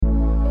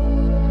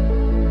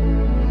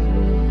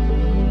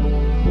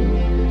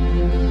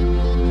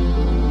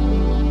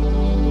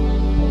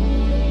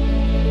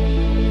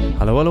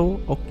Hallå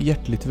och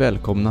hjärtligt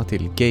välkomna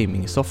till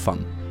Gaming-soffan,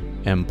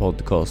 en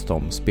podcast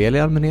om spel i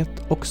allmänhet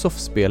och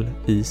soffspel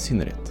i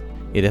synnerhet.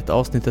 I detta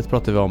avsnittet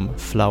pratar vi om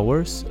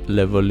Flowers,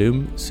 Le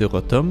Volume sur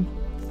Automne,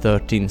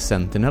 13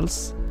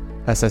 Sentinels,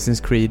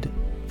 Assassin's Creed,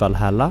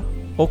 Valhalla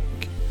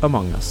och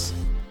Among Us.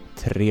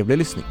 Trevlig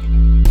lyssning!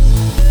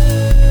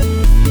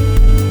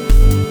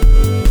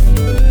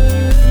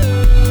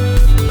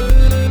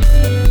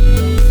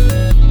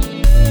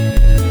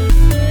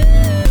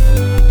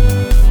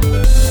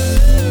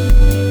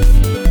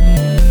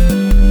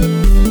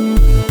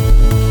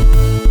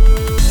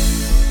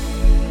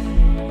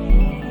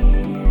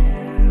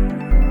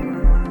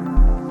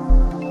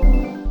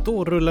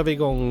 Då rullar vi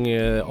igång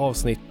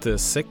avsnitt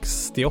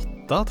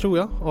 68 tror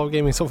jag av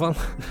Gaming-soffan.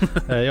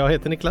 Jag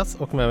heter Niklas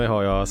och med mig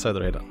har jag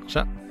Söderheden.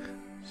 Tja!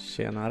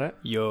 Tjenare!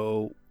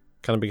 Yo!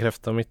 Kan du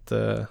bekräfta mitt...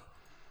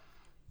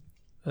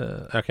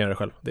 jag kan göra det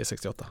själv, det är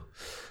 68.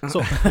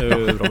 Så, nu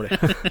är det bra med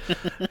det.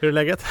 Hur är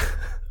läget?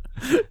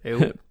 Jo.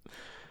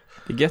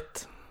 Det är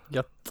gött.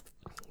 Gött.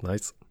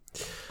 Nice.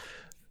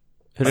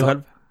 Hur är det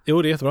själv?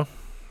 Jo, det är jättebra.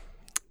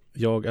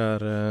 Jag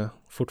är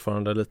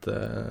fortfarande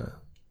lite...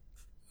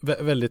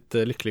 väldigt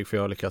lycklig för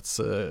jag har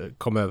lyckats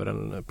komma över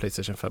en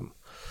PlayStation 5.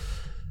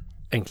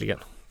 Äntligen.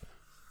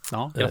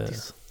 Ja,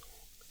 grattis.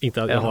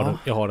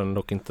 Jag har den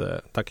dock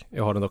inte. Tack.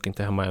 Jag har den dock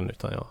inte hemma än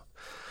utan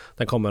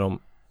den kommer om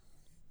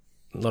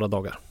några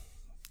dagar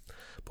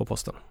på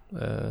posten.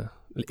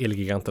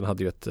 Elgiganten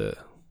hade ju ett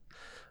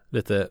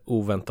lite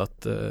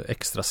oväntat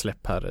extra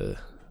släpp här i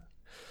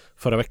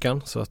förra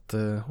veckan så att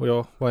och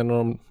jag var en av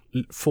de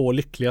få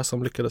lyckliga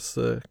som lyckades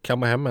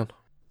kamma hem en.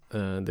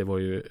 Det var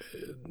ju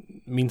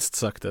minst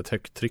sagt ett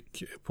högt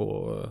tryck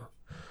på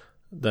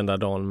den där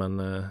dagen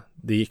men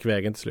det gick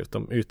vägen till slut.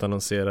 De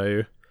utannonserade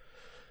ju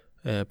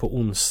på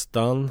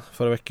onsdagen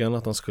förra veckan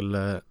att de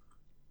skulle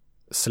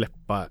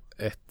släppa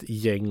ett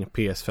gäng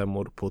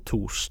PS5-or på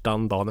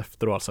torsdagen dagen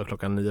efter då, alltså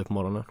klockan 9 på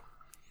morgonen.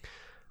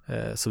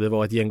 Så det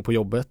var ett gäng på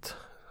jobbet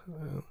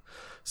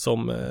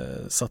som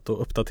satt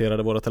och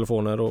uppdaterade våra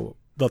telefoner och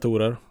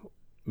datorer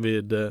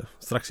vid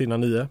strax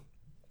innan 9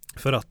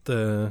 för att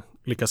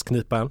lyckas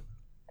knipa en.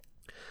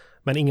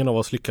 Men ingen av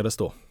oss lyckades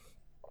då.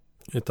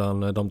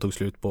 Utan de tog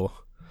slut på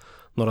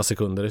några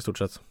sekunder i stort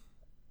sett.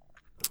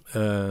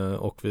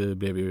 Och vi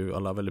blev ju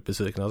alla väldigt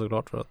besvikna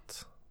såklart för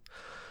att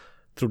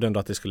trodde ändå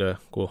att det skulle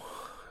gå,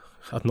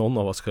 att någon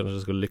av oss kanske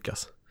skulle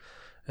lyckas.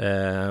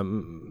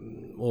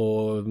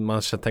 Och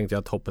man tänkte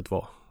att hoppet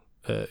var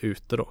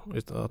ute då.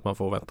 Utan att man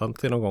får vänta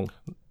till någon gång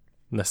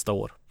nästa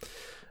år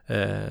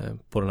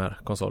på den här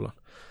konsolen.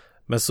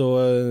 Men så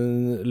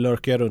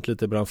lurkade jag runt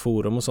lite bland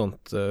forum och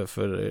sånt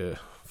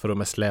för att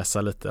mest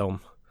läsa lite om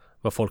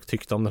vad folk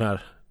tyckte om den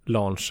här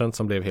launchen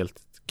som blev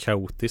helt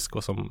kaotisk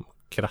och som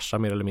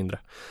kraschade mer eller mindre.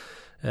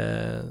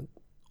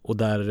 Och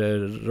där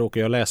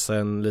råkade jag läsa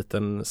en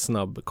liten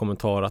snabb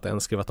kommentar att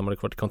en skrev att de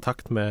hade varit i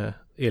kontakt med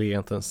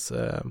Elgigantens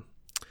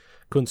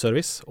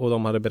kundservice och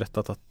de hade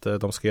berättat att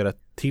de ska göra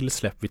ett till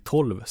släpp vid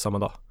 12 samma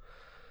dag.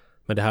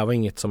 Men det här var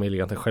inget som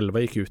Elgiganten själva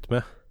gick ut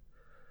med.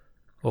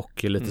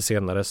 Och lite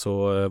senare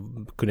så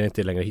kunde jag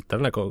inte längre hitta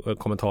den här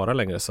kommentaren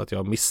längre så att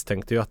jag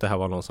misstänkte ju att det här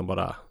var någon som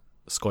bara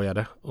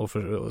skojade och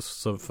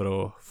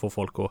för att få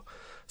folk att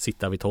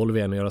sitta vid 12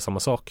 igen och göra samma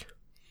sak.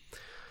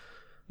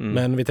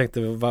 Men vi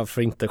tänkte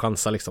varför inte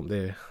chansa liksom,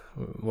 vi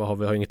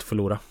har inget att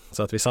förlora.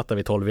 Så att vi satt där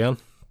vid 12 igen.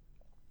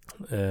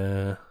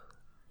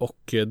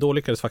 Och då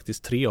lyckades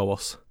faktiskt 3 av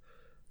oss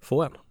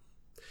få en.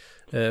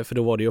 För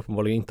då var det ju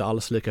uppenbarligen inte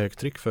alls lika högt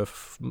tryck för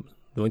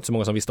det var inte så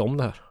många som visste om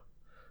det här.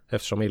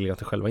 Eftersom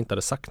Elgiganten själva inte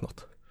hade sagt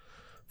något.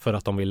 För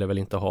att de ville väl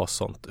inte ha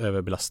sånt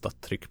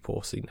överbelastat tryck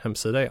på sin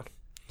hemsida igen.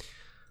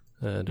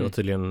 Det var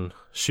tydligen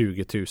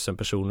 20 000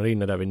 personer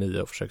inne där vid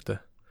 9 och försökte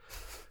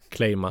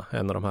claima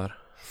en av de här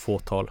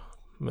fåtal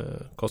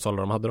konsoler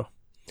de hade då.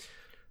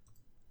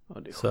 Ja,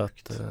 det är så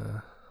sjukt.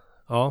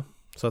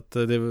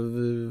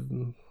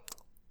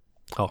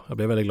 Jag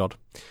blev väldigt glad.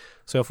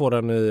 Så jag får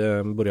den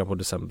i början på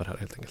december här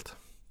helt enkelt.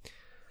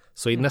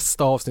 Så i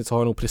nästa avsnitt så har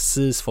jag nog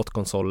precis fått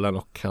konsolen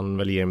och kan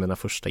väl ge mina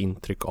första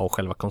intryck av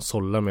själva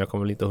konsolen. Men jag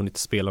kommer väl inte hunnit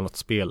spela något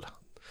spel,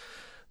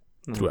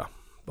 tror jag.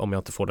 Om jag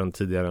inte får den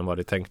tidigare än vad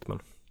det är tänkt. Men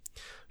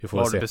vi får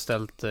har se. Du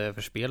beställt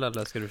för spel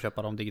eller ska du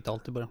köpa dem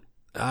digitalt i början?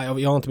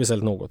 Nej, jag har inte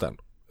beställt något än.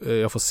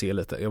 Jag får se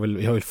lite.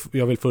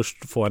 Jag vill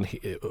först få en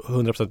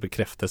 100%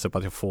 bekräftelse på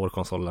att jag får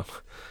konsolen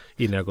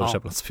innan jag går och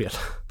köper något spel.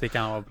 Det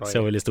kan vara bra. Så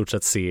jag vill i stort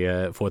sett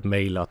få ett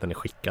mejl att den är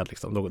skickad.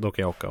 Liksom. Då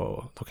kan jag åka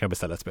och då kan jag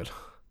beställa ett spel.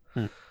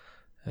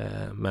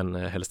 Men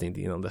helst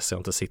inte innan dess jag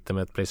inte sitter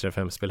med ett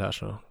PlayStation 5-spel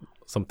här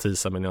som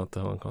teasar men jag inte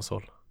har en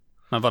konsol.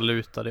 Men vad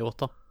lutar det åt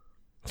då?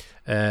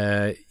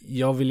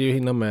 Jag vill ju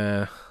hinna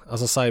med,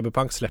 alltså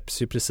Cyberpunk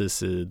släpps ju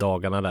precis i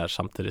dagarna där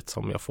samtidigt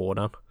som jag får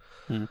den.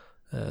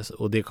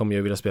 Och det kommer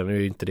jag vilja spela. Nu är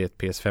ju inte det ett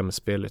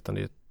PS5-spel utan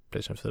det är ett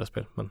PlayStation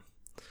 4-spel men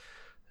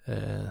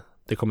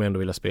det kommer jag ändå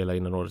vilja spela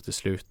innan året är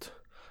slut.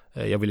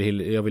 Jag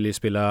vill ju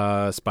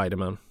spela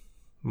Spider-Man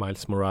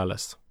Miles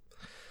Morales.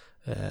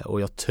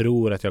 Och jag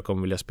tror att jag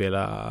kommer vilja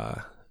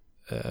spela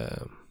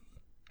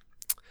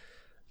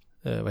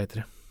vad heter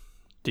det?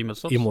 Demon's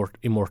Souls?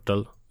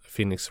 Immortal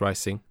Phoenix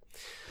Rising.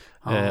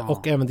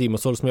 Och även Demon's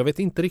Souls, som jag vet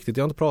inte riktigt,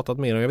 jag har inte pratat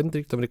med dem, jag vet inte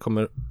riktigt om det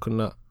kommer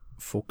kunna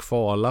få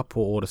kvala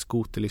på årets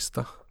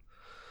Gotilista.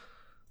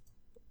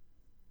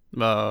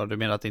 Du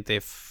menar att det inte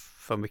är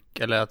för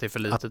mycket, eller att det är för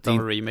litet av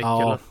en remake?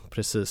 Ja, eller?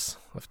 precis.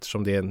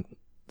 Eftersom det är en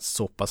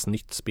så pass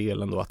nytt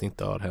spel ändå att det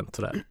inte har hänt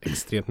sådär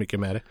extremt mycket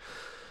med det.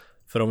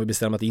 För om vi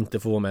bestämmer att det inte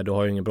får vara med, då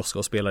har jag ingen brådska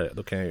att spela det.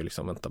 Då kan jag ju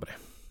liksom vänta på det.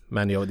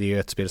 Men det är ju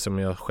ett spel som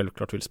jag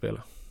självklart vill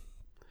spela.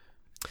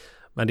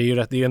 Men det är ju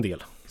det är en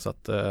del. Så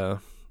att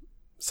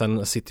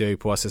sen sitter jag ju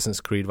på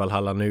Assassin's Creed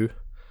Valhalla nu.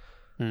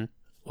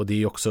 Och det är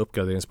ju också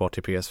uppgraderingsbart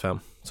till PS5.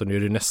 Så nu är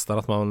det nästan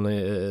att man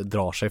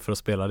drar sig för att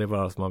spela det,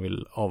 bara att man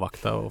vill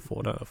avvakta och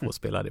få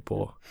spela det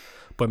på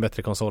en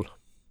bättre konsol.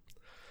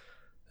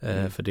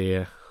 För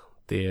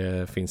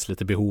det finns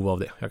lite behov av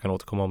det. Jag kan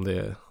återkomma om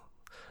det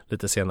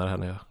lite senare här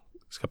när jag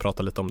ska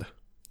prata lite om det.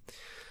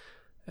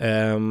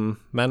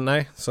 Men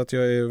nej, så att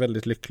jag är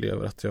väldigt lycklig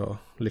över att jag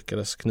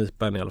lyckades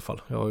knipa en i alla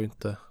fall. Jag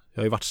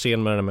har ju varit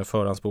sen med det med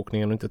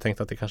förhandsbokningen och inte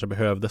tänkt att det kanske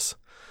behövdes.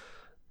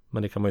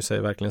 Men det kan man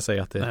ju verkligen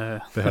säga att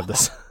det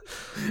behövdes.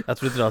 Jag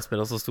tror inte det har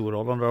spelat så stor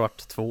roll om det har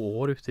varit 2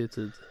 år ute i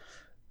tid.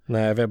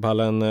 Nej,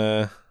 webbhallen,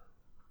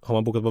 har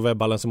man bokat på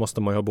webbhallen så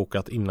måste man ju ha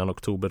bokat innan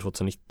oktober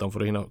 2019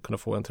 för att kunna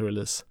få en till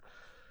release.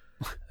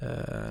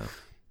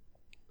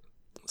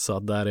 Så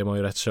att där är man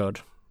ju rätt körd.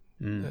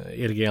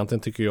 Elgiganten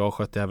tycker jag har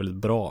skött det här väldigt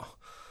bra.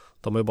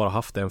 De har ju bara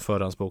haft en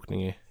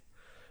förhandsbokning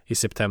i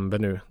september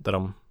nu, där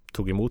de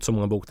tog emot så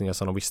många bokningar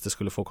som de visste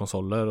skulle få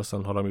konsoler, och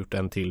sen har de gjort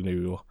en till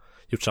nu och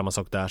gjort samma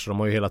sak där, så de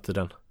har ju hela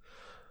tiden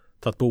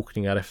tagit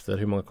bokningar efter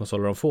hur många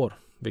konsoler de får,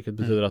 vilket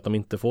betyder att de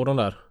inte får de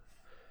där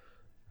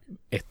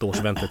 1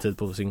 års väntetid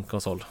på sin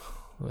konsol.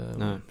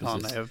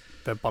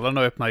 Webbhallen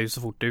öppnar ju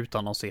så fort det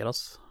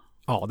utannonseras.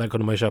 Ja, den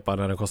kunde man ju köpa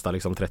när den kostar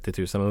liksom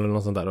 30 000 eller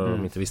något sånt där, och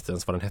de inte visste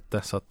ens vad den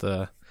hette, så att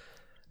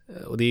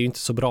och det är ju inte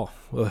så bra,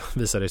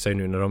 visar det sig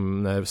nu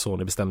när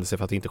Sony bestämde sig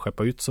för att inte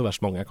skeppa ut så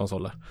värst många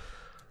konsoler.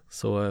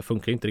 Så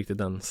funkar inte riktigt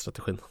den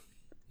strategin.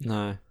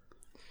 Nej,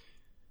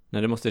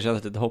 det måste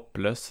kännas lite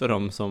hopplöst för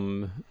dem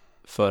som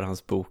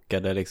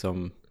förhandsbokade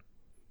liksom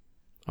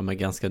men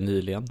ganska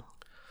nyligen.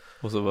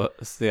 Och så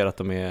ser att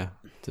de är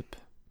typ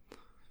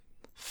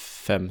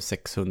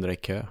 500-600 i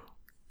kö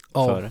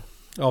före.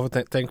 Ja,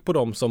 tänk på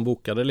dem som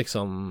bokade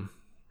liksom.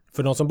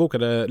 För de som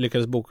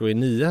lyckades boka vid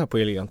 9 här på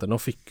Elgiganten, de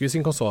fick ju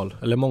sin konsol,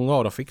 eller många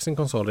av dem fick sin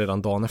konsol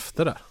redan dagen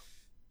efter där.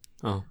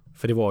 Ja.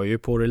 För det var ju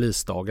på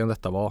releasedagen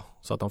detta var,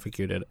 så att de fick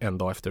ju det en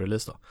dag efter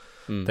release då.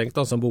 Tänk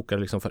de som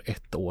bokade liksom för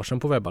 1 år sedan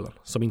på webbhallen,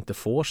 som inte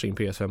får sin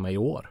PS5 i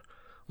år.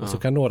 Och så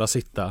kan några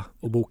sitta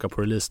och boka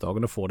på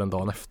releasedagen och få den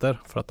dagen efter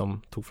för att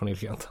de tog från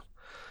Elgiganten.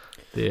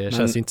 Det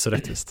känns inte så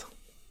rättvist.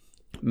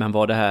 Men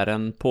var det här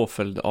en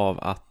påföljd av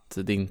att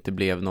det inte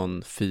blev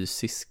någon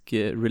fysisk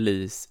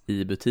release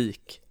i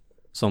butik?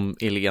 Som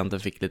Elgiganten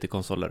fick lite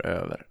konsoler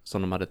över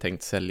som de hade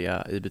tänkt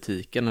sälja i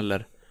butiken,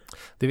 eller?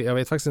 Jag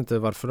vet faktiskt inte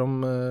varför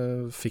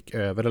de fick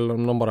över, eller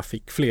om de bara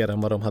fick fler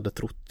än vad de hade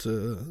trott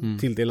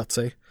tilldelat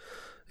sig.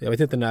 Jag vet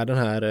inte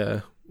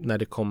när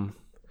det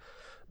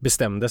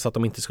bestämdes att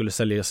de inte skulle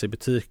säljas i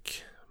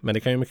butik. Men det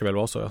kan ju mycket väl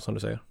vara så, som du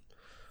säger.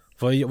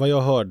 Vad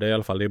jag hörde i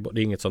alla fall, det är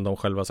inget som de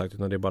själva sagt,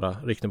 utan det är bara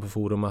rykten på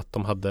forum att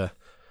de hade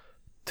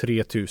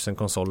 3000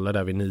 konsoler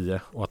där vid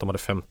 9 och att de hade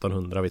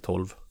 1500 vid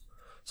 12.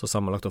 Så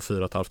sammanlagt då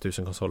 4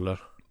 500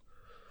 konsoler.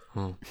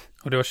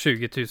 Och det var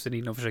 20 000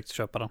 in och försökte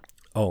köpa den.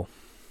 Ja.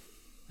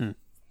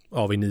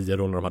 Ja, vid 9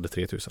 då när de hade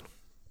 3000.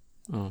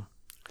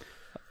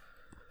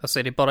 Alltså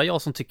är det bara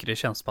jag som tycker det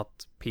känns som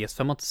att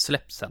PS5 har inte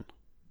släppts sen?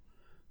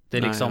 Det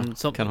är liksom,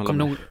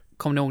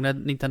 kom ni ihåg när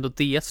Nintendo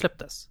DS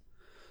släpptes?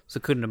 Så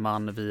kunde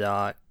man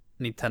via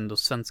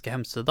Nintendos svenska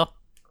hemsida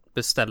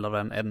beställa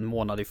den en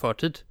månad i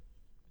förtid.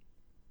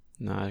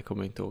 Nej, det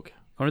kommer jag inte ihåg.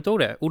 Har du inte ihåg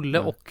det? Olle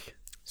och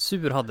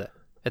Sur hade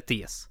ett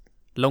DS.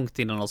 Långt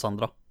innan oss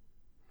andra.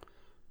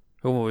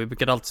 Vi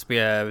brukade alltid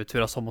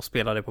turas om och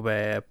spela det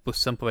på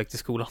bussen på väg till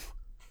skolan.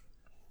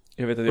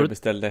 Jag vet att jag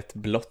beställde ett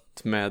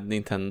blått med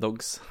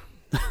Nintendogs.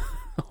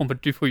 Ja, men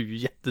du får ju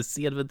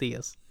jättesed med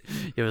DS.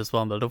 Jag vill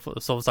svara andra.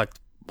 Som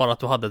sagt, bara att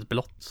du hade ett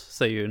blått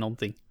säger ju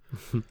någonting.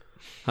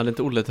 Hade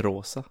inte Olle ett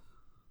rosa?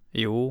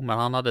 Jo, men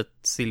han hade ett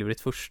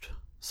silvrigt först.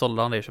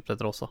 Sålde han det och köpte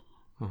ett rosa.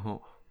 Jaha.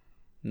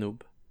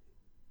 Noob.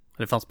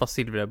 Det fanns bara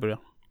silver i början.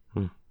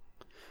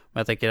 Men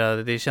jag tänker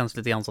att det känns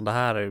lite grann som det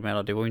här. Jag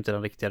menar, det var ju inte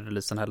den riktiga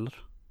releasen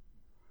heller.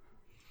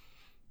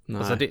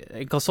 Nej. Alltså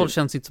en konsol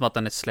känns inte som att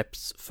den är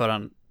släpps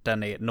förrän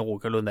den är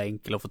någorlunda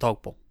enkel att få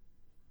tag på.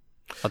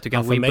 Att du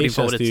kan för mig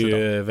känns det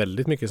ju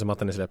väldigt mycket som att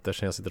den är släppt där,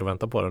 så jag sitter och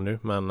väntar på den nu.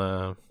 Men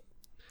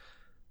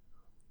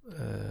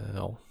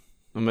ja.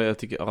 Men jag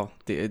tycker,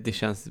 det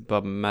känns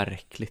bara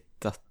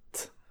märkligt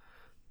att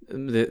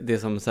det är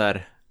som så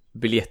här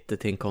biljetter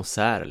till en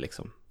konsert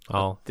liksom.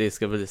 Ja. Att det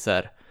ska bli så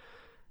här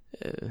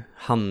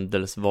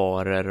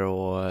handelsvaror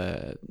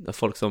och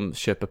folk som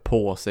köper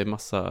på sig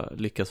massa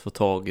lyckas få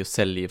tag i och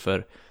säljer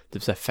för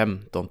typ så här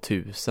 15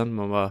 000.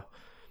 Man bara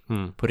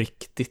på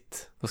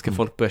riktigt. Då ska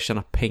folk börja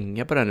tjäna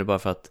pengar på det nu bara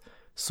för att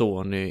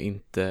Sony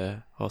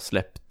inte har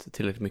släppt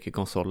tillräckligt mycket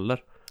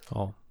konsoler.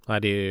 Ja,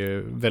 nej, det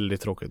är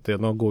väldigt tråkigt.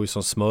 De går ju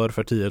som smör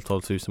för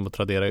 10-12 000 på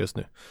Tradera just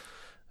nu.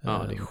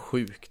 Ja, det är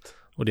sjukt.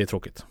 Och det är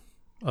tråkigt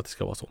att det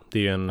ska vara så. Det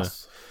är ju en...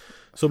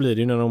 Så blir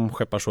det ju när de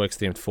skeppar så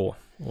extremt få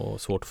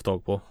och svårt att få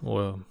tag på.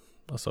 Och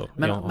alltså,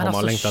 har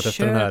man längtat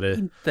efter den här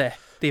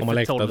har man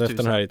längtat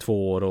efter den här i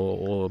 2 år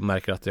och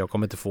märker att jag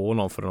kommer inte få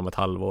någon förrän om ett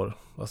halvår.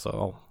 Alltså,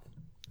 ja.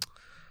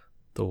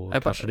 Då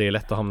kanske det är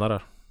lätt att hamna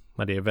där.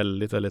 Men det är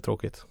väldigt, väldigt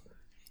tråkigt.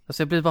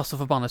 Alltså jag blir bara så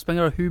förbannad.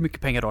 Spelar hur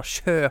mycket pengar du har.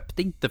 Köp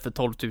det inte för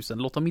 12 000.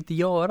 Låt dem inte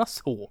göra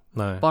så.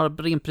 Nej. Bara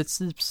ren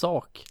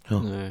principsak.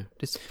 Ja. Nej.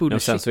 Det är bullshit.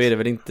 Och sen så är det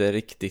väl inte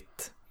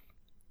riktigt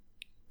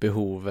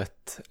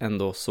behovet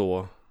ändå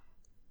så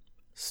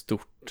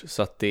stort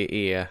så att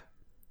det är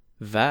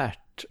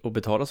värt att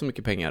betala så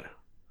mycket pengar.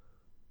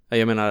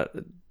 Jag menar,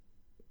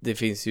 det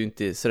finns ju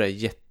inte sådär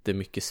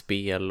jättemycket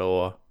spel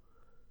och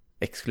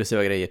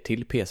exklusiva grejer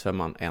till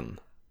PS5 än.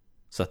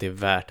 Så att det är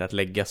värt att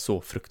lägga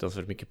så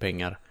fruktansvärt mycket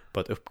pengar på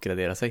att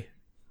uppgradera sig.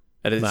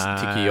 Eller det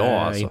tycker jag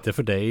alltså. Inte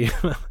för dig.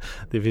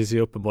 Det finns ju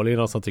uppenbarligen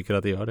någon som tycker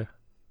att det gör det.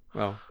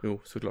 Ja,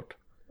 jo, såklart.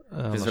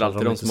 Det finns väl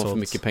alltid de som har för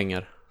mycket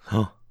pengar.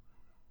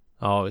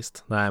 Ja,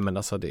 visst. Nej, men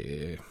alltså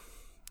det är...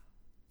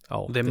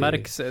 Ja, det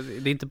märks, det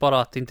är inte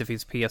bara att det inte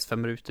finns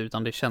PS5 ute,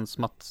 utan det känns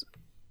som att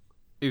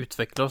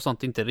utvecklare och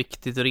sånt inte är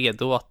riktigt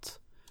redo att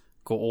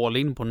gå all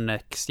in på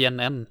Next Gen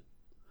än.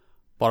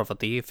 Bara för att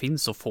det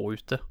finns så få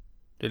ute.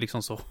 Det är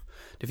liksom så,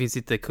 det finns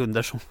inte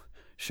kunder som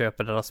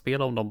köper deras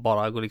spel om de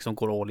bara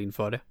går all in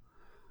för det.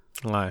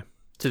 Nej.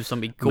 Typ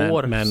som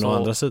igår. Men så... å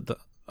andra sidan...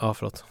 Ja,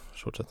 förlåt.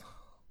 Fortsätt.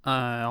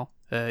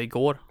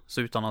 Igår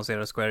så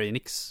utannonserade Square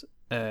Enix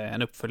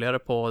en uppföljare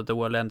på The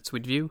World Ends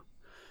With You.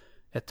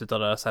 Ett utav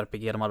deras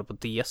RPG de hade på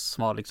DS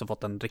som har liksom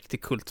fått en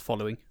riktig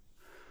kult-following.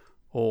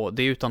 Och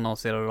det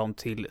utannonserade de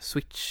till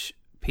Switch,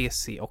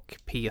 PC och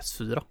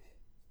PS4.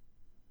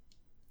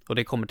 Och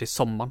det kommer till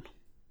sommaren.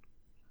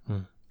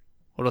 Mm.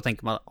 Och då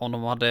tänker man, om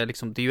de hade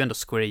liksom, det är ju ändå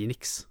Square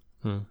Enix.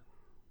 Mm.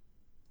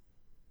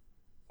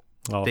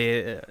 Ja.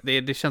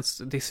 Det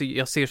känns,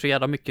 jag ser så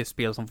jävla mycket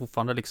spel som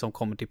fortfarande liksom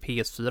kommer till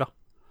PS4.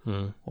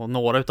 Mm. Och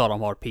några utav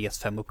dem har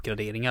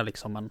PS5-uppgraderingar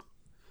liksom, men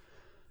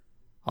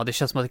ja, det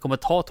känns som att det kommer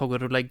ta ett tag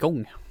att rulla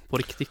igång på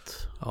riktigt.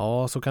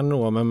 Ja, så kan det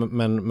nog,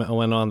 men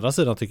å andra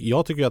sidan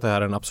jag tycker att det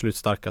här är den absolut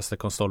starkaste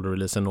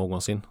konsolreleasen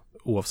någonsin,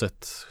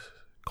 oavsett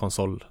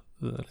konsol,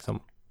 liksom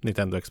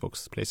Nintendo,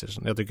 Xbox,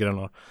 PlayStation. Jag tycker den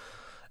har...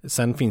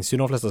 Sen finns ju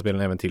de flesta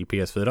spelen även till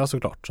PS4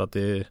 såklart, så att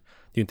det är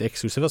ju inte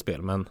exklusiva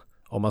spel, men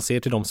om man ser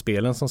till de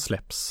spelen som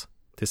släpps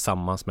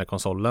tillsammans med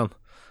konsolen,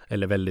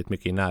 eller väldigt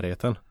mycket i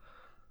närheten.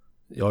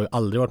 Jag har ju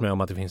aldrig varit med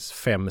om att det finns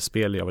 5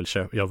 spel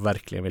jag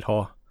verkligen vill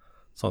ha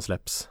som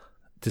släpps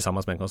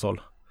tillsammans med en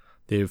konsol.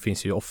 Det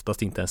finns ju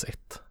oftast inte ens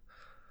 1.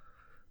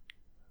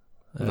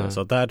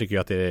 Så där tycker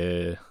jag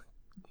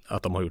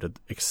att de har gjort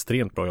ett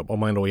extremt bra jobb. Om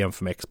man då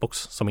jämför med Xbox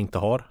som inte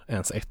har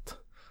ens 1.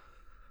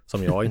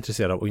 Som jag är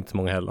intresserad av och inte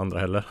många andra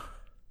heller.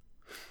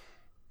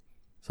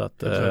 Så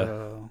att...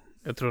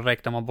 Jag tror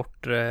räknar man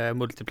bort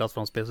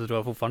multiplattformsspel så tror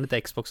jag fortfarande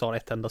inte Xbox har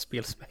ett enda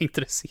spel som jag är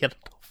intresserad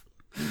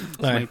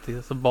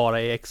av. Som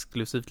bara är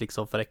exklusivt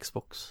liksom för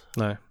Xbox.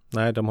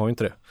 Nej, de har ju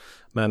inte det.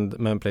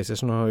 Men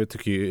PlayStation har ju,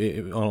 tycker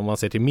ju, om man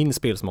ser till min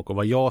spelsmak och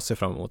vad jag ser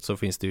fram emot, så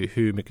finns det ju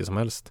hur mycket som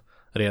helst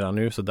redan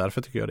nu. Så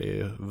därför tycker jag det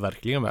är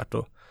verkligen värt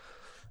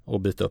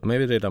att byta upp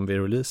mig redan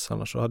vid release.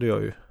 Annars så hade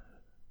jag ju...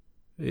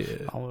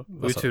 det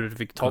var ju tur att du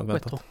fick tag på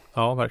ett då.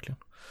 Ja, verkligen.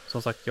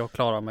 Som sagt, jag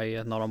klarar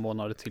mig några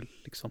månader till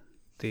liksom.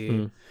 Det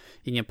är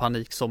ingen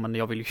panik så, men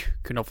jag vill ju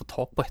kunna få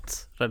tag på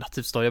ett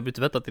relativt snart. Jag vill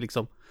inte vänta till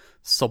liksom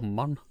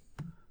sommaren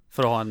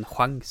för att ha en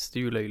chans. Det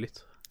är ju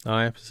löjligt.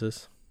 Nej,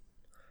 precis.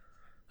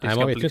 Nej,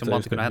 man vet liksom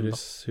inte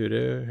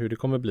hur det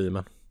kommer bli,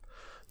 men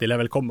det lär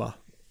väl komma.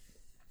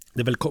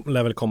 Det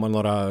lär väl komma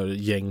några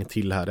gäng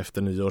till här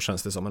efter nyår,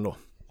 känns det som ändå.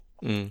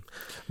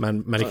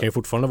 Men det kan ju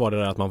fortfarande vara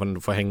det där att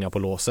man får hänga på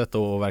låset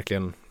och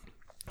verkligen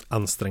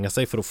anstränga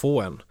sig för att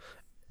få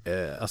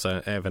alltså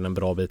även en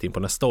bra bit in på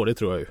nästa år, det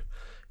tror jag ju.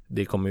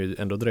 Det kommer ju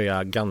ändå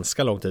dröja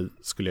ganska lång tid,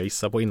 skulle jag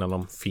gissa på, innan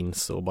de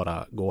finns och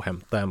bara gå och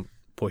hämta en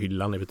på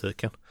hyllan i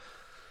butiken.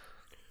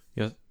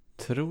 Jag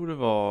tror det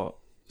var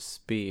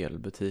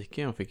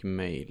spelbutiken jag fick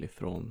mejl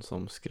ifrån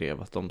som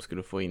skrev att de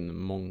skulle få in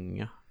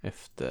många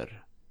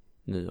efter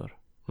nyår.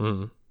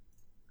 Men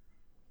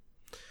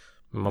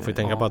man får ju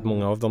tänka på att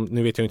många av dem,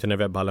 nu vet jag inte när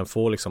webbhallen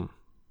får liksom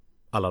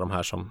alla de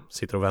här som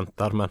sitter och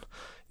väntar, men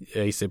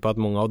jag gissar på att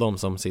många av dem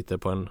som sitter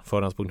på en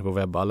förhandsbokning på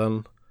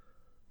webbhallen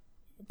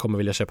kommer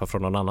vilja köpa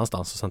från någon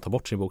annanstans och sen ta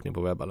bort sin bokning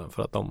på webbhallen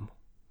för att de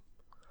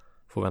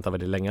får vänta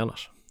väldigt länge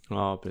annars.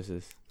 Ja,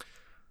 precis.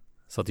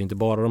 Så att det är inte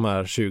bara de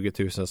här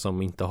 20 000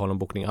 som inte har någon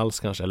bokning alls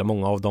kanske, eller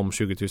många av de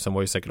 20 000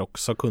 var ju säkert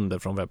också kunder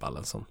från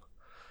webbhallen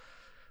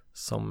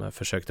som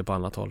försökte på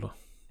annat håll då.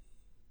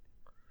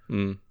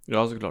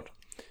 Ja, såklart.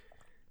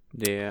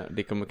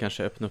 Det kommer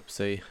kanske öppna upp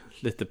sig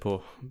lite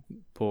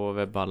på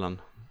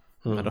webbhallen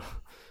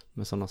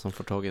med sådana som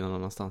får tag i någon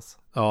annanstans.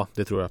 Ja,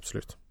 det tror jag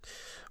absolut.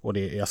 Och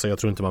alltså jag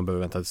tror inte man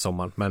behöver vänta till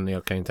sommaren, men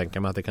jag kan ju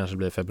tänka mig att det kanske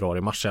blir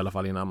februari-mars i alla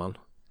fall innan man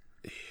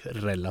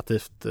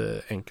relativt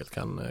enkelt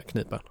kan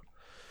knipa.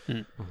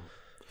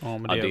 Ja,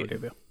 men det är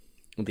det.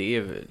 Det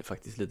är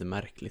faktiskt lite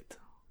märkligt.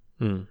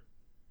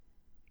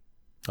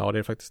 Ja, det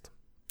är faktiskt.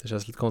 Det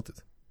känns lite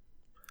konstigt.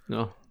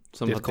 Ja,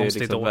 som det är att det är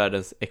liksom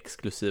världens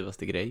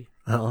exklusivaste grej.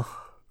 Ja,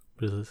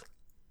 precis.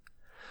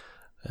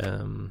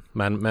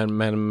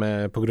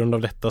 Men på grund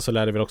av detta så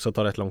lär det väl också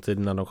ta rätt lång tid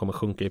innan de kommer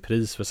sjunka i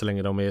pris. För så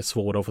länge de är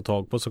svåra att få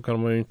tag på så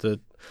kan man ju inte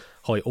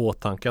ha i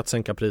åtanke att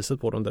sänka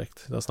priset på dem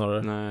direkt. Det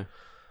är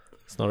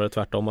snarare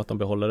tvärtom, att de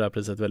behåller det här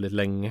priset väldigt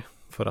länge.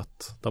 För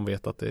att de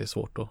vet att det är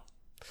svårt. Och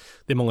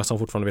det är många som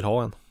fortfarande vill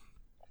ha en.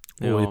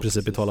 Och i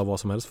princip betala vad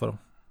som helst för dem.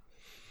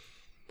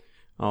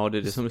 Ja, det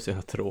är det som är så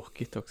jävla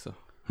tråkigt också.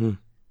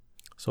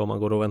 Så om man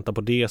går och väntar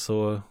på det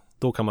så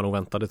då kan man nog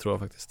vänta, det tror jag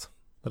faktiskt.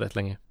 Rätt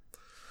länge.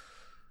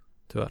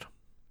 Tyvärr.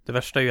 Det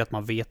värsta är ju att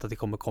man vet att det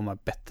kommer komma en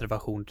bättre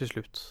version till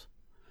slut.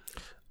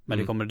 Men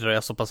det kommer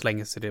dröja så pass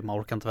länge så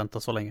man orkar inte vänta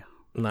så länge.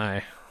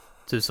 Nej.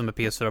 Typ som med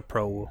PS4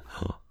 Pro.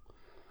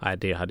 Nej,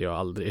 det hade jag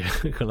aldrig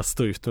kunnat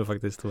stå ut med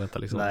faktiskt och vänta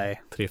liksom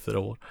 3-4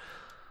 år.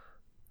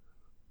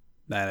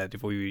 Nej, det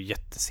var ju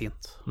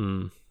jättesent.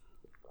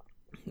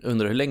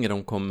 Undrar hur länge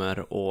de kommer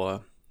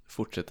att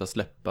fortsätta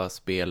släppa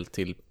spel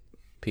till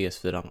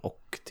PS4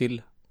 och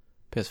till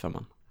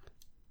PS5.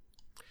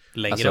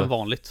 Längre än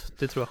vanligt,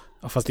 det tror jag.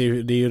 Ja, fast det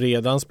är ju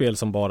redan spel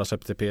som bara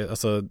släpps till PS4.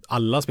 Alltså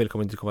alla spel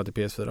kommer inte komma till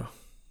PS4.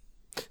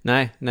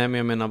 Nej, men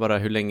jag menar bara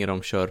hur länge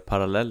de kör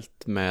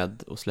parallellt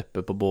med och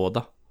släpper på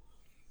båda.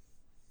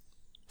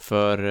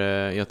 För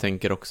jag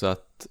tänker också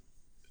att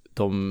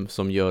de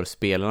som gör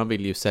spelarna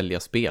vill ju sälja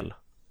spel.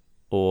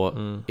 Och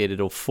är det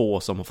då få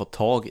som har fått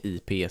tag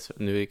i PS4?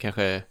 Nu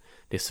kanske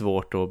det är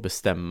svårt att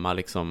bestämma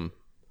liksom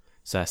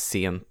så här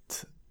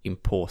sent in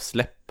på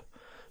släpp.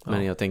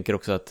 Men jag tänker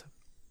också att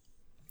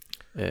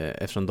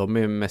eftersom de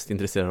är mest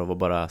intresserade av att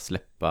bara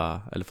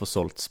släppa eller få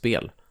sålt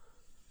spel,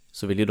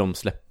 så vill ju de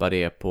släppa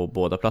det på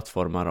båda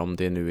plattformar om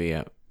det nu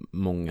är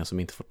många som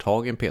inte får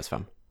tag i en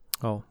PS5.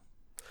 Ja.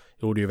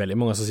 Jo, det är ju väldigt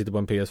många som sitter på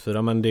en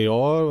PS4, men det jag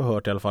har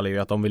hört i alla fall är ju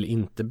att de vill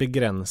inte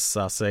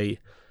begränsa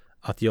sig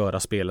att göra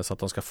spelet så att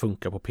de ska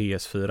funka på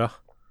PS4.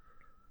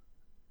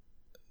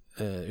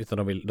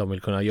 Utan de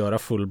vill kunna göra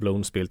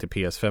full-blown spel till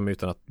PS5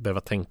 utan att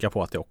behöva tänka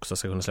på att det också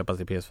ska kunna släppas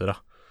till PS4.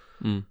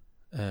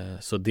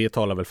 Så det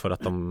talar väl för att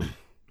de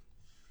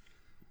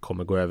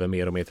kommer gå över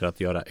mer och mer till att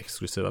göra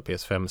exklusiva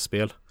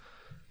PS5-spel.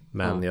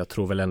 Men jag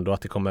tror väl ändå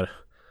att det kommer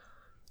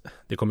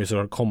ju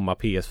så komma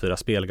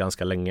PS4-spel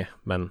ganska länge.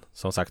 Men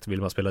som sagt,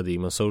 vill man spela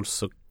Demon's Souls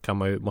så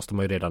måste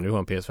man ju redan nu ha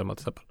en PS5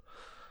 till exempel.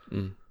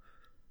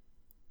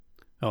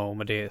 Ja,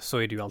 men så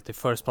är det ju alltid.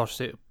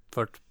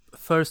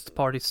 First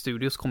party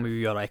studios kommer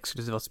ju göra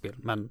exklusiva spel,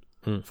 men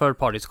third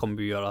parties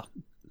kommer ju göra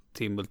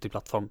till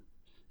multiplattform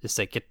i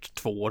säkert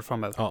 2 år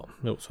framöver. Ja,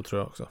 så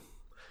tror jag också.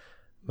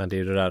 Men det är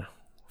ju det där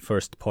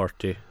first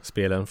party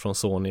spelen från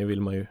Sony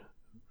vill man ju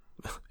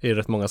är det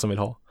rätt många som vill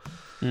ha.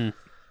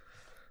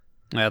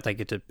 Jag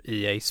tänker typ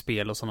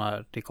EA-spel och sådana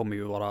här, det kommer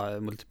ju vara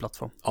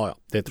multiplattform. Ja,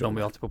 det tror jag. De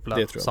är ju alltid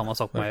populära. Samma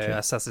sak med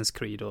Assassin's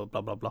Creed och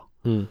bla bla bla.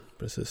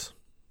 Precis.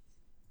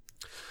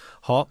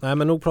 Ja, nej,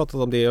 men nog pratat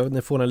om det.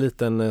 Ni får en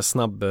liten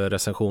snabb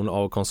recension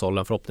av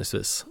konsolen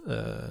förhoppningsvis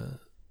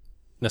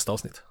nästa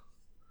avsnitt.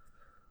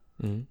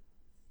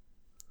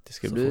 Det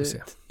ska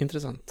bli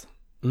intressant.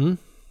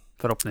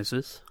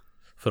 Förhoppningsvis,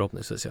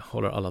 jag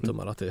håller alla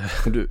tummar att det...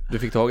 Du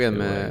fick tag i en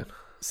med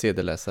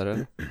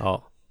CD-läsare?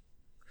 Ja.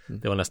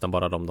 Det var nästan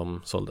bara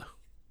de sålde.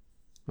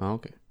 Ja,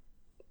 okej.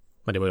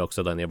 Men det var ju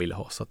också den jag ville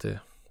ha, så att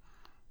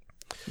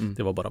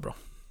det var bara bra.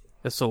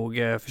 Jag såg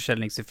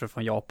försäljningssiffror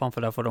från Japan,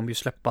 för där får de ju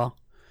släppa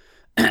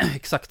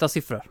exakta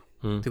siffror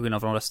till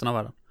skillnad från resten av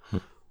världen.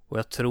 Och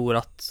jag tror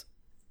att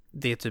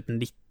det är typ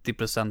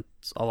 90%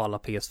 av alla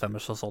PS5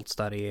 som sålts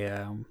där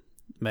är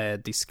med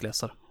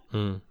diskläsare.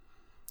 Men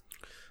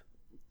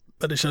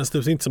det känns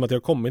typ inte som att det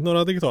har kommit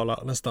några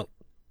digitala nästan.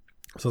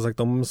 Som sagt,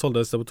 de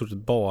såldes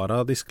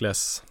bara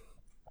diskläs.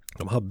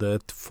 De hade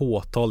ett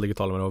fåtal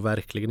digitala, men det var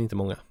verkligen inte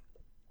många.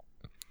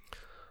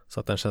 Så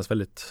att den känns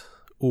väldigt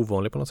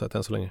ovanlig på något sätt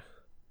än så länge.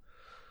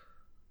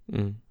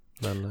 Men,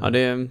 ja, det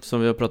är,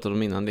 som vi har pratat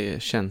om innan,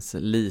 det känns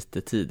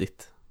lite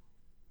tidigt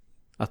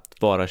att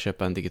bara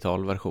köpa en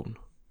digital version.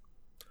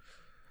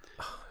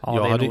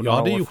 Ja,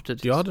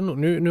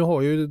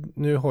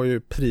 nu har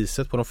ju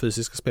priset på de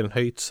fysiska spelen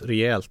höjts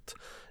rejält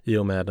i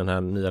och med den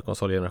här nya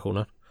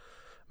konsolgenerationen.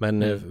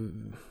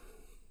 Men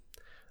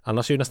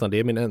annars är ju nästan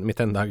det mitt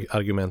enda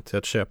argument till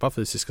att köpa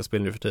fysiska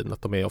spel nu för tiden,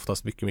 att de är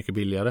oftast mycket, mycket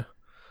billigare.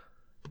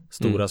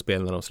 Stora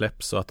spel när de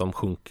släpps och att de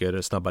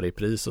sjunker snabbare i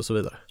pris och så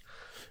vidare.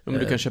 Ja, men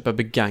du kan köpa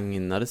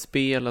begagnade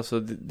spel, alltså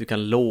du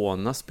kan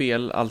låna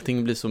spel,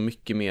 allting blir så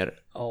mycket mer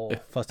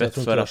öppet. Fast jag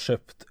tror inte jag har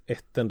köpt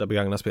ett enda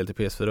begagnat spel till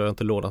PS4 och jag har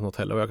inte lånat något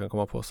heller vad jag kan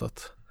komma på, så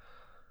att...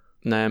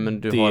 Nej,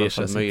 men du har i alla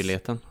fall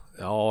möjligheten.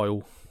 Ja,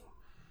 jo.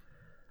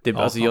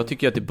 Alltså, jag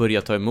tycker att det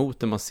börjar ta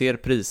emot när man ser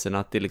priserna,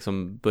 att det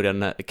liksom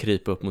börjar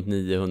krypa upp mot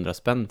 900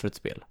 spänn för ett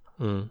spel.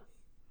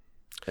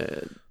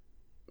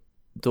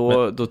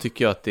 Då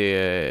tycker jag att det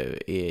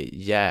är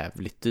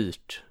jävligt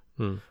dyrt.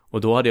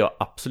 Och då hade jag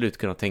absolut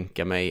kunnat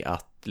tänka mig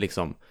att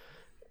liksom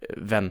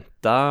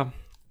vänta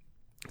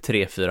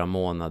 3-4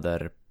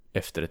 månader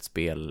efter ett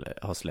spel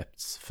har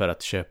släppts för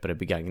att köpa det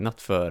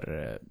begagnat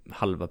för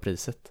halva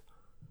priset.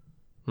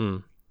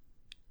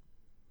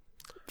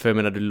 För jag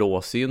menar, du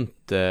låser ju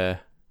inte,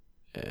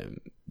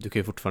 du kan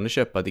ju fortfarande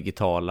köpa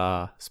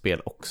digitala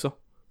spel också.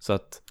 Så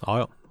att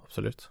ja,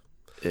 absolut.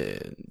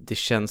 Det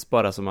känns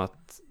bara som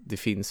att det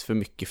finns för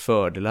mycket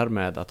fördelar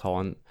med att ha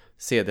en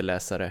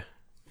CD-läsare.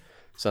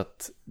 Så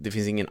att det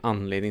finns ingen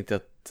anledning till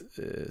att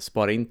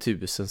spara in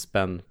 1000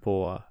 spänn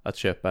på att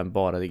köpa en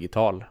bara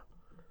digital.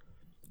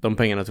 De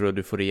pengarna tror jag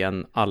du får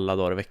igen alla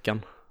dagar i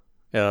veckan.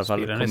 I alla fall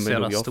spelarna är så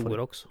jävla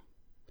stora också.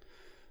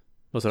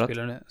 Vad sa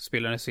du?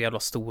 Spelarna är så jävla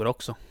stora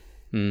också.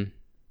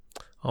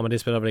 Ja, men det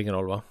spelar väl ingen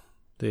roll, va?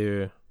 Det är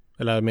ju...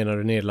 Eller menar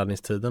du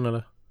nedladdningstiden,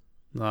 eller?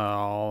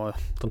 Ja,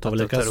 de tar väl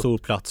lika stor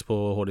plats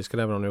på hårddisken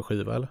även om det är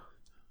skiva, eller?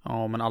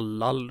 Ja, men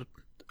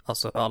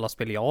alla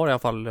spel jag har i alla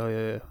fall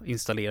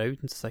installerar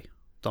ut inte sig.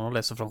 De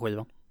läser från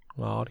skivan.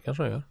 Ja, det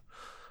kanske de gör.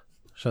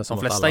 Känns de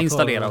flesta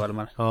installerar väl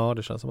med. Ja,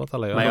 det känns som att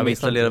alla gör. Men jag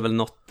installerar väl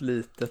något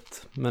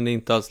litet. Men det är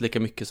inte alls lika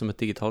mycket som ett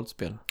digitalt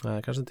spel.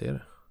 Nej, kanske inte är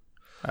det.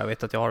 Jag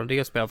vet att jag har en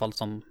del spel i alla fall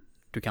som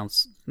du kan,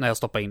 när jag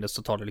stoppar in det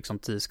så tar det liksom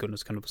 10 sekunder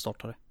så kan du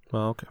starta det.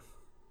 Ja, okej.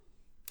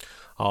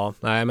 Ja,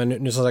 nej, men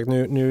nu som sagt,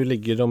 nu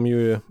ligger de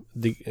ju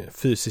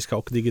fysiska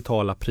och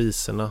digitala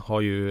priserna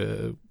har ju,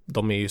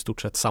 de är ju i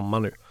stort sett samma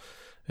nu.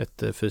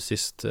 Ett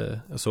fysiskt,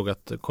 jag såg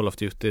att Call of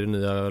Duty, det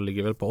nya,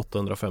 ligger väl på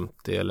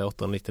 850 eller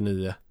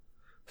 899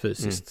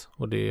 fysiskt.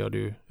 Och det gör det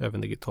ju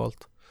även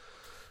digitalt.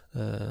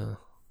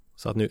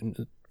 Så att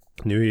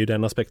nu är ju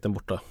den aspekten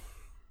borta.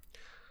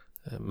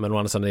 Men å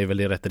andra sidan är väl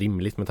det rätt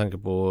rimligt med tanke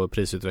på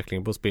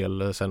prisutvecklingen på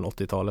spel sedan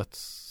 80-talet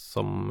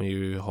som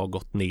ju har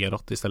gått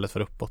neråt istället för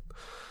uppåt.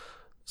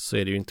 Så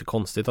är det ju inte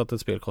konstigt att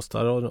ett spel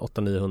kostar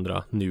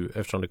 800-900 nu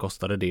eftersom det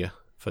kostade det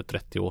för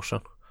 30 år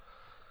sedan.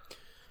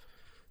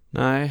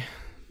 Nej,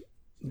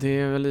 det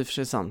är väl i och för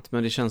sig sant,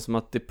 men det känns som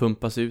att det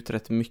pumpas ut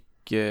rätt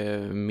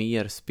mycket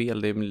mer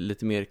spel. Det är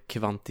lite mer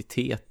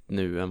kvantitet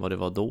nu än vad det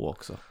var då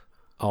också.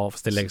 Ja,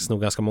 fast det läggs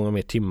nog ganska många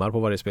mer timmar på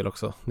varje spel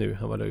också nu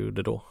än vad det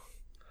gjorde då.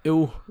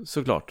 Jo,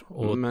 såklart.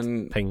 Och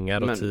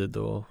pengar och tid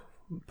och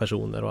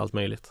personer och allt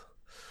möjligt.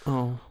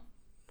 Ja.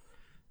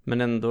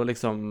 Men ändå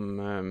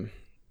liksom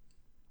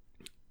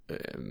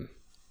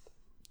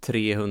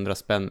 300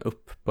 spänn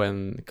upp på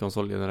en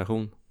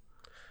konsolgeneration.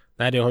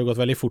 Nej, det har ju gått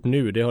väldigt fort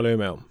nu, det håller jag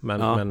med om.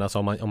 Men alltså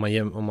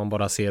om man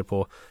bara ser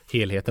på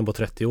helheten på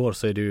 30 år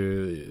så är det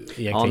ju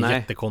egentligen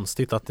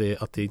jättekonstigt att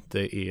det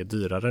inte är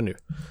dyrare nu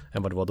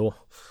än vad det var då.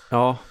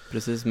 Ja,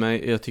 precis.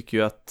 Men jag tycker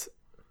ju att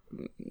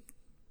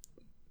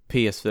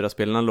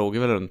PS4-spelarna låg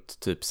väl runt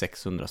typ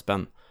 600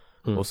 spänn.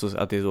 Och så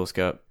att det då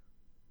ska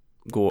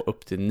gå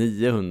upp till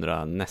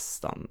 900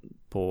 nästan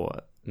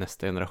på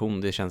nästa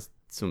generation. Det känns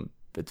som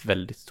ett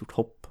väldigt stort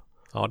hopp.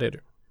 Ja, det är det.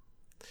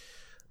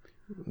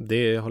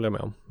 Det håller jag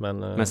med om.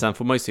 Men sen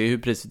får man ju se hur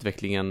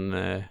prisutvecklingen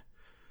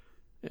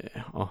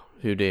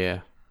hur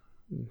det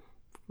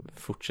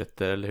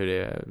fortsätter eller hur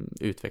det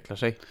utvecklar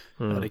sig.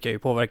 Ja, det kan ju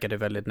påverka det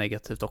väldigt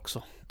negativt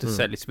också. Det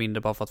säljs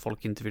mindre bara för att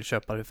folk inte vill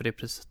köpa det för det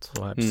priset.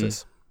 Ja,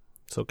 precis.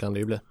 Så kan det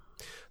ju bli.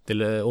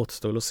 Det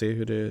återstår att se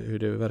hur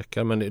det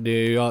verkar. Men det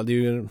är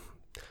ju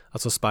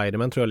alltså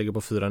Spider-Man tror jag ligger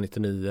på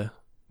 499.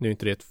 Nu är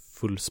inte det ett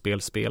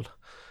fullspel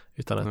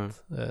utan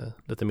ett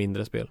lite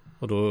mindre spel.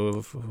 Och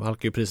då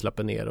halkar ju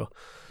prislappen ner och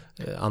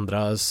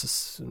andra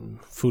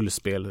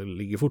fullspel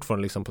ligger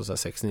fortfarande liksom på så här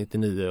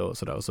 699 och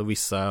sådär. Och så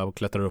vissa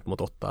klättrar upp mot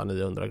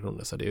 800-900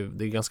 kronor. Så det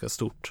är ganska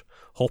stort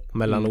hopp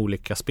mellan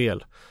olika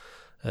spel.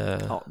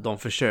 Ja, de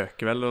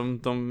försöker väl,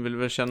 de vill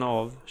väl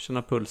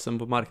känna pulsen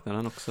på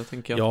marknaden också,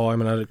 tänker jag. Ja, jag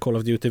menar, Call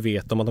of Duty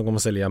vet om att de kommer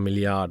sälja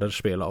miljarder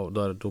spel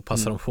av. Då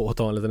passar de på att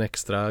ta en liten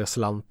extra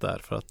slant där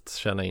för att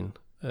tjäna in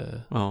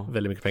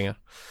väldigt mycket pengar.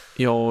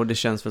 Ja, och det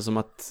känns väl som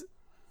att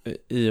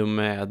i och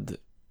med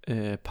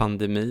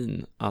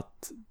pandemin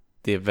att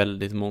det är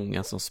väldigt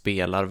många som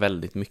spelar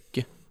väldigt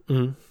mycket.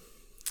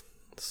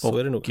 Så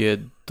är det nog. Och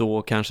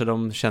då kanske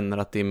de känner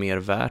att det är mer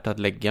värt att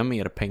lägga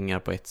mer pengar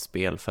på ett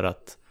spel för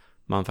att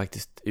man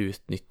faktiskt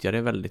utnyttjar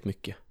det väldigt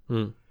mycket.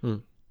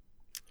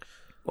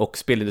 Och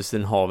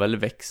spelindustrin har väl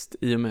växt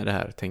i och med det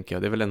här, tänker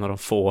jag. Det är väl en av de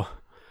få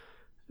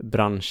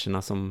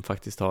branscherna som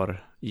faktiskt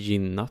har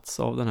gynnats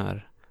av den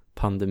här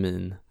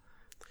pandemin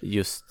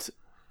just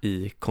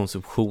i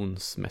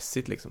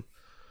konsumtionsmässigt liksom.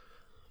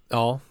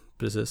 Ja,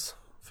 precis.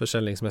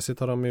 Försäljningsmässigt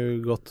har de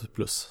ju gått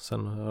plus.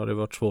 Sen har det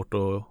varit svårt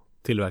att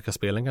tillverka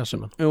spelen kanske.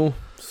 Men... Jo,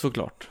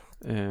 såklart.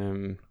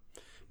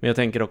 Men jag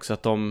tänker också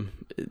att de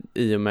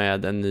i och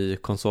med en ny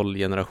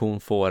konsolgeneration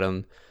får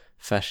en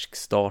färsk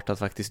start att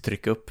faktiskt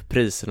trycka upp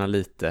priserna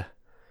lite.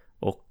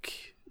 Och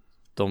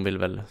de vill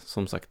väl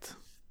som sagt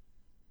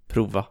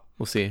prova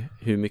och se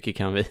hur mycket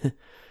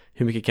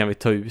kan vi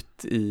ta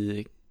ut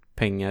i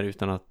pengar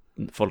utan att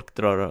folk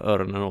drar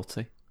öronen åt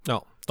sig.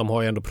 Ja, de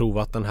har ju ändå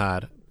provat det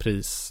här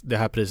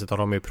priset har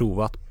de ju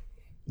provat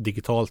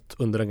digitalt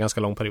under en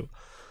ganska lång period.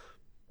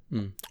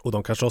 Och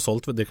det kanske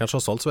har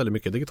sålts väldigt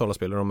mycket digitala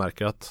spel och de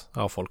märker att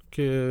folk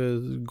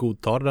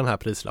godtar den här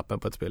prislappen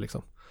på ett spel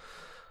liksom.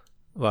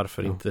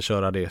 Varför inte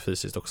köra det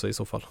fysiskt också i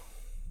så fall?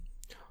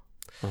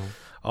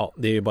 Ja,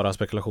 det är ju bara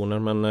spekulationer,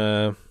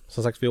 men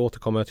som sagt, vi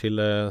återkommer till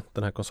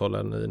den här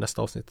konsolen i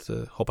nästa avsnitt,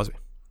 hoppas vi.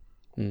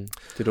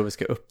 Det är då vi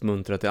ska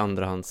uppmuntra till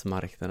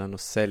andrahandsmarknaden och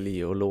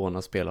sälja och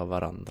låna spel av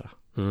varandra.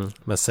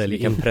 Men sälj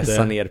vi kan inte,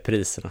 pressa ner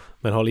priserna.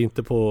 Men håll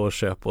inte på att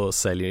köpa och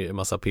sälja en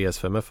massa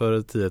PS5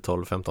 för 10,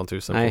 12, 15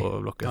 000 på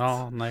Blocket.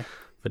 Ja, nej.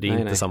 För det är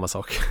inte samma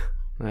sak.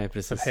 Nej,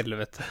 precis. För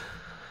helvete.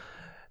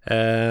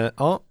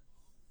 Ja.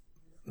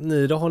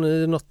 Ni då, har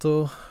ni något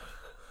att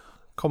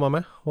komma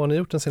med? Vad har ni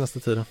gjort den senaste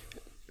tiden?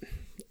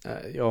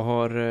 Jag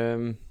har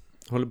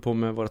hållit på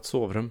med vårt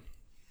sovrum.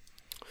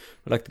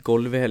 Jag har lagt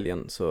golv i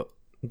helgen, så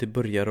det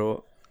börjar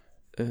att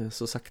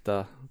så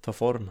sakta ta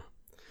form.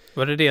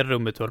 Var det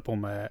rummet du höll på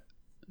med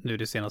nu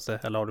det senaste?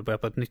 Eller har du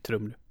börjat på ett nytt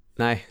rum nu?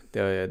 Nej, det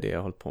är det jag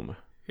har hållit på med.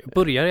 Jag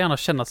börjar gärna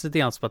känna lite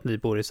grann som att ni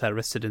bor i så här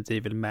Resident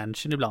Evil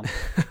Mansion ibland.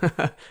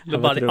 Det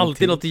är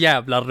alltid något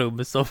jävla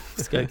rum som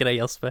ska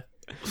grejas med.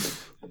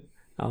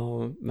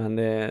 Ja, men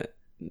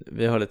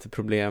vi har lite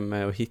problem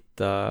med att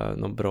hitta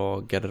någon bra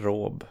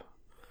garderob.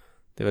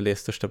 Det är väl det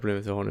största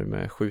problemet vi har nu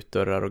med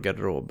skjutdörrar och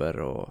garderober,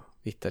 och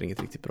vi hittar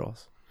inget riktigt bra.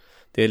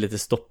 Det är lite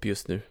stopp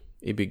just nu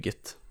i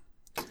bygget.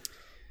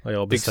 Ja, jag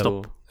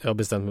har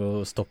bestämt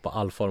mig att stoppa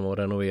all form av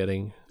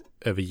renovering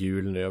över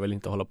jul nu. Jag vill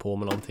inte hålla på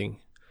med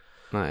någonting.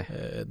 Nej.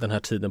 Den här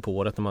tiden på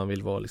året när man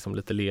vill vara liksom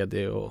lite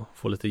ledig och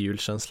få lite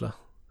julkänsla.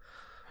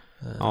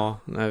 Ja,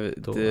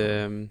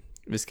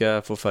 vi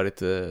ska få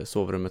färdigt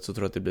sovrummet, så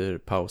tror jag att det blir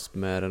paus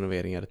med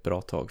renoveringar ett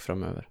bra tag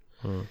framöver.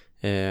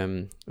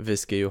 Vi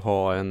ska ju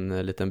ha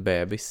en liten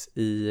bebis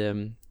i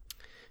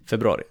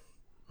februari.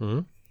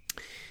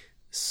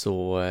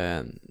 Så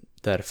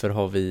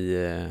därför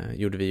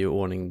gjorde vi ju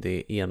ordning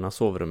det ena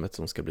sovrummet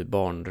som ska bli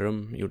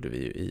barnrum, gjorde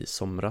vi ju i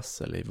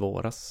somras eller i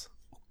våras.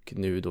 Och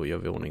nu då gör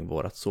vi ordning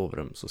vårat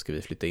sovrum, så ska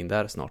vi flytta in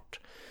där snart.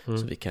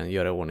 Så vi kan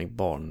göra ordning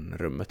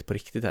barnrummet på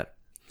riktigt här.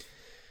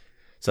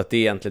 Så att det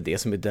är egentligen det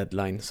som är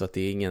deadline, så att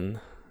det är ingen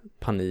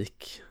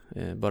panik.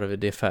 Bara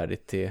det är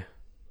färdigt till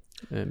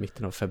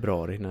mitten av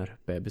februari när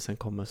bebisen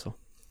kommer, så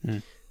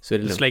är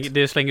det lugnt.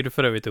 Det slänger du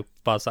för övrigt upp.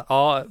 Bara så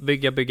här,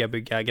 bygga,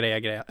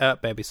 greja,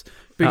 bebis.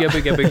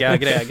 Bygga,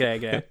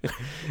 greja.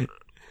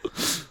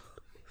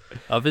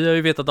 Ja, vi har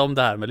ju vetat om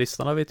det här, men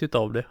lyssnarna vet ju inte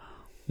om det.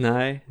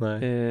 Nej.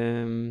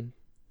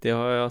 Det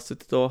har jag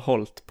suttit och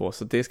hållit på,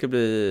 så det ska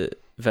bli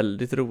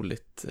väldigt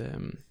roligt.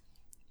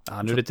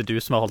 Nu är det inte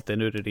du som har hållit det,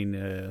 nu är det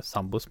din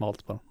sambo som har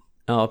hållit på.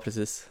 Ja,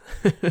 precis.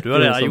 Du har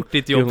redan gjort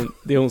ditt jobb.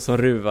 Det är hon som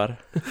ruvar.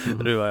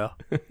 Ruvar,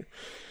 ja.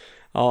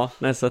 Ja,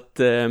 nej, så att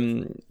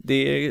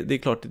det är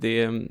klart,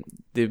 det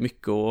är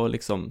mycket att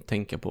liksom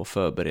tänka på och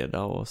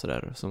förbereda och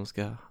sådär, som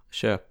ska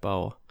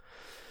köpa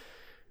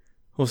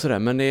och sådär.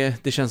 Men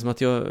det känns som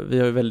att vi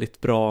har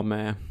väldigt bra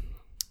med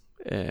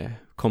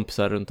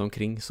kompisar runt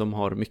omkring som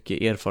har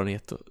mycket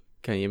erfarenhet och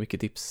kan ge mycket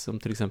tips, som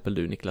till exempel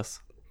du,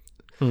 Niklas.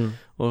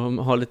 Och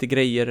har lite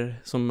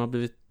grejer som har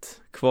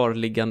blivit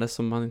kvarliggande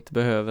som man inte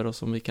behöver och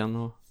som vi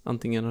kan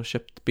antingen ha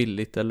köpt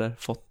billigt eller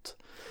fått.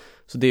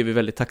 Så det är vi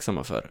väldigt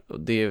tacksamma för. Och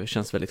det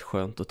känns väldigt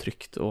skönt och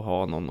tryggt att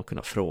ha någon att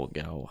kunna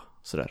fråga och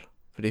sådär.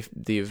 För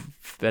det är ju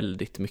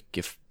väldigt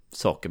mycket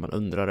saker man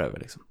undrar över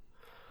liksom.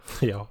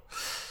 Ja.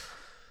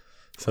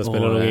 Sen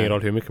spelar det ingen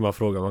roll hur mycket man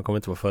frågar, man kommer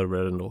inte vara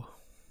förberedd ändå.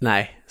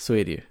 Nej, så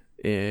är det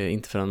ju.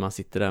 Inte förrän man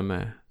sitter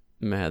där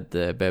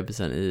med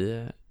bebisen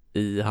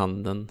i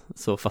handen,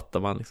 så fattar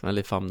man liksom,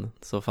 eller i famnen,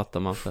 så fattar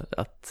man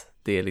att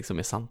det liksom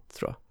är sant,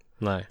 tror jag.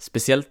 Nej.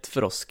 Speciellt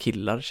för oss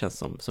killar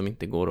känns som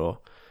inte går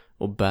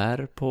och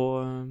bär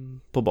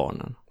på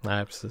barnen.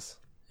 Nej, precis.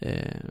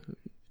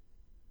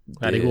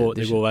 Det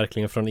går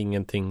verkligen från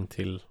ingenting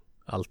till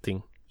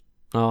allting.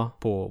 Ja.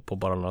 På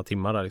bara några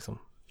timmar där liksom,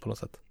 på något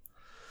sätt.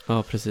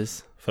 Ja,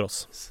 precis. För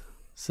oss.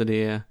 Så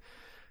det,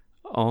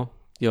 ja,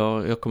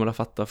 jag kommer att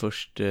fatta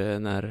först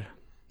när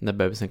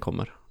bebisen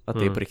kommer att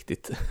det är på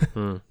riktigt.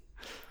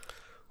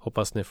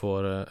 Hoppas ni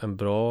får en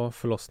bra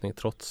förlossning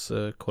trots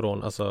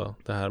corona. Alltså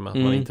det här med att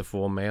man inte får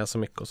vara med så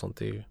mycket och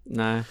sånt är ju...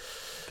 Nej,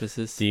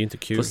 precis. Det är ju inte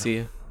kul.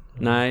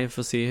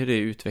 Får se hur det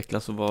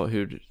utvecklas och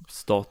hur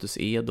status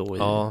är då.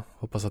 Ja,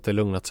 hoppas att det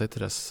lugnat sig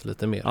till dess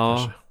lite mer. Ja,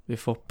 kanske. Vi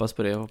får hoppas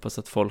på det. Jag hoppas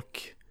att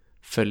folk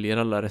följer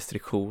alla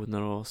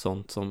restriktioner och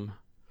sånt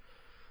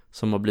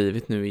som har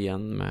blivit nu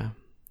igen med,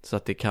 så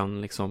att det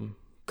kan liksom,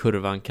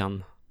 kurvan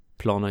kan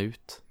plana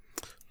ut.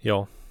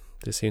 Ja,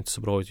 det ser inte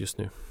så bra ut just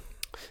nu.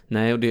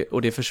 Nej,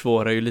 och det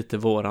försvårar ju lite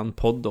våran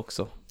podd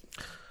också.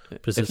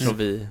 Precis. Eftersom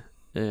vi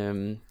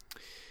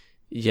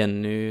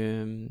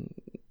Jenny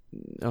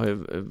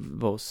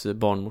var hos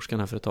barnmorskan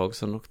här för ett tag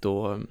sedan, och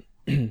då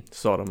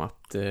sa de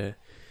att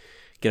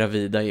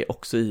gravida är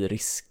också i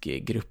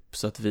riskgrupp,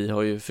 så att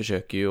vi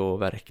försöker ju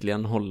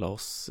verkligen hålla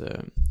oss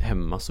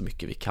hemma så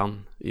mycket vi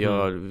kan.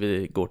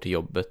 Vi går till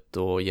jobbet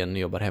och Jenny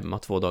jobbar hemma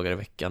 2 dagar i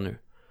veckan nu.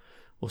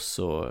 Och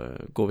så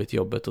går vi till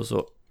jobbet och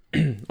så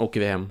åker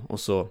vi hem och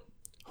så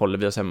håller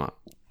vi oss hemma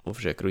och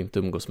försöker att inte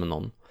umgås med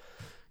någon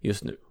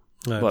just nu.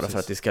 Nej, bara precis. För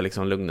att det ska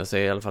liksom lugna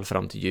sig i alla fall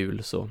fram till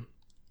jul, så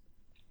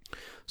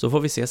får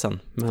vi se sen.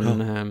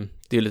 Men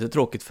det är lite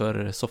tråkigt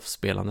för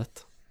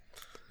soffspelandet.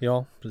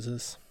 Ja,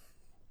 precis.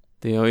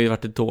 Det har ju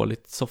varit ett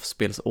dåligt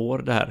soffspelsår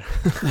det här.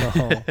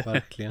 Ja,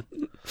 verkligen.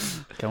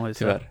 Kan man ju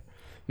tyvärr.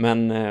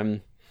 Men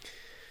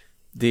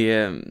det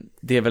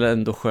är väl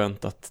ändå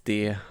skönt att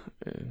det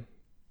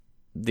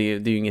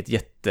är ju inget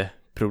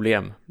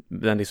jätteproblem.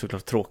 Men det är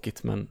såklart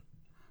tråkigt, men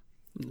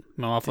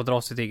man får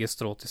dra sitt eget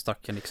strå till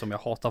stacken liksom. Jag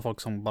hatar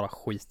folk som bara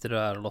skiter i det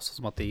här och låtsas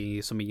som att det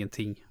är som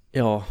ingenting.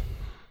 Ja,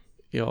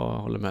 jag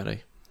håller med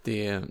dig.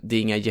 Det är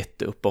inga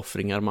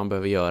jätteuppoffringar man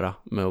behöver göra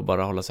med att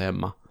bara hålla sig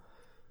hemma.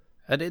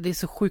 Det är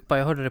så sjukt, bara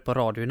jag hörde det på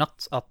radio i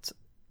natt att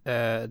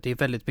det är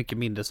väldigt mycket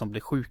mindre som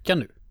blir sjuka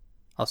nu.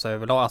 Alltså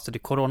överlag, alltså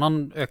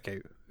coronan ökar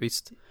ju,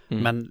 visst.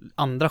 Men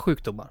andra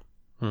sjukdomar,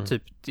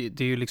 typ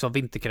det är ju liksom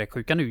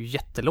vinterkräksjukan nu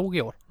jättelåg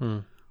i år.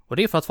 Och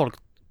det är för att folk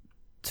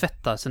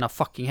tvättar sina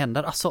fucking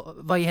händer. Alltså,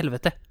 vad i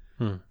helvete?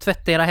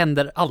 Tvätta era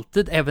händer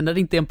alltid, även när det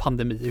inte är en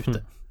pandemi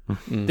ute.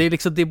 Det är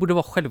liksom, det borde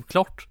vara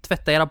självklart.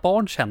 Tvätta era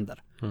barns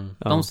händer.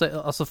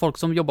 Alltså folk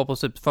som jobbar på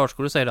typ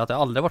förskolor säger att det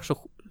aldrig varit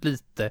så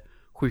lite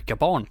sjuka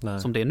barn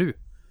som det är nu.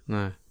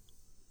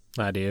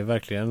 Nej, det är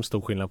verkligen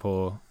stor skillnad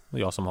på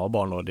jag som har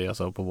barn och det är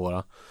alltså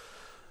på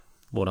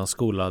våran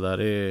skola där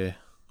det är,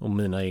 och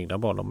mina egna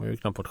barn, de har ju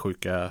knappt varit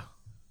sjuka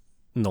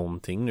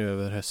någonting nu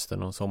över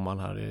hösten och sommaren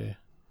här. Det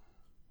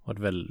har varit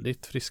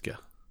väldigt friska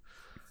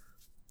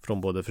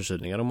från både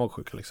förkylningar och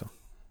magsjuka liksom.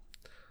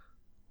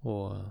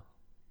 Och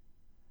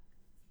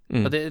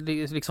ja, det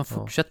liksom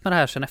fortsätt med det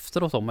här sen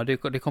efteråt om, men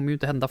det kommer ju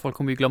inte hända, folk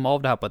kommer ju glömma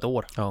av det här på ett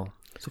år.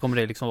 Så kommer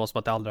det liksom vara som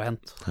att det aldrig har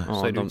hänt.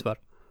 Så är det ju tyvärr.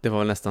 Det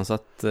var nästan så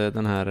att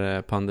den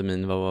här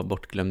pandemin var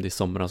bortglömd i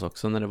somras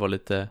också när det var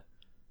lite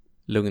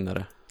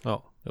lugnare.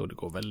 Ja, det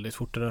går väldigt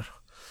fort det där.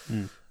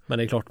 Men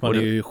det är klart, man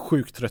är ju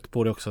sjukt trött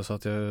på det också, så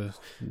att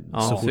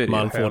så fort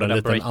man får en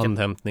liten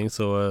andhämtning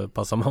så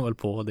passar man väl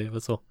på, det är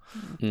väl så.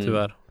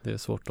 Tyvärr, det är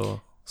svårt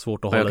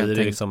att hålla i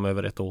det liksom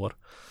över ett år.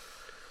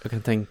 Jag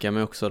kan tänka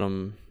mig också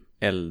de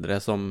äldre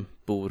som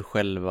bor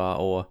själva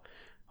och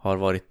har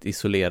varit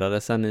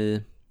isolerade sedan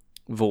i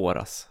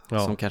våras.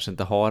 Som kanske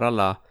inte har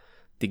alla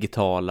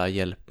digitala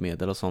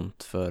hjälpmedel och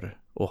sånt för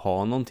att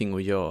ha någonting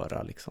att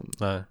göra liksom.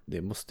 Nej.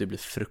 Det måste ju bli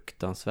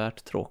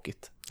fruktansvärt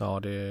tråkigt. Ja,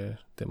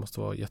 det måste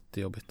vara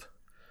jättejobbigt.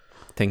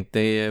 Tänk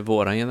dig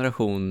våran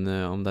generation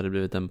om det hade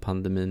blivit en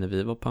pandemi när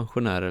vi var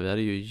pensionärer. Vi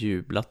hade ju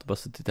jublat och bara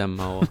suttit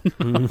hemma och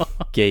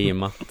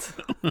gameat.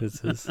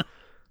 Precis.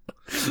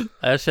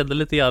 Jag kände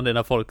lite grann det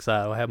när folk så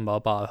här och hemma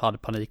och bara hade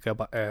panik och jag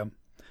bara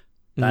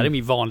det här är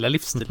min vanliga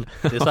livsstil.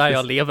 Det är så här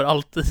jag lever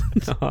alltid.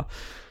 Ja.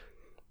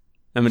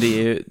 Nej, men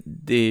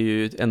det är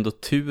ju ändå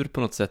tur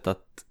på något sätt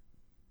att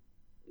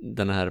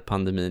den här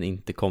pandemin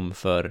inte kom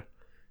för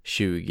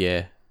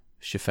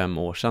 20-25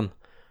 år sedan.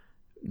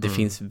 Det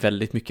finns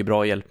väldigt mycket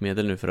bra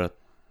hjälpmedel nu för att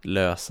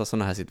lösa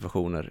sådana här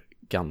situationer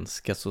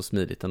ganska så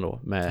smidigt ändå.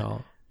 Med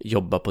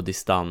jobba på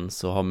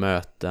distans och ha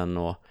möten.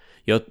 Och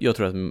jag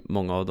tror att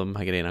många av de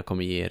här grejerna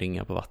kommer ge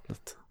ringar på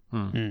vattnet.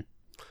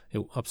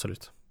 Jo,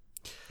 absolut.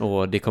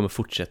 Och det kommer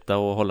fortsätta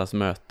att hållas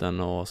möten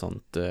och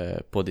sånt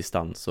på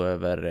distans och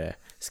över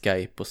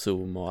Skype och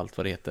Zoom och allt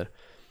vad det heter.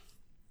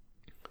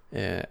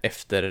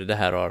 Efter det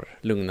här har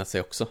lugnat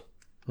sig också.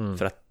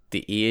 För att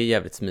det är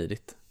jävligt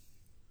smidigt.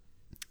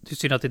 Det är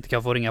synd att det inte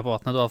kan få ringa på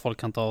vattnet då, att folk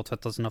kan ta och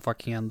tvätta sina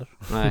fucking händer.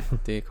 Nej,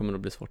 det kommer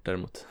nog bli svårt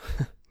däremot.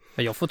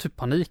 Men jag får typ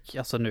panik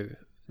alltså nu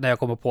när jag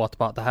kommer på att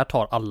bara, det här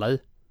tar alla i.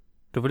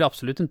 Då vill jag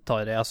absolut inte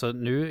ta i det. Alltså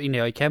nu innan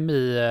jag gick hem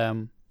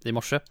i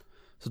morse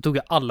så tog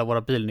jag alla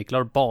våra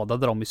bilnycklar och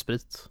badade dem i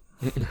sprit.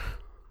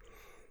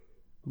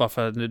 Bara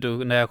för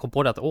när jag kom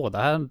på det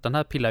att den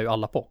här pillar ju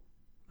alla på.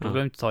 Då vill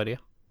jag inte ta i det.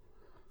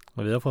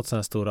 Och vi har fått sån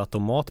här stor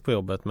automat på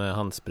jobbet med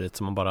handsprit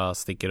som man bara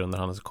sticker under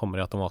handen så kommer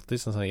det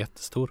automatiskt, en sån här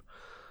jättestor.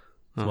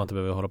 Så man inte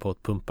behöver hålla på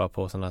att pumpa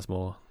på såna här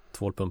små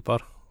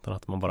tvålpumpar. Utan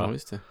att man bara,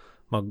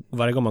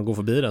 varje gång man går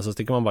förbi den så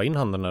sticker man bara in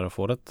handen när och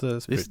får ett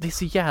sprit. Det är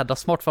så jävla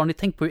smart, för har ni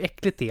tänkt på hur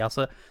äckligt det är?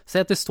 Alltså,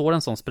 säg att det står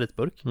en sån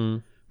spritburk.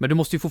 Men du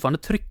måste ju fortfarande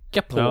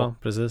trycka på. Ja,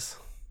 precis.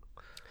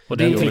 Och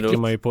den trycker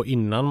man ju på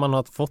innan man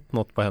har fått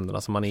något på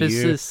händerna. Så man är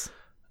precis.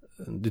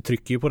 Du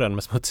trycker ju på den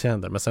med smutsiga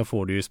händer, men sen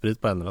får du ju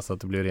sprit på händerna så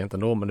att det blir rent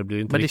ändå, men det blir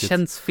inte riktigt. Men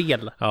det känns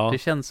fel. Det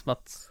känns som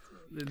att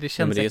det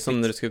känns men det är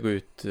som när du ska gå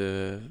ut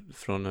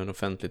från en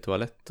offentlig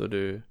toalett och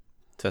du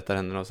tvättar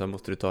händerna och sen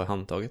måste du ta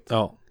handtaget.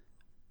 Ja.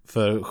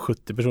 För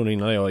 70 personer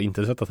innan jag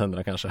inte tvättat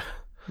händerna kanske.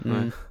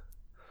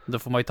 Då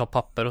får man ju ta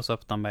papper och så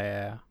öppna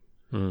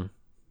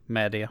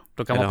med det.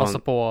 Då kan man passa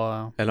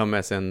på. Eller ha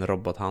med sig en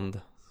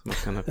robothand så man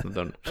kan öppna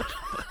dörren.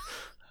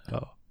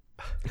 Ja.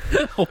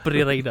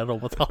 Operera in en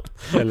robothand.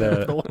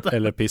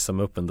 Eller pissa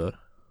med öppen dörr.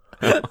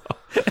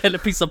 Eller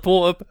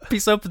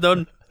pissa upp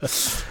dörren.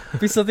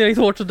 Pissa direkt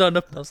hårt så dörren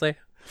öppnar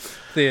sig.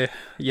 Det är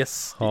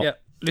yes. Ja.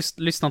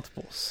 Lyssna inte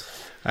på oss.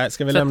 Nej,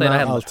 ska vi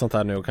lämna allt sånt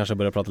här nu och kanske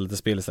börja prata lite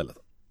spel istället?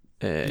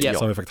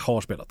 Som vi faktiskt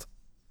har spelat.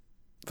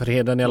 För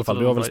Heden i alla fall,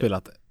 du har väl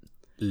spelat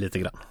lite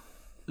grann?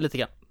 Lite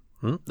grann.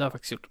 Det har jag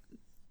faktiskt gjort.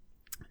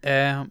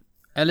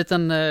 En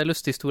liten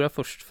lustig historia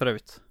först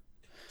förut.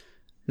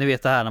 Ni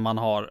vet det här när man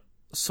har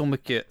så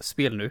mycket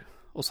spel nu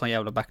och så en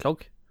jävla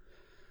backlog.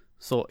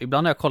 Så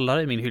ibland när jag kollar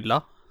i min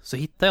hylla så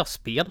hittar jag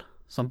spel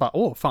som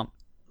bara, fan,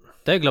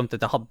 det har jag glömt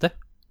att jag hade.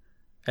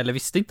 Eller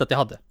visste inte att jag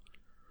hade.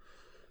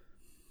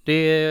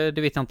 Det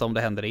vet jag inte om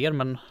det händer er,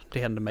 men det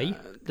händer mig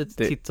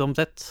lite titt som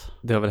tätt.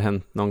 Det har väl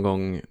hänt någon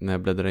gång när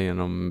jag bläddrar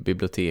igenom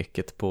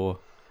biblioteket på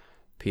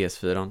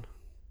PS4.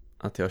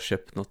 Att jag har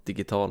köpt något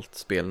digitalt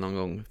spel någon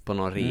gång på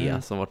någon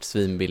rea som varit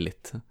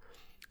svinbilligt.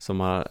 Som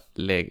har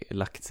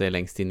lagt sig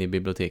längst in i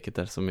biblioteket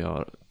där, som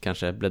jag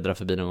kanske bläddrar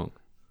förbi någon gång.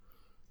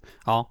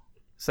 Ja,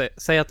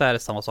 säg att det här är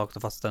samma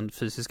sak fast den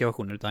fysiska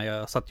versionen, utan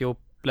jag satt ju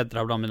och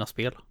bläddrade bland mina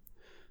spel.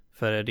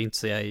 För det är inte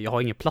så jag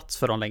har ingen plats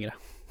för dem längre.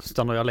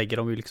 Utan jag lägger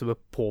dem ju liksom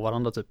upp på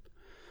varandra typ.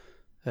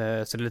 Så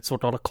det är lite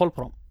svårt att hålla koll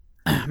på dem.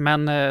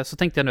 Men så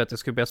tänkte jag nu att jag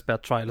skulle börja spela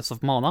Trials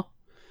of Mana.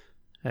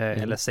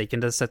 Eller Seiken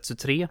Densetsu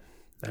 3.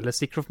 Eller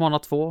Secret of Mana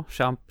 2.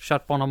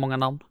 Kärt barn har många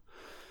namn.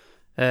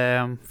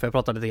 För jag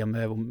pratade lite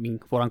med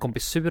våran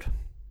kompis Sur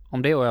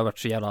om det, och jag har varit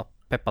så jävla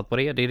peppad på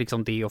det. Det är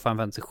liksom det och Final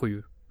Fantasy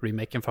 7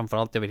 remaken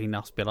framförallt jag vill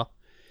hinna spela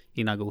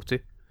innan go to.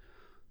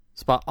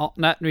 Så bara,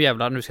 nej nu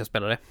jävlar, nu ska jag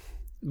spela det.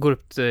 Går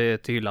upp till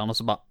hyllan och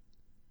så bara,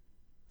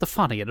 vad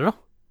fan är det då?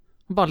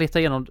 Jag bara letar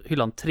igenom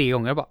hyllan 3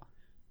 gånger och bara,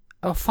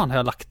 vad fan har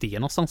jag lagt det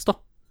någonstans då?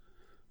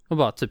 Och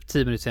bara typ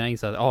 10 minuter senare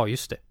insåg jag,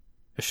 just det.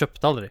 Jag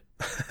köpte aldrig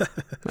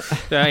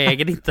det. Jag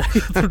äger det inte.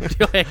 Jag trodde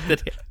jag ägde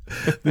det.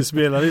 Du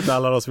spelar inte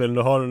alla de spelen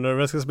du har. När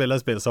du ska spela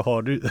ett spel så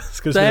har du,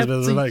 ska du spela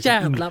spel som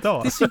verkligen inte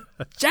har. Det är så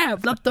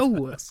jävla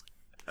dås.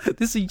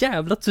 Det är så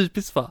jävla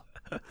typiskt va.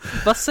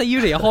 Vad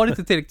säger du? Jag har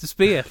inte tillräckligt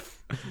spel.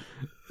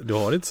 Du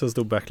har inte så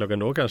stor backlog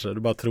ändå kanske. Du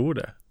bara tror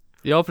det.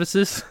 Ja,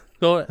 precis.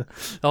 Jag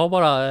har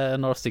bara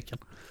några stycken.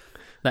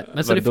 Nej,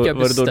 men så det fick jag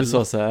bestämma. Var det då du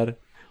sa så här?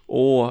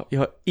 Jag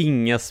har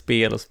inga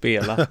spel att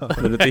spela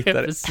när du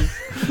tittar.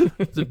 Precis.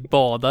 Du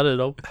badar i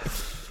dem.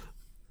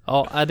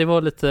 Ja, det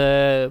var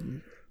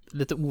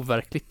lite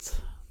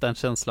overkligt. Den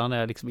känslan när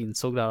jag liksom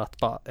insåg där att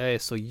bara, jag är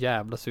så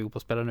jävla sugen på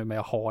att spela nu, men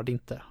jag har det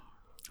inte.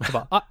 Jag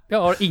bara,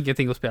 jag har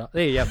ingenting att spela.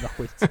 Det är jävla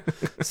skit.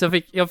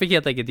 Så jag fick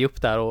helt enkelt ge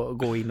upp där och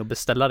gå in och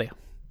beställa det.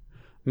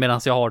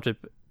 Medan jag har typ,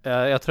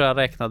 jag tror jag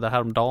räknade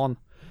häromdagen,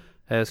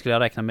 skulle jag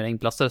räkna med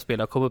inplastade spel.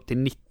 Jag kom upp till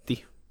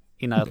 90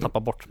 innan jag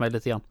tappade bort mig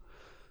lite grann.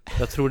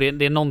 Jag tror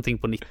det är någonting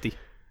på 90.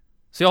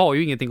 Så jag har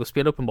ju ingenting att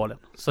spela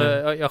uppenbarligen. Så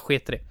jag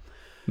sket i det.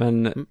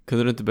 Men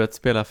kunde du inte börjat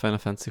spela Final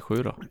Fantasy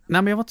 7 då? Nej,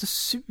 men jag var inte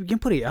sugen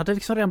på det. Jag hade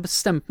liksom redan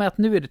bestämt mig att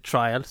nu är det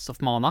Trials of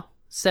Mana.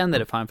 Sen är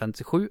det Final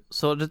Fantasy 7.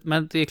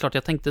 Men det är klart,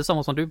 jag tänkte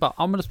samma som du.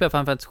 Bara, men då spelar jag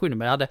Final Fantasy 7 nu.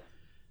 Men jag hade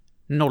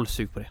noll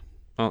sug på det.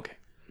 Okej.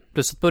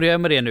 Plus att börjar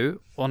jag med det nu.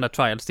 Och när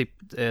Trials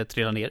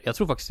trillar ner. Jag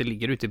tror faktiskt det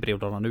ligger ute i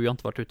brevlådan nu. Jag har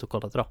inte varit ute och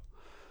kollat idag.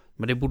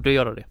 Men det borde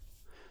göra det.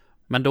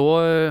 Men då,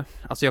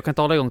 alltså jag kan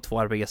inte hålla igång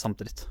 2 RPG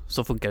samtidigt.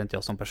 Så funkar inte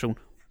jag som person.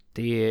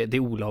 Det är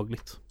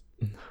olagligt.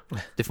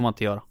 Det får man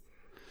inte göra.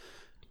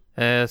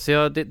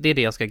 Så det är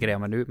det jag ska greja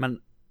med nu.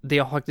 Men det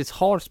jag faktiskt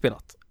har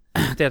spelat,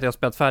 det är att jag har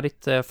spelat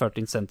färdigt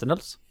 13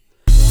 Sentinels.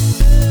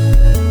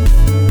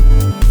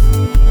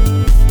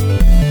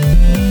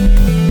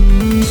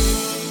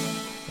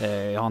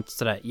 Jag har inte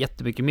sådär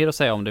jättemycket mer att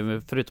säga om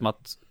det, förutom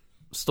att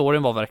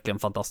storyn var verkligen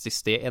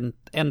fantastisk. Det är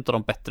en av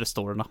de bättre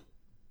storyna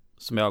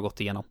som jag har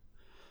gått igenom.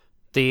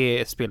 Det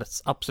är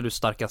spelets absolut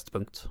starkaste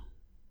punkt.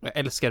 Jag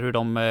älskar hur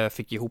de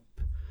fick ihop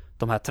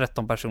de här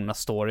 13 personernas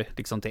story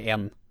liksom till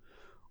en.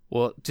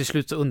 Och till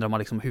slut så undrar man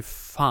liksom, hur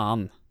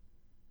fan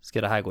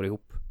ska det här gå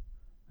ihop?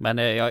 Men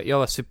jag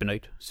var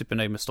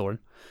supernöjd med storyn.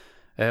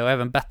 Och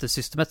även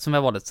battle-systemet som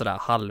jag var lite sådär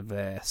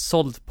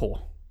halvsåld på.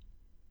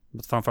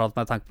 Framförallt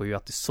med tanke på hur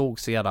att det såg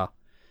så jävla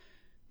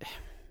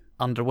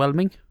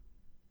underwhelming.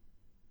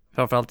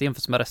 Framförallt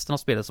jämfört med resten av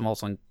spelet som har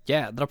sån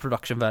jädra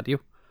production value.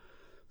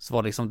 Så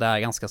var liksom det här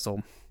ganska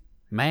så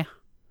med.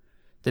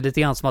 Det är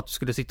lite grann som att du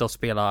skulle sitta och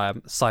spela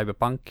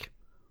Cyberpunk.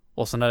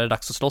 Och sen när det är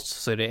dags att slåss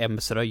så är det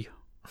MS-röj.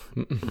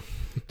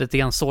 Lite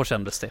grann så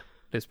kändes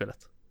det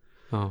spelet.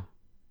 Ja.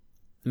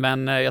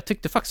 Men jag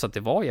tyckte faktiskt att det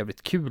var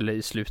jävligt kul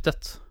i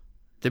slutet.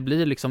 Det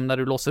blir liksom när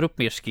du låser upp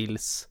mer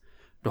skills.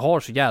 Du har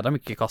så jävla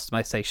mycket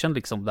customization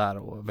liksom där.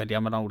 Och välja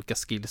mellan olika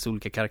skills,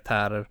 olika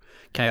karaktärer.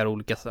 Kan göra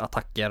olika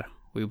attacker.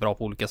 Och är bra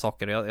på olika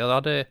saker. Jag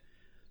hade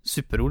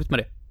superroligt med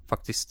det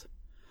faktiskt.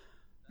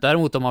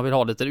 Däremot om man vill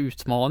ha lite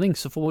utmaning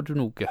så får du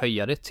nog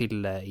höja det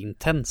till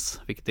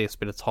Intense, vilket är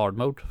spelets hard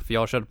mode. För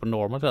jag körde på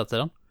normal hela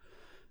tiden.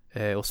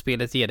 Och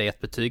spelet ger dig ett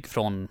betyg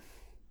från,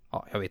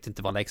 jag vet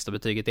inte vad lägsta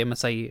betyget är, men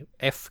säg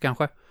F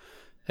kanske.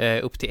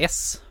 Upp till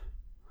S.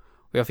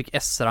 Och jag fick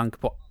S-rank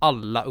på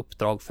alla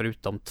uppdrag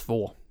förutom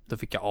 2. Då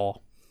fick jag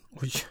A.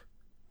 Oj.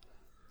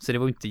 Så det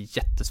var inte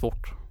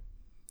jättesvårt.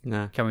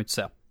 Nej. Kan man ju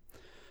inte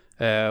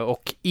säga.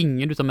 Och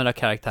ingen utav mina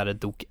karaktärer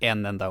dog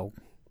en enda gång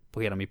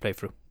på hela min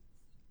playthrough.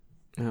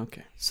 Ja,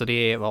 okay. Så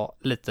det var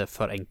lite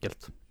för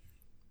enkelt.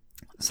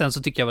 Sen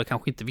så tycker jag väl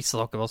kanske inte vissa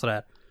saker var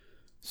sådär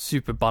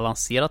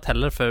superbalanserat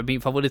heller. För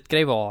min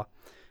favoritgrej var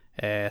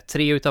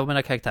 3 utav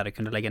mina karaktärer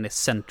kunde lägga ner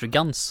sentry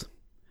guns.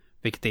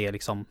 Vilket är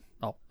liksom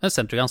en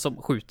sentry gun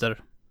som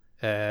skjuter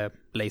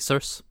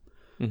lasers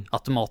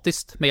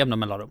automatiskt med jämna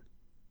mellanrum.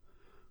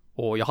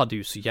 Och jag hade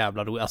ju så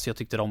jävla roligt. Alltså jag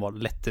tyckte de var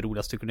lätt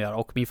roligast att kunna göra.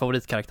 Och min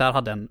favoritkaraktär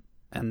hade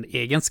en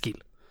egen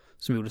skill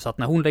som gjorde så att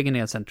när hon lägger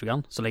ner en sentry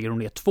gun så lägger hon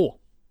ner 2.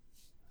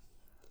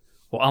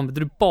 Och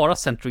använder du bara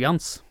Sentry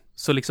Guns,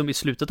 så liksom i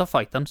slutet av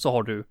fighten så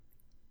har du,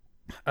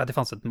 det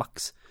fanns ett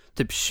max,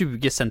 typ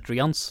 20 Sentry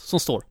Guns som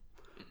står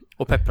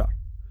och pepprar.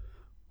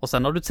 Och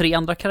sen har du 3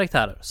 andra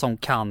karaktärer som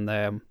kan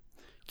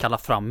kalla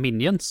fram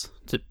minions,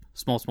 typ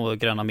små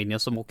gröna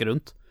minions som åker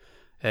runt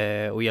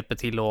och hjälper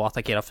till att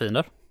attackera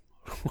fiender.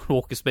 Och då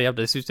åker som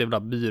det ser ut som jävla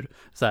myr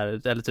så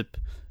här, eller typ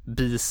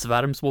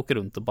bisvärm som åker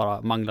runt och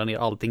bara manglar ner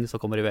allting som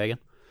kommer i vägen.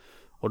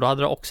 Och då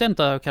hade det också en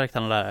av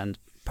karaktärerna där en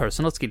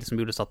personal skill som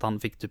gjorde så att han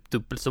fick typ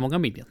dubbelt så många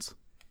minions.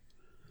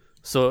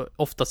 Så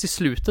oftast i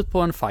slutet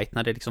på en fight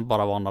när det liksom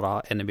bara var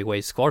några enemy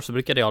waves kvar, så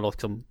brukade jag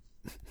liksom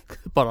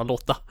bara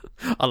låta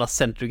alla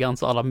Sentry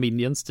Guns och alla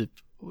minions typ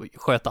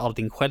sköta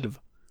allting själv.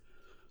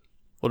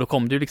 Och då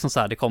kommer det ju liksom så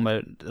här, det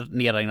kommer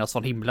nedregnas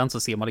från himlen, så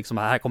ser man liksom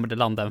här kommer det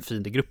landa en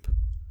fiendegrupp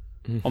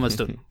om en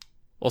stund.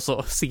 Och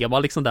så ser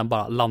man liksom den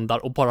bara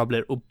landar och bara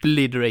blir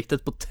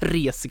obliterated på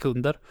 3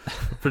 sekunder.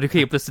 För det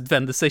helt plötsligt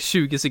vänder sig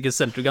 20 stycken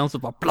Sentry Guns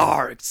och bara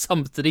blark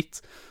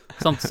samtidigt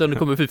som det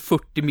kommer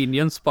 40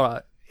 minions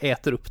bara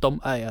äter upp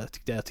dem. Jag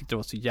tyckte det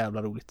var så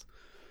jävla roligt.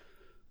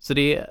 Så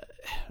det är,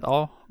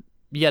 ja,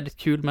 jävligt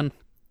kul, men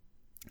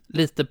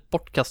lite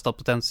bortkastad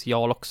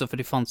potential också, för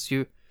det fanns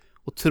ju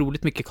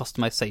otroligt mycket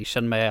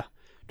customization med,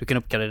 du kan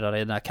uppgradera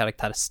dina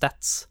karaktär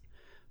stats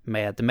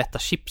med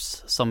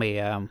metachips som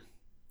är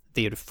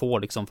det du får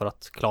liksom för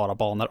att klara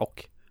banor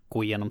och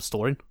gå igenom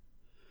storyn.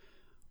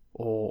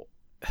 Och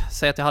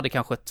säg att jag hade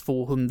kanske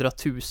 200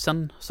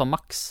 000 som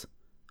max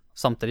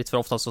samtidigt, för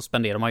ofta så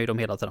spenderar man ju dem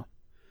hela tiden.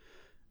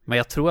 Men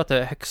jag tror att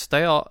det högsta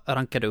jag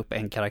rankade upp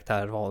en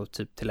karaktär var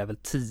typ till level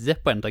 10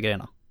 på en av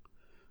grejerna.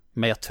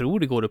 Men jag tror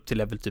det går upp till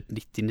level typ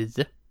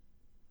 99.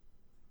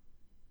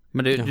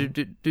 Men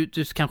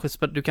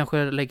du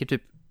kanske lägger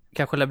typ,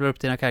 kanske levelar upp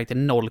dina karaktär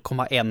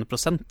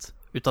 0,1%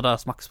 utav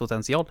deras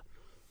maxpotential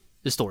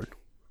i storyn.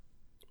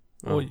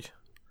 Oj.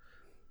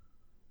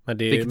 Men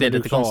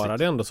du klarar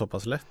det ändå så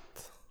pass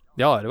lätt.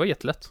 Ja, det var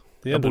jättelätt.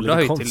 Jag borde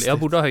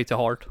ha höjt till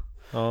hard.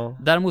 Ja.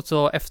 Däremot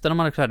så efter när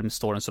man är klar med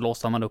storyn så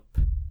låser man upp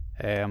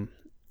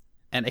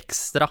en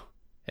extra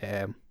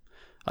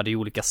det är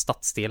olika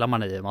stadsdelar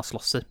man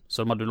slåss i.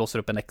 Så du låser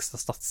upp en extra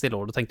stadsdel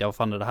och då tänkte jag, vad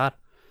fan är det här?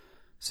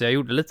 Så jag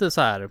gjorde lite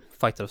så här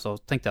fighter, så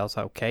tänkte jag så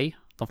här, okej.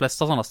 De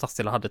flesta sådana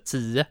stadsdelar hade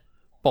 10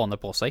 banor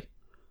på sig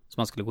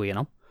som man skulle gå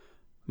igenom.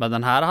 Men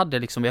den här hade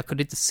liksom, jag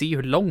kunde inte se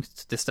hur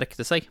långt det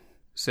sträckte sig.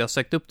 Så jag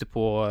sökte upp det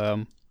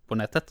på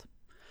nätet.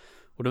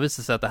 Och då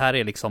visade det sig att det här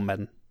är liksom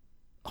en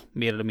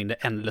mer eller mindre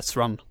endless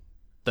run.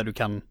 Där du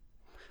kan,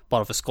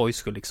 bara för skoj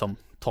skulle liksom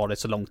ta det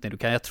så långt ner du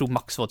kan. Jag tror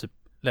max var typ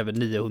level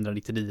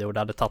 999 och det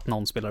hade tagit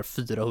någon spelare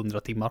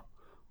 400 timmar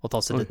att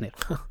ta sig dit ner.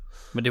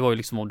 Men det var ju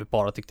liksom om du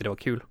bara tyckte det var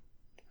kul.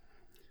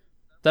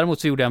 Däremot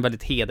så gjorde jag en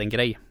väldigt heden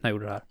grej när jag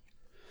gjorde det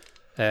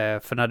här.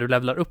 För när du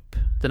levlar upp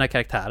dina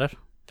karaktärer,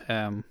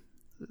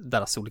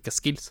 deras olika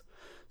skills,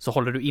 så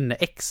håller du inne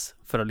X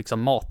för att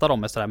liksom mata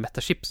dem med sådär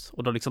metachips.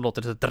 Och då liksom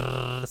låter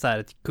det så här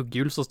ett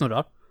kugghjul som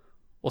snurrar.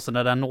 Och så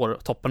när den når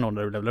toppen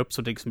när du levlar upp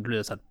så det liksom blir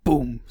det så här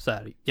boom, så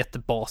här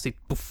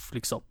jättebasigt buff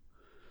liksom.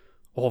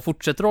 Och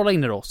fortsätter hålla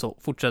inne då, så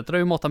fortsätter du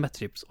ju mata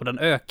metachips och den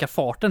ökar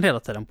farten hela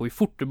tiden på hur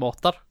fort du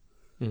matar.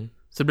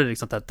 Så blir det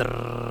liksom så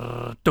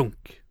här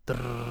dunk,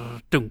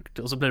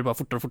 och så blir det bara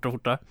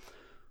fortare.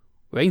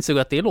 Och jag insåg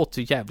att det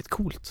låter jävligt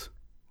coolt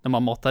när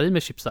man matar i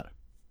med chips där.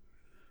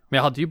 Men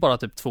jag hade ju bara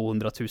typ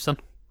 200 000. Så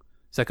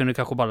jag kunde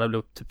kanske bara levla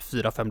upp typ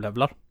 4-5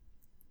 levlar.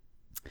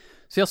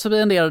 Så jag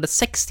spenderade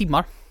 6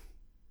 timmar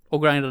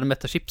och grindade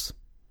metachips.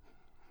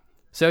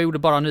 Så jag gjorde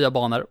bara nya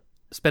banor.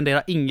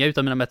 Spenderade inga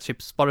utav mina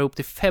metachips. Bara upp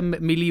till 5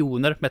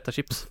 miljoner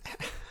metachips.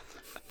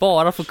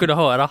 Bara för att kunna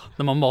höra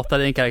när man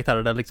matade en karaktär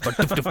och den liksom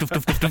bara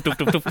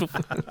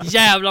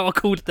jävlar vad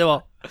coolt det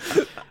var.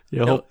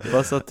 Jag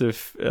hoppas att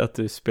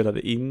du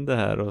spelade in det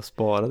här och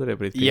sparade det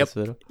på ditt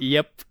PS4.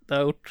 Japp,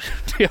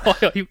 det har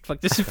jag gjort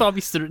faktiskt. Hur fan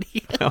visste du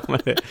det? Ja,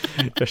 men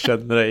jag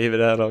känner dig vid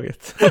det här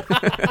laget.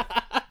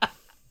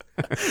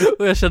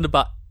 Och jag kände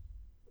bara,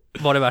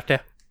 var det värt det?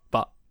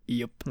 Bara,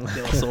 japp,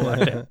 det var så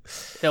värt det.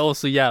 Jag var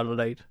så jävla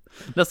nöjd.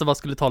 Nästan bara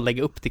skulle ta och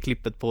lägga upp det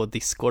klippet på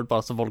Discord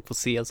bara så folk får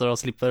se, så de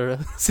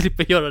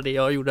slipper göra det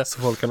jag gjorde.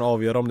 Så folk kan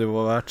avgöra om det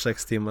var värt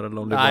 6 timmar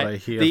eller om det bara är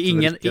helt det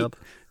är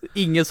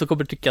ingen som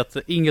kommer tycka att,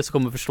 ingen som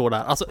kommer förstå det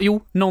här. Alltså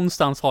jo,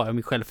 någonstans har jag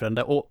min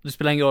självfrände och det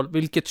spelar ingen roll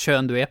vilket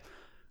kön du är.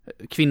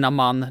 Kvinna,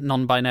 man,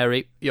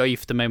 non-binary, jag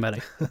gifter mig med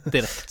dig. Det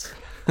är rätt.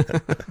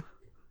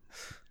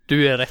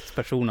 Du är rätt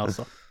person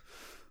alltså.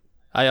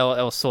 Ja,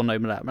 jag var så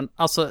nöjd med det här. Men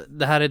alltså,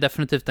 det här är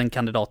definitivt en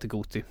kandidat till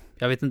GOTY.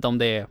 Jag vet inte om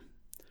det är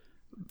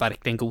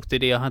verkligen GOTY,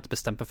 det jag har inte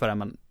bestämt mig för det,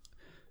 men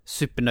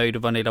supernöjd,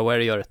 och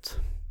Vanillaware gör ett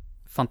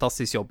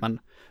fantastiskt jobb. Men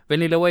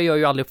Vanillaware gör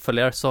ju aldrig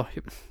uppföljare, så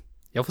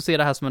jag får se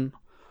det här som en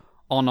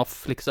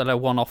on-off, eller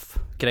one-off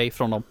grej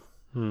från dem.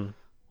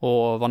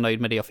 Och var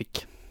nöjd med det jag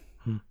fick.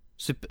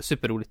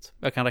 Superroligt.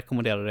 Jag kan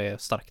rekommendera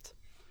det starkt.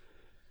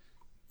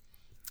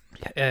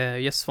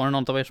 Yes, var det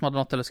någon av er som hade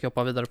något, eller ska jag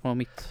hoppa vidare på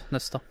mitt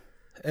nästa?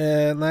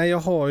 Nej, jag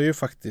har ju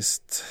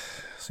faktiskt,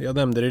 så jag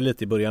nämnde det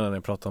lite i början när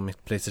jag pratade om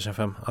mitt PlayStation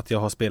 5, att jag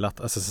har spelat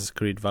Assassin's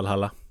Creed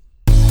Valhalla.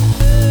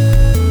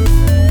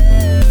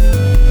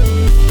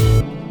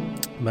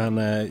 Men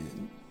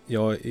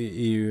jag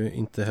är ju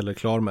inte heller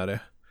klar med det.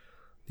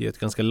 Det är ett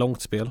ganska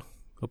långt spel,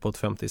 uppåt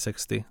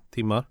 50-60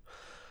 timmar.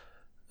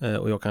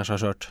 Och jag kanske har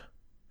kört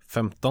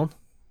 15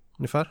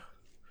 ungefär.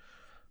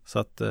 Så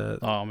att,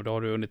 ja, men då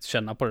har du hunnit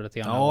känna på det lite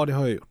grann. Ja, det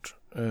har jag gjort.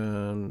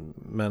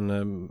 Men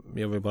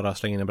jag vill bara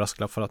slänga in en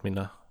brasklapp för att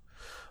mina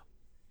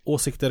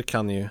åsikter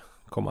kan ju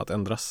komma att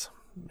ändras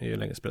ju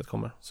längre spelet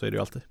kommer. Så är det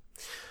ju alltid.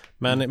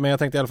 Men jag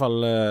tänkte i alla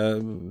fall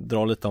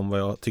dra lite om vad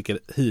jag tycker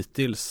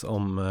hittills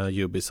om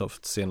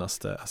Ubisofts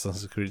senaste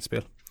Assassin's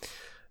Creed-spel.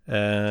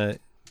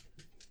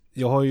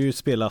 Jag har ju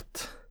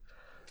spelat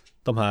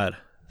de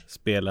här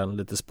spelen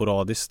lite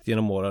sporadiskt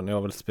genom åren. Jag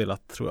har väl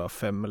spelat, tror jag,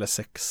 5 eller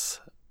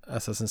 6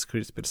 Assassin's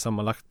Creed-spel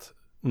sammanlagt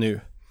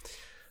nu.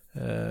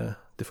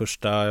 Det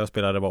första jag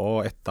spelade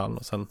var 1:an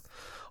och sen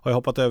har jag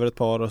hoppat över ett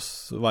par och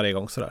varje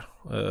gång sådär.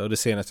 Det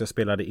senaste jag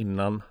spelade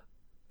innan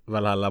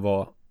Valhalla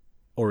var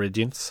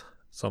Origins,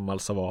 som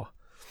alltså var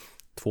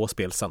 2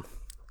 spel sen.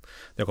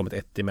 Det har kommit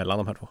 1 emellan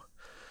de här 2.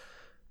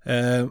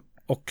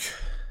 Och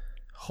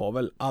har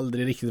väl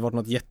aldrig riktigt varit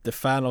något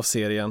jättefan av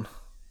serien.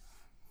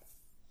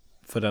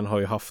 För den har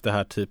ju haft det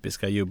här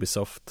typiska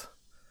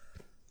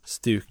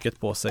Ubisoft-stuket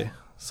på sig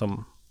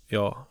som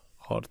jag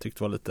har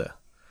tyckt var lite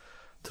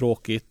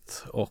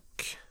tråkigt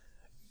och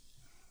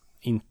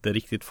inte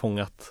riktigt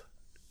fångat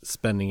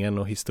spänningen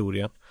och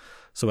historien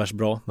så värst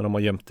bra när de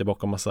har gömt det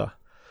bakom massa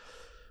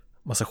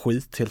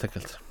skit helt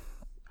enkelt.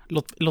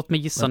 Låt mig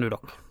gissa nu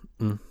dock.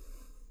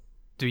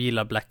 Du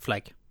gillar Black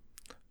Flag?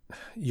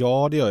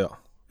 Ja, det gör jag.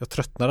 Jag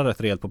tröttnade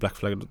rätt rejält på Black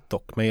Flag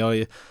dock, men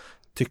jag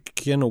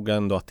tycker nog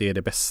ändå att det är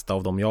det bästa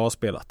av dem jag har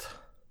spelat.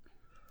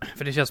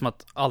 För det känns som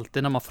att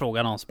alltid när man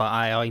frågar någon så bara,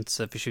 nej, jag är inte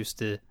så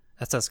förtjust i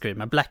Assassin's Creed,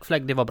 men Black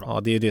Flag, det var bra.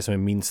 Ja, det är det som är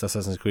minst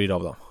Assassin's Creed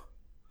av dem.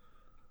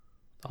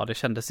 Ja, det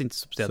kändes inte så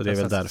speciellt. Så det är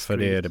väl därför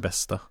det är det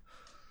bästa.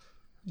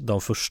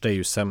 De första är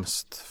ju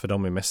sämst, för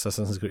de är mest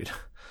Assassin's Creed.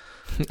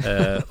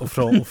 Och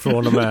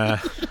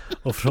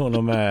från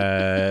och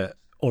med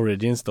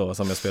Origins då,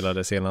 som jag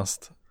spelade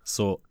senast,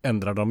 så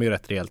ändrade de ju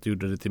rätt rejält,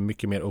 gjorde det till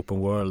mycket mer open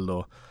world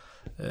och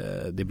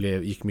det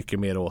gick mycket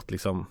mer åt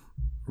liksom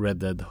Red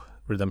Dead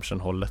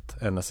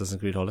Redemption-hållet än Assassin's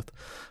Creed-hållet.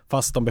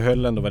 Fast de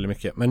behöll ändå väldigt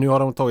mycket. Men nu har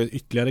de tagit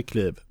ytterligare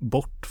kliv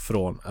bort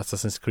från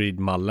Assassin's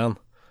Creed-mallen.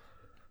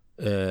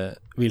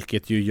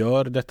 Vilket ju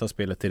gör detta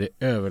spelet till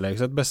det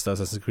överlägset bästa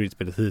Assassin's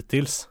Creed-spelet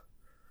hittills.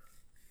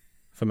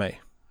 För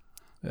mig.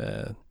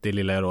 Det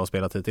lilla jag då har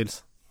spelat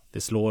hittills.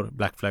 Det slår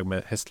Black Flag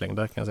med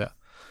hästlängder, kan jag säga.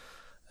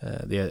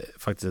 Det är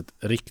faktiskt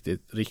ett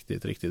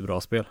riktigt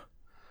bra spel.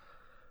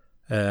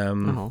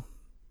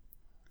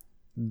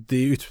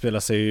 Det utspelar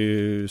sig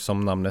ju, som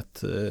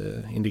namnet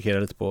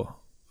indikerar, lite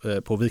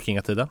på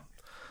vikingatiden.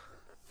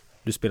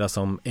 Du spelar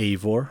som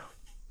Eivor.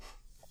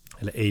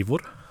 Eller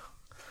Eivor.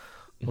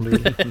 Om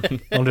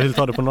du vill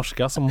ta det på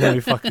norska, som hon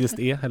ju faktiskt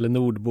är. Eller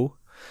Nordbo.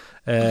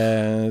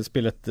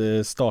 Spelet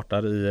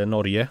startar i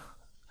Norge.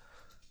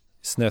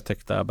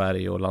 Snötäckta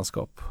berg och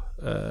landskap.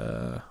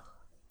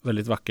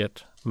 Väldigt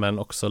vackert. Men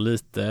också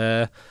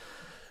lite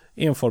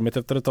enformigt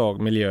efter ett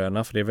tag,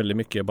 miljöerna. För det är väldigt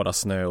mycket bara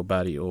snö och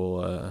berg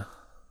och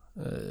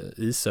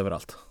is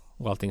överallt.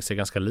 Och allting ser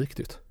ganska likt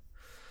ut.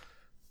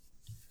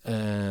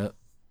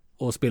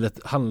 Och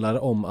spelet handlar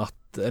om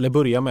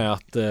börjar med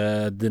att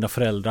dina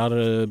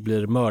föräldrar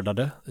blir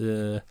mördade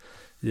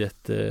i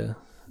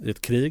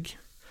ett krig.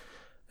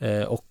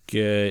 Och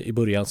i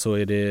början så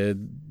är det,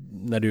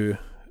 när du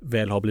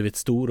väl har blivit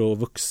stor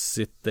och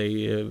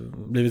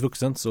blivit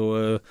vuxen,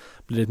 så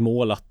blir det ett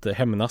mål att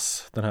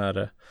hämnas den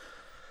här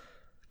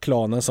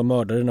klanen som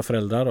mördar dina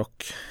föräldrar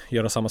och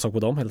göra samma sak på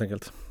dem helt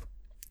enkelt.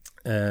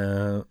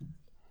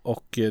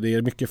 Och det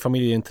är mycket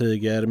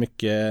familjeintriger,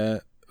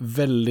 mycket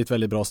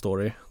väldigt bra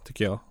story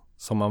tycker jag,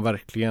 som man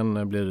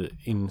verkligen blir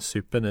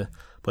insupen i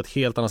på ett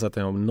helt annat sätt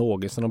än om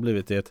någonsin har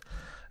blivit i ett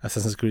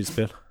Assassin's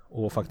Creed-spel,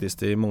 och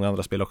faktiskt i många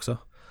andra spel också.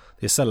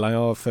 Det är sällan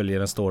jag följer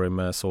en story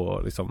med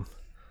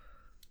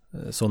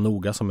så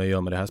noga som jag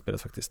gör med det här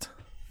spelet faktiskt.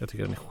 Jag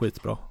tycker den är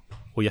skitbra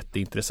och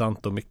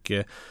jätteintressant och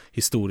mycket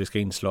historiska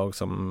inslag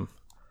som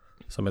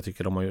jag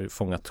tycker de har ju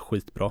fångat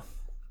skitbra.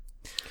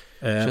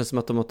 Det känns som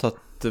att de har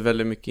tagit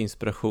väldigt mycket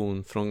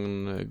inspiration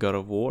från God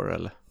of War,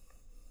 eller?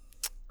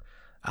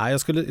 Nej,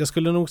 jag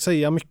skulle nog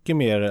säga mycket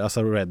mer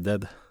alltså Red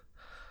Dead.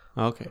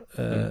 Okay.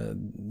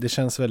 Det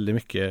känns väldigt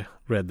mycket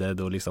Red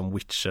Dead och liksom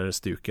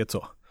Witcher-stuket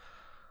så.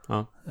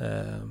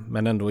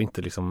 Men ändå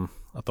inte liksom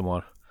att de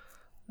har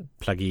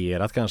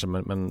plagierat kanske,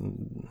 men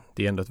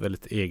det är ändå ett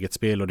väldigt eget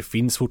spel och det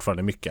finns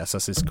fortfarande mycket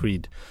Assassin's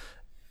Creed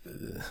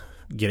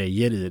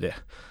grejer i det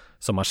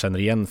som man känner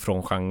igen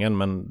från genren,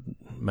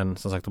 men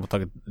som sagt de har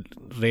tagit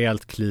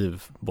rejält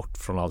kliv bort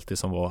från allt det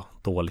som var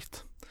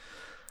dåligt.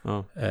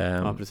 Ja,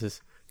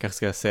 precis. Kanske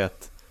ska jag säga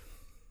att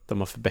de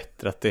har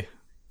förbättrat det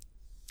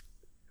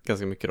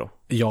ganska mycket då.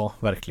 Ja,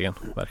 verkligen.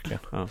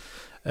 Ja.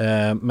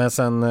 Men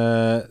sen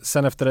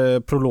efter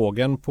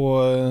prologen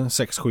på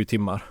 6-7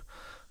 timmar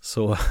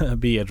så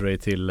beger du dig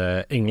till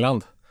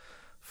England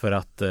för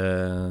att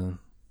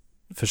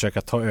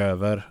försöka ta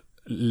över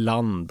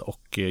land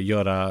och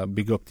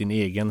bygga upp din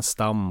egen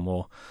stam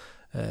och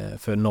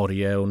För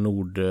Norge och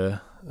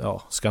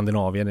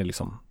Skandinavien är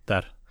liksom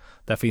där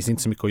finns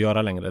inte så mycket att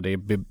göra längre. Det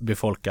är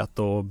befolkat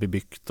och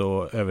bebyggt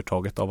och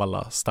övertaget av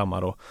alla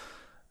stammar och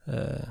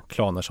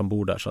klaner som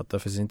bor där, så att det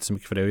finns inte så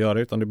mycket för det att göra,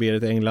 utan det blir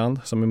ett England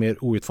som är mer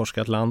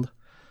outforskat land.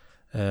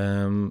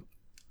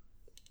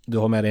 Du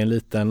har med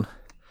dig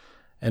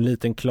en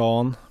liten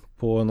klan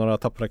på några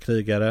tappra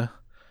krigare,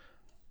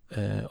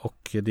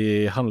 och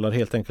det handlar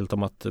helt enkelt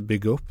om att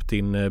bygga upp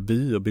din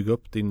by och bygga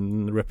upp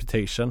din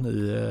reputation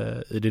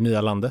i det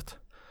nya landet.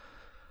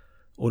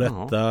 Och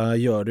detta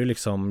gör du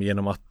liksom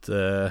genom att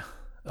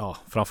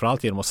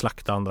framförallt genom att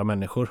slakta andra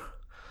människor,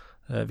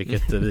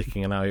 vilket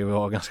vikingarna ju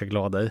var ganska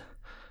glada i.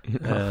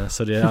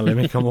 Så det handlar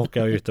mycket om att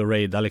åka ut och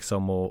raida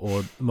liksom,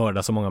 och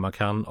mörda så många man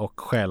kan och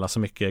stjäla så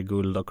mycket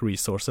guld och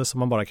resources som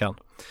man bara kan.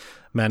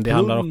 Men det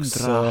handlar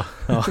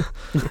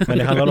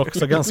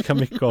också ganska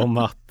mycket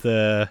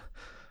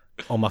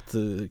om att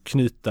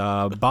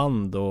knyta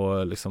band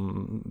och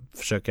liksom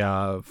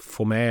försöka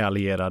få med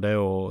allierade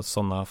och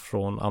sådana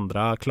från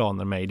andra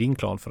klaner med i din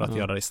klan för att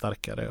göra dig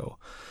starkare och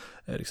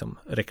liksom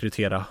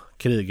rekrytera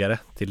krigare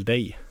till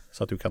dig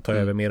så att du kan ta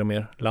över mer och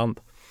mer land.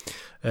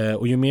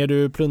 Och ju mer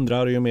du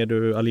plundrar och ju mer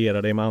du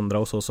allierar dig med andra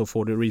och så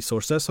får du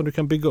resources som du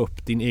kan bygga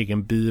upp din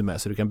egen by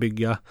med. Så du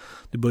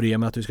börjar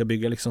med att du ska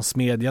bygga liksom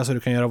smedja så du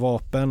kan göra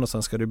vapen, och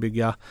sen ska du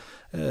bygga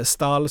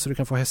stall så du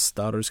kan få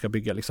hästar, och du ska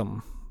bygga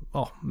liksom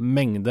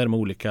mängder med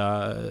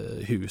olika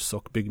hus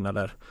och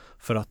byggnader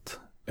för att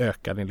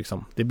öka din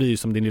liksom, det blir ju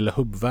som din lilla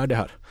hubbvärld det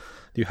här.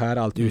 Det är ju här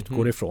allt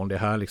utgår ifrån. Det är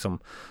här liksom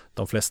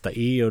de flesta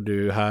är, och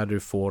det är här du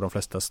får de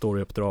flesta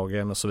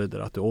storyuppdragen och så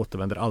vidare. Att du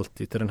återvänder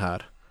alltid till den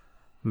här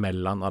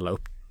mellan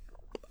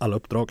alla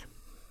uppdrag.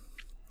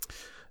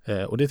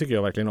 Och det tycker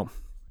jag verkligen om.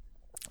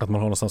 Att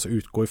man har någonstans att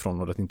utgå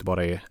ifrån, och att det inte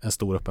bara är en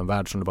stor öppen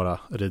värld som du bara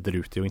rider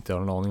ut i och inte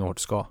har en aning om vart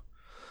du ska.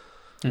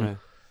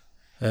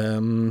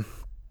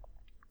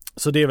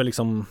 Så det är väl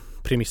liksom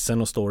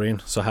premissen och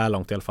storyn så här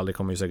långt i alla fall. Det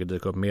kommer ju säkert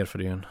dyka upp mer, för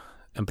det är ju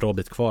en bra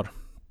bit kvar.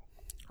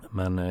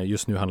 Men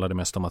just nu handlar det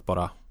mest om att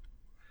bara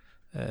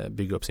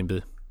bygga upp sin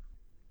by.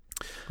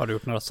 Har du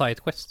gjort några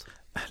sidequest?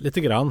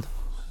 Lite grann.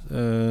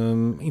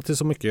 Inte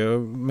så mycket,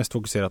 mest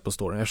fokuserat på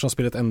storyn, eftersom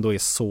spelet ändå är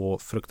så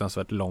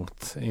fruktansvärt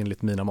långt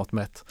enligt mina mått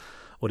mätt,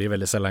 och det är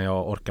väldigt sällan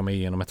jag orkar mig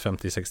igenom ett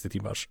 50-60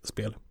 timmars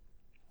spel.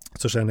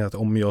 Så känner jag att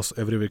om jag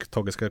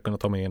överhuvudtaget ska kunna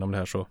ta mig igenom det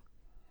här, så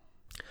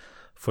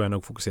får jag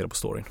nog fokusera på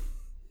storyn.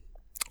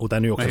 Och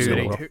den är ju också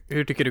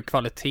hur tycker du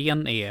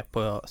kvaliteten är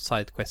på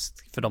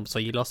sidequest för de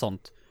som gillar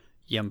sånt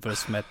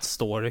jämfört med ett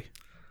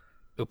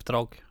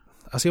story-uppdrag?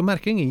 Alltså jag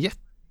märker ingen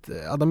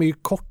de är ju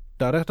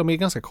kortare, de är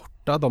ganska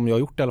korta, de jag har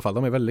gjort i alla fall,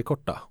 de är väldigt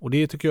korta, och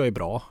det tycker jag är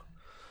bra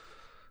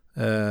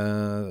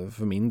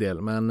för min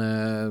del, men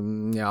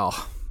de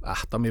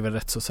är väl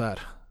rätt så här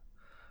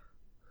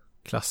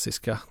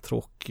klassiska,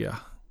 tråkiga,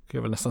 kan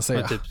jag väl nästan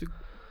säga. Typ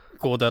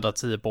gå och döda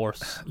 10 bors.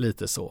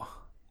 Lite så.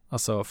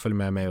 Alltså följ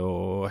med mig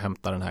och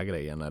hämta den här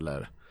grejen,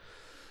 eller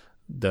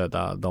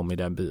döda dem i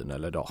den byn,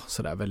 eller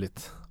sådär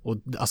väldigt. Och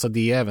alltså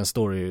det är även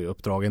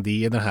storyuppdragen,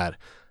 det är den här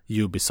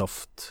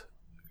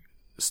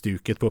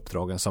Ubisoft-stuket på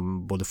uppdragen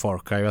som både Far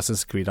Cry och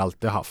Assassin's Creed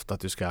alltid haft, att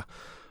du ska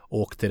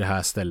åka till det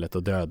här stället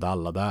och döda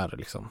alla där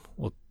liksom,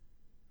 och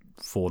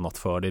få något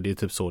för det. Det är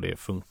typ så det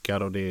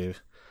funkar, och det är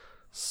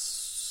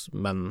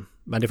men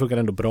det funkar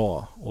ändå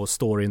bra, och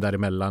storyn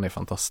däremellan är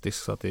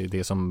fantastisk, så att det är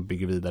det som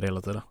bygger vidare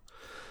hela tiden.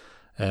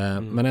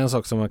 Men en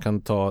sak som man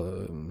kan ta,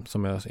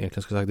 som jag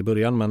egentligen skulle sagt i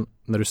början, men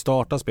när du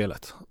startar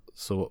spelet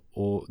så,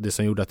 och det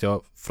som gjorde att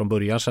jag från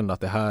början kände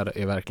att det här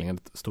är verkligen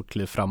ett stort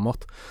kliv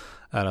framåt,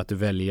 är att du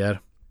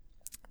väljer,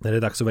 när det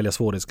är dags att välja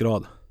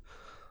svårighetsgrad,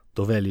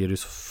 då väljer du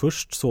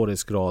först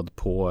svårighetsgrad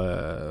på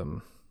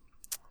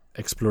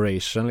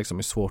exploration, liksom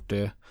hur svårt det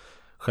är,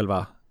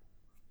 själva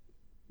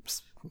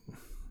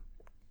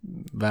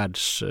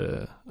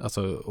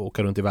alltså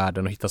åka runt i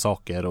världen och hitta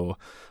saker, och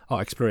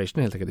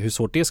exploration helt enkelt, hur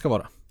svårt det ska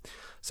vara.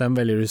 Sen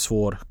väljer du hur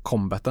svår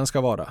combaten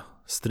ska vara,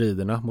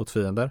 striderna mot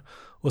fiender,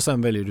 och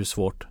sen väljer du hur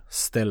svårt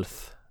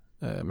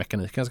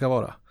stealth-mekaniken ska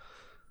vara.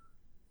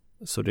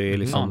 Så det är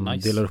liksom,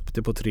 delar upp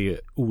det på 3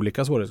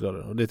 olika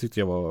svårighetsgrader, och det tyckte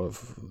jag var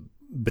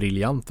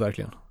briljant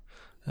verkligen.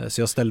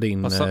 Så jag ställde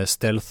in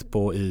stealth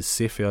på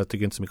easy, för jag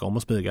tycker inte så mycket om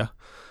att smyga,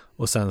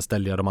 och sen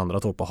ställde jag de andra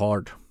 2 på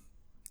hard.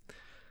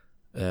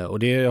 Och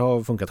det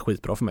har funkat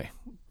skitbra för mig.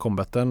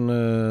 Combaten,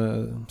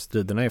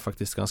 striderna är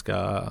faktiskt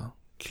ganska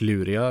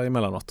kluriga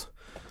emellanåt.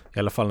 I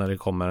alla fall när det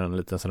kommer en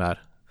liten sån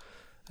här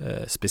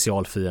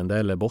specialfiende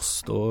eller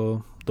boss,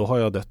 då har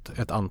jag dött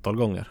ett antal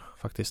gånger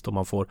faktiskt. Och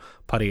man får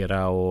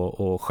parera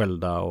och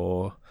skölda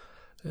och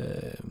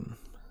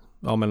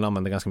men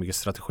använder ganska mycket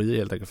strategi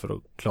helt enkelt för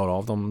att klara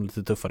av de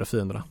lite tuffare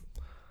fienderna.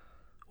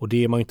 Och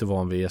det är man ju inte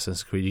van vid i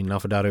Assassin's Creed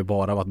innan, för där har ju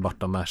bara varit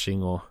button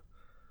mashing och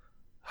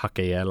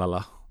hacka ihjäl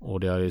alla. Och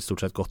det har i stort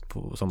sett gått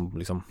på,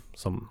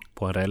 som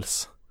på en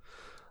räls.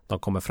 De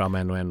kommer fram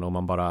en och en, och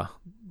man bara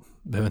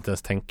behöver inte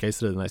ens tänka i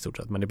striderna i stort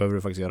sett. Men det behöver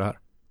du faktiskt göra här.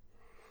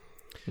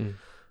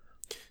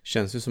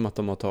 Känns ju som att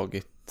de har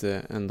tagit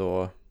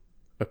ändå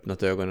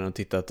öppnat ögonen och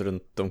tittat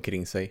runt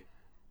omkring sig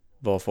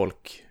vad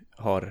folk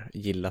har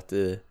gillat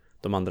i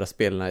de andra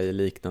spelarna i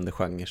liknande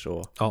genrer,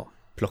 så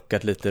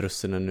plockat lite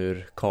russinen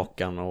ur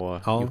kakan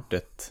och gjort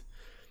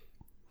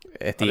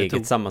ett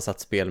eget sammansatt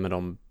spel med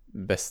de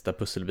bästa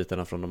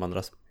pusselbitarna från de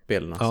andra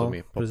spelarna som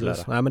är populära.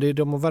 Precis. Nej, men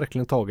de har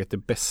verkligen tagit det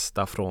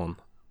bästa från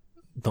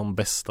de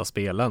bästa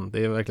spelen.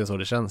 Det är verkligen så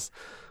det känns.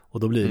 Och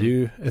då blir det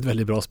ju ett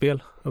väldigt bra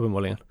spel,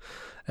 uppenbarligen.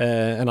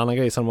 En annan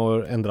grej som de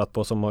har ändrat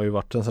på, som har ju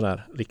varit en sån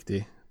här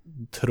riktigt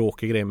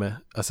tråkig grej med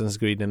Assassin's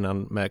Creed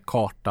innan, med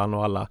kartan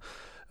och alla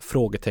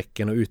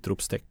frågetecken och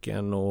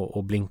utropstecken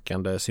och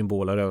blinkande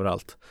symboler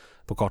överallt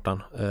på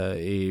kartan, är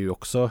ju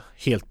också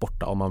helt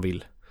borta om man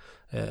vill.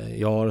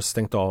 Jag har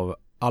stängt av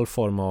all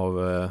form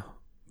av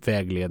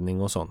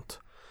vägledning och sånt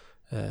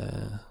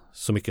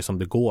så mycket som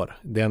det går.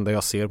 Det enda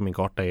jag ser på min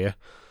karta är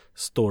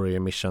story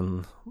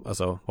mission,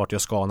 alltså vart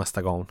jag ska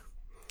nästa gång.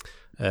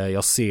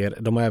 Jag ser,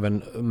 de har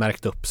även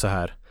märkt upp så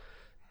här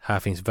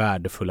finns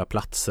värdefulla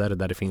platser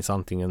där det finns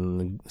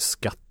antingen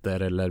skatter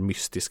eller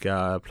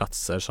mystiska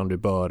platser som du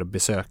bör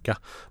besöka,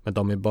 men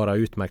de är bara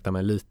utmärkta med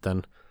en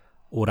liten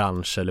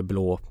orange eller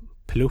blå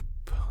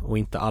plupp och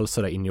inte alls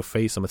så där in your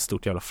face som ett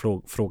stort jävla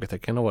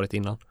frågetecken har varit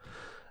innan.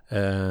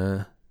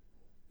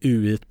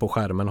 UI på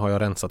skärmen har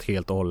jag rensat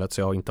helt och hållet,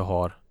 så jag inte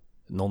har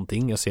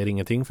någonting, jag ser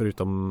ingenting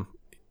förutom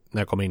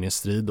när jag kommer in i en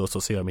strid, och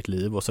så ser jag mitt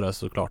liv och sådär,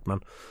 såklart,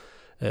 men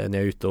när jag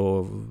är ute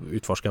och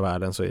utforskar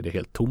världen så är det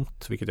helt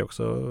tomt, vilket jag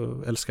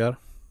också älskar.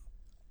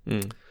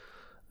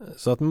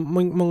 Så att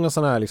många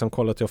sådana här liksom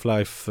quality of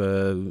life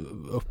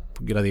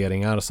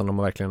uppgraderingar som de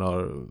verkligen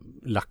har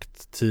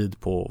lagt tid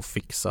på och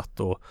fixat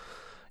och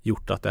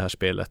gjort att det här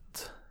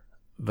spelet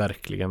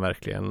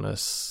verkligen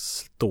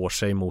står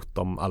sig mot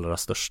de allra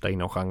största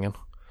inom genren.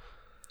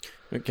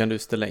 Kan du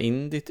ställa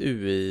in ditt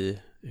UI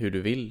hur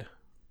du vill?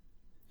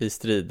 I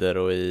strider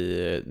och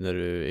när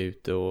du är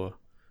ute och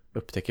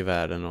upptäcker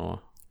världen och...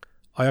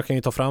 Ja, jag kan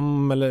ju ta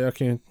fram, eller jag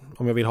kan ju,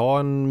 om jag vill ha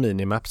en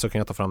minimap så kan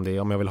jag ta fram det.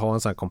 Om jag vill ha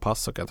en sån här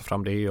kompass så kan jag ta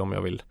fram det. Om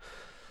jag vill...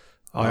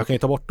 Ja, jag kan ju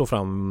ta bort och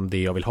fram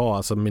det jag vill ha.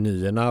 Alltså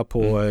menyerna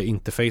på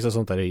interface och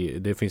sånt där.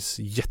 Det finns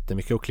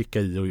jättemycket att klicka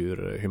i och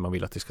ur hur man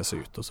vill att det ska se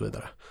ut och så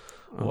vidare.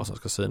 Och vad som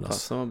ska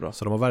synas. Bra.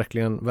 Så de har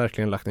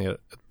verkligen lagt ner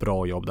ett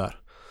bra jobb där.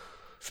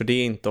 För det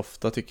är inte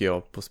ofta, tycker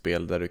jag, på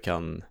spel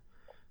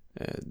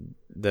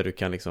där du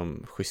kan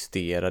liksom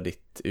justera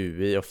ditt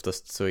UI.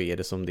 Oftast så är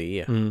det som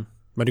det är.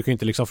 Men du kan ju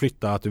inte liksom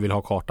flytta att du vill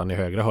ha kartan i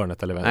högra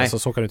hörnet eller vänster.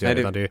 Så kan du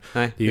inte göra. Det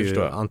är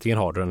ju antingen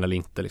har du den eller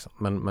inte liksom.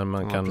 Men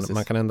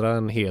man kan ändra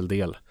en hel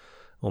del.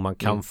 Och man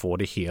kan få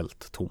det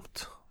helt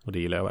tomt. Och det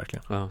gillar jag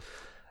verkligen.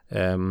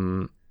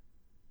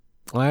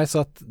 Nej, så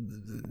att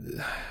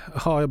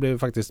jag blev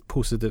faktiskt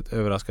positivt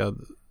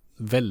överraskad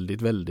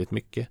väldigt, väldigt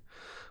mycket,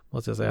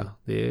 måste jag säga.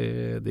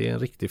 Det är en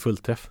riktig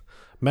fullträff.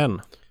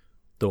 Men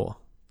då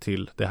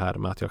till det här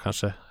med att jag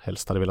kanske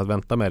helst hade velat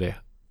vänta med det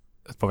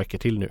ett par veckor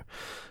till nu.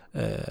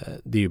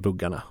 Det är ju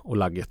buggarna och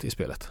lagget i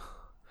spelet.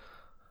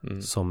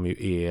 Som ju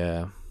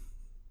är...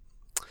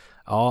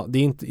 Ja,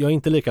 jag är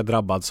inte lika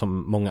drabbad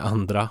som många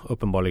andra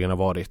uppenbarligen har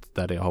varit,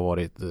 där det har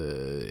varit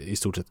i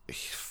stort sett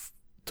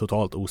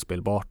totalt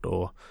ospelbart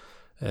och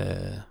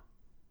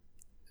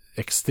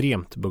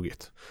extremt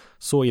buggigt.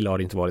 Så illa har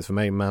det inte varit för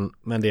mig, men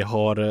det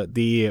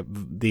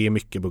är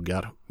mycket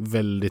buggar.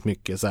 Väldigt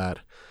mycket så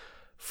här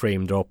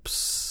frame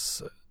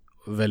drops,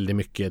 väldigt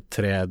mycket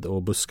träd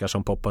och buskar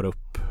som poppar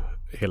upp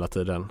hela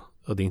tiden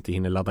och det inte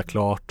hinner ladda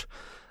klart.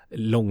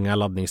 Långa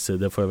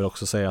laddningstider får jag väl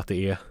också säga att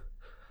det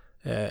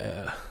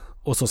är.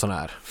 Och så sådana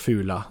här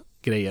fula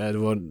grejer. Det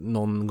var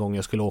någon gång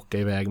jag skulle åka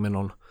iväg med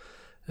någon.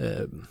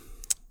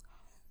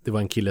 Det var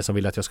en kille som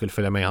ville att jag skulle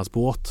följa med i hans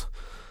båt.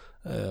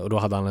 Och då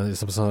hade han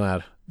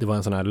liksom det var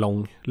en sån här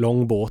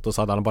lång båt, och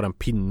så hade han bara en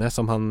pinne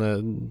som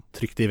han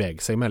tryckte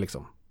iväg sig med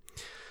liksom.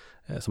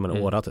 Som en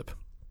åra typ.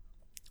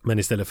 Men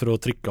istället för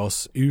att trycka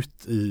oss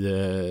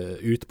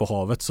ut på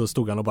havet så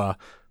stod han och bara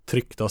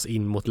tryckte oss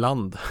in mot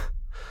land.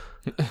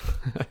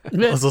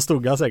 Och så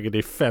stod han säkert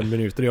i 5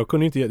 minuter. Jag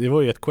kunde inte, det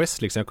var ju ett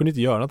quest liksom. Jag kunde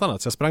inte göra något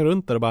annat. Så jag sprang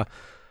runt där och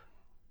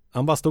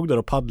han bara stod där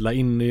och paddlade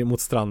in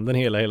mot stranden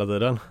hela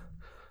tiden.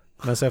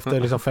 Men så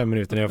efter liksom 5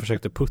 minuter när jag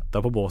försökte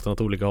putta på båten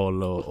åt olika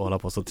håll och hålla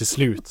på, så till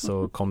slut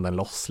så kom den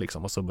loss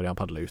liksom, och så började han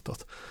paddla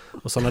utåt.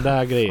 Och sådana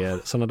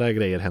där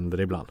grejer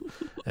händer ibland.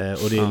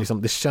 Och det är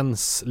liksom, det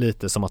känns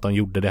lite som att de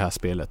gjorde det här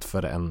spelet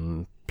för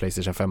en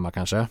PlayStation 5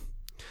 kanske.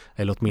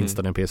 Eller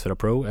åtminstone en PS4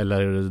 Pro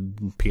eller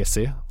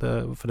PC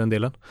för den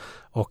delen.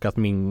 Och att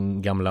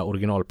min gamla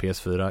original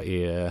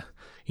PS4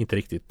 inte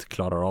riktigt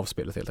klarar av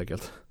spelet helt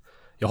enkelt.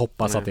 Jag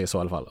hoppas att det är så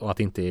i alla fall. Och att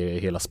det inte är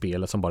hela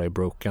spelet som bara är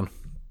broken.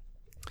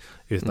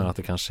 Utan att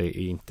det kanske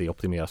inte är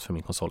optimerat för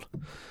min konsol.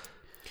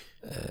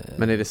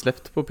 Men är det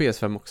släppt på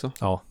PS5 också?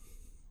 Ja.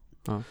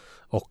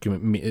 Och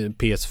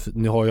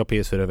nu har jag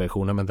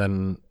PS4-versionen,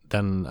 men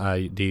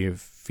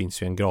det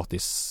finns ju en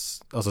gratis.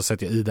 Alltså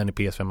sätter jag i den i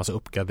PS5 så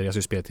uppgraderas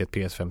ju spelet till ett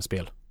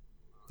PS5-spel.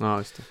 Ja,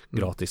 just det.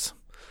 Gratis.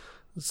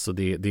 Så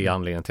det är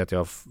anledningen till att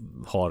jag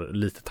har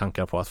lite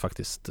tankar på att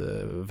faktiskt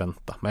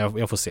vänta. Men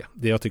jag får se.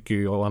 Jag tycker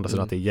ju å andra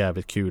sidan att det är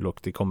jävligt kul, och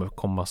det kommer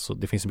komma, så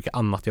det finns så mycket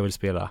annat jag vill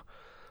spela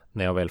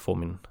när jag väl får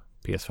min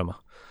PS5.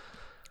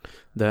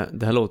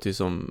 Det här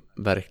låter ju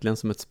verkligen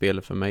som ett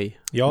spel för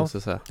mig. Ja,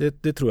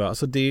 det tror jag.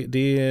 Alltså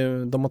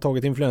de har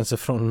tagit influenser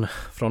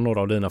från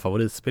några av dina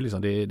favoritspel.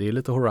 Liksom. Det är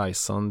lite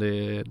Horizon, det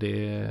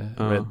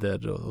är Red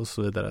Dead och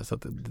så vidare. Så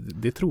att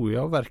det tror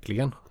jag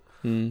verkligen.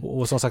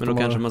 Och som sagt, men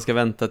då kanske man ska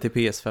vänta till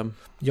PS5.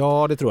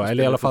 Ja, det tror jag.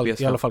 Eller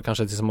i alla fall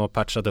kanske som har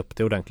patchat upp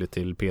det ordentligt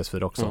till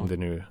PS4 också. Om det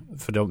nu,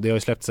 för det har ju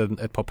släppts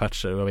ett par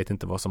patcher och jag vet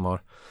inte vad som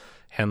har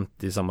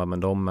hänt i samband med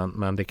dem.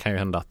 Men det kan ju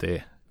hända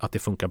att det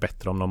funkar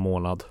bättre om någon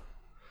månad.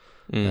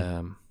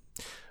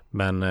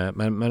 Men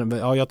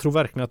ja, jag tror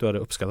verkligen att du hade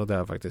uppskattat det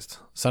här faktiskt.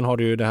 Sen har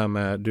du ju det här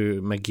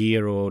med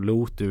gear och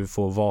loot. Du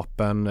får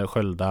vapen,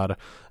 sköldar,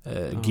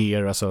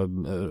 gear, alltså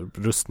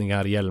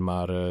rustningar,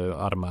 hjälmar,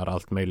 armar,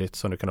 allt möjligt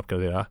som du kan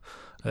uppgradera.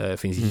 Det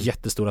finns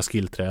jättestora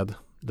skillträd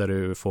där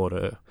du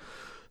får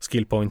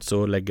skillpoints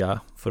att lägga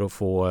för att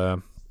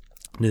få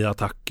nya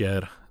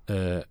attacker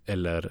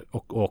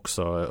och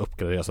också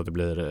uppgradera så att det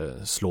blir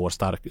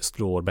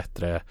slår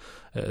bättre,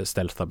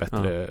 stealthar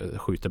bättre,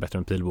 skjuter bättre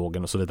med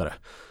pilbågen och så vidare.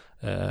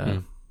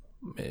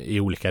 I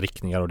olika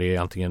riktningar, och det är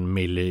antingen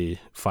melee,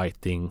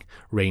 fighting,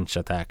 range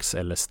attacks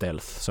eller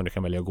stealth som du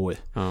kan välja att gå i.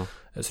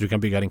 Så du kan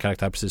bygga din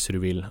karaktär precis hur du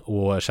vill,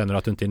 och känner du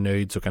att du inte är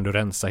nöjd så kan du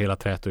rensa hela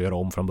träet och göra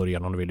om från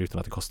början om du vill utan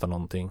att det kostar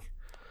någonting.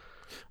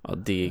 Ja,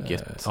 det är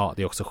gött. Ja,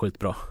 det är också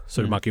skitbra.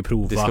 Så man kan ju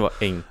prova. Det ska vara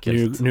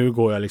enkelt. Nu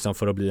går jag liksom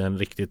för att bli en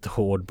riktigt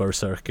hård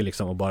berserker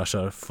liksom och bara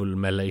kör full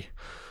melee.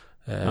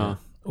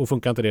 Och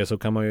funkar inte det så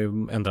kan man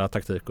ju ändra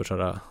taktik och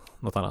köra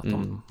något annat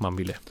om man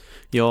vill det.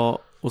 Ja,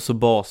 och så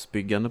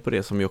basbyggande på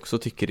det som jag också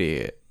tycker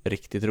är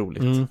riktigt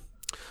roligt.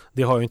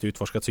 Det har jag inte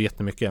utforskat så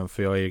jättemycket än,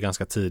 för jag är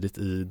ganska tidigt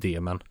i det,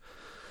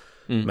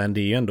 men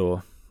det är ju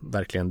ändå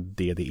verkligen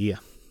det är.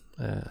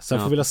 Sen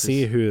får vi väl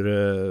se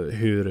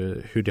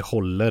hur det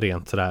håller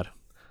rent sådär.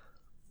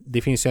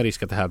 Det finns ju en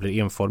risk att det här blir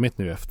enformigt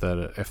nu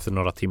efter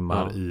några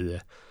timmar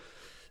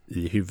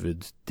i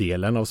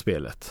huvuddelen av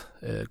spelet.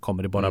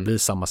 Kommer det bara bli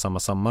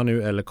samma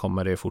nu, eller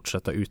kommer det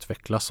fortsätta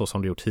utvecklas så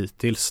som det gjort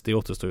hittills? Det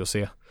återstår ju att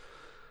se.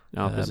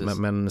 Ja,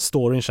 men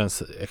storyn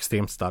känns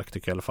extremt stark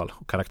tycker jag i alla fall.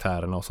 Och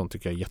karaktärerna och sånt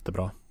tycker jag är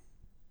jättebra.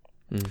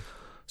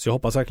 Så jag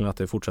hoppas verkligen att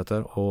det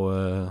fortsätter och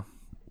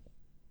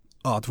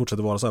att det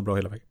fortsätter vara så här bra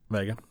hela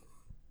vägen.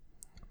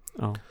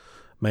 Ja.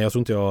 Men jag tror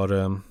inte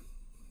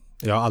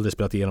jag har aldrig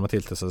spelat igenom ett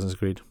helt Assassin's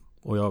Creed.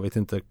 Och jag vet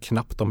inte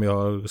knappt om jag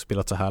har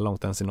spelat så här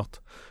långt ens i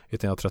något.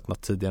 Utan jag har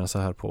tröttnat tidigare än så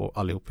här på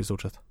allihop i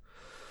stort sett.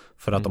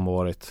 För att de har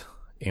varit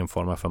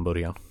enformade från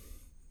början.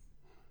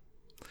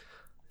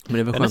 Men det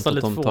är väl skönt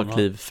att de tar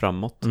kliv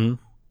framåt.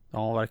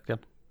 Ja, verkligen.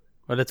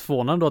 Jag är lite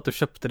förvånad då att du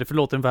köpte det. För det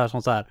låter ungefär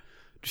som så här.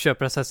 Du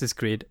köper Assassin's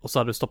Creed och så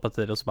har du stoppat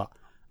i det och så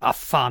bara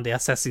fan, det är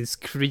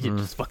Assassin's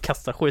Creed. Så bara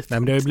kastar skit. Nej,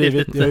 men det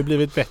har ju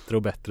blivit bättre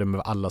och bättre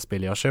med alla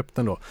spel jag har köpt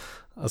ändå.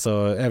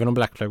 Alltså, även om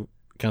Black Flag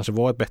kanske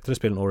var ett bättre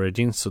spel än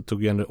Origins, så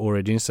tog ju ändå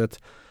Origins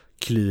ett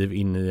kliv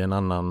in i en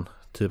annan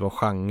typ av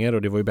genre,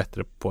 och det var ju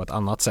bättre på ett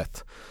annat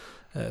sätt.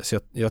 Så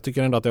jag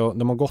tycker ändå att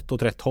de har gått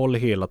åt rätt håll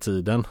hela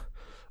tiden.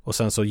 Och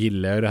sen så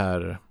gillar jag ju det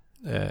här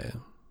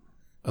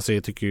alltså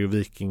jag tycker ju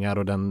vikingar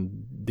och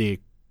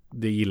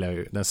det gillar jag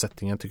ju. Den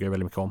settingen tycker jag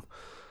väldigt mycket om.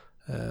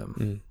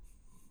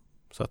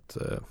 Så att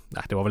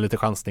det var väl lite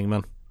chansning,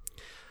 men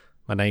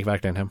den gick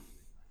verkligen hem.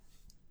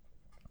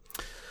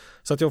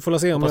 Så att jag får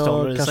se om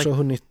jag kanske har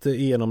hunnit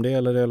igenom det,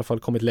 eller i alla fall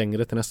kommit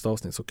längre till nästa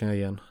avsnitt, så kan jag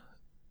ge en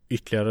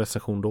ytterligare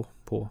recension då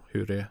på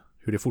hur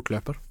det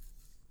fortlöper.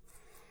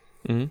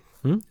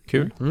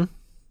 Kul.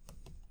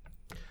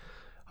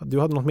 Du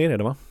hade något mer i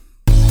det, va?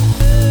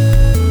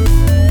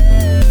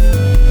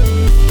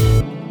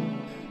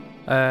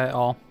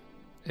 Ja,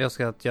 jag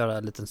ska göra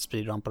en liten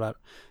speedrun på det här.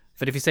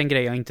 För det finns en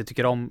grej jag inte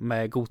tycker om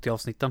med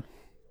GOTY-avsnitten.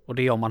 Och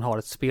det är om man har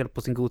ett spel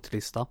på sin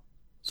GOTY-lista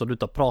som du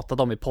inte har pratat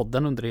om i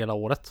podden under hela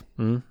året.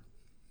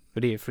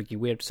 För det är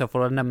freaking weird. Så jag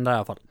får nämna det i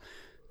alla fall.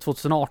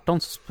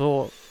 2018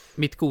 så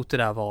mitt GOTY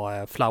där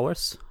var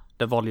Flowers.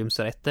 Det Volumes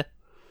är 1.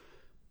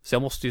 Så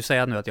jag måste ju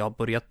säga nu att jag har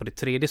börjat på det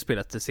tredje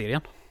spelet i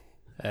serien.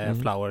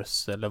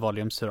 Flowers eller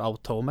Volumes ur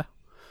Autome.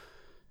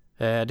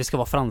 Det ska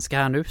vara franska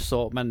här nu,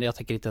 men jag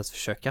tänker inte ens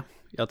försöka.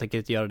 Jag tänker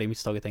inte göra det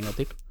misstaget en gång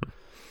till.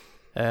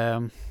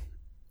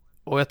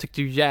 Och jag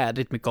tyckte ju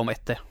jävligt mycket om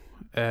 1.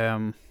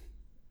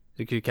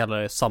 Du kan ju kalla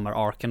det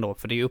Summer Arken då,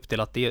 för det är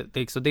uppdelat. Det är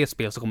liksom det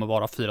spel som kommer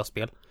vara 4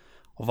 spel.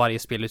 Och varje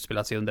spel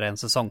utspelar sig under en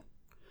säsong.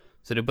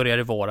 Så det börjar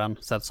i våren,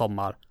 sen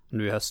sommar,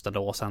 nu i hösten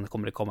då, och sen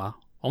kommer det komma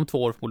om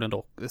 2 år förmodligen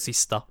då, det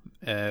sista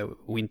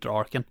Winter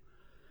Arken.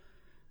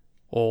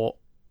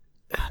 Och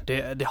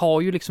det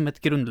har ju liksom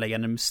ett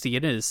grundläggande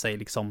mysterium i sig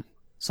liksom,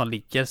 som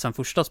ligger sen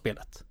första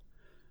spelet.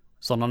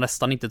 Som de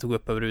nästan inte tog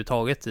upp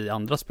överhuvudtaget i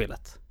andra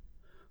spelet.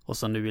 Och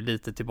så nu är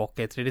lite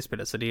tillbaka i tredje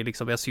spelet. Så det är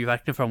liksom, jag ser ju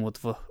verkligen fram emot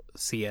att få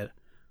se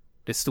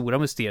det stora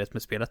mysteriet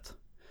med spelet.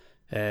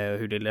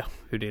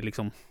 Hur det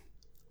liksom...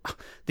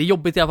 Det är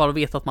jobbigt i alla fall att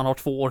veta att man har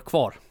 2 år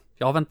kvar.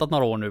 Jag har väntat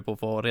några år nu på att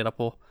få reda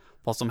på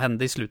vad som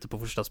hände i slutet på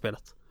första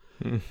spelet.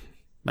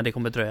 Men det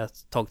kommer dröja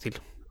ett tag till.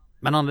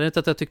 Men anledningen till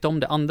att jag tyckte om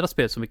det andra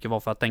spelet så mycket var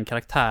för att den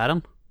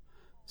karaktären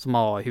som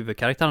har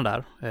huvudkaraktären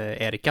där,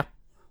 Erika,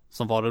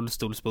 som var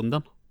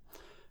rullstolsbunden,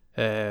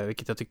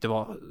 Vilket jag tyckte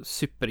var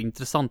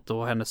superintressant,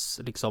 och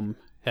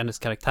hennes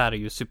karaktär är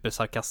ju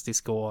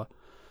supersarkastisk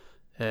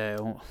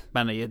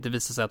men det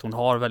visar sig att hon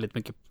har väldigt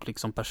mycket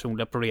liksom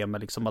personliga problem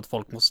med liksom att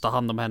folk måste ta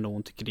hand om henne och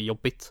hon tycker det är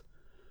jobbigt.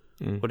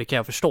 Och det kan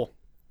jag förstå.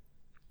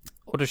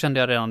 Och då kände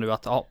jag redan nu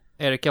att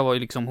Erika var ju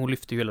liksom, hon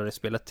lyfte ju hela det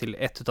spelet till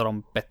ett av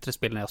de bättre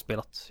spelen jag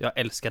spelat. Jag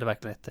älskade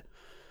verkligen det.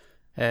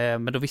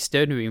 Men då visste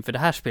jag ju nu inför det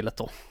här spelet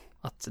då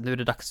att nu är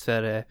det dags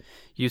för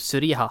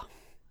Yuzuriha,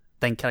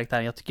 den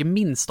karaktären jag tycker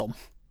minst om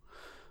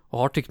och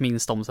har tyckt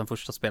minst om sen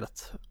första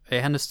spelet.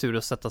 Hennes tur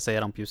att sätta sig i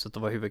rampljuset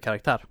och vara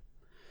huvudkaraktär.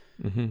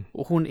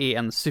 Och hon är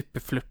en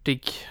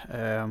superflörtig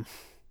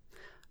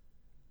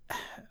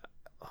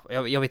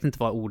jag vet inte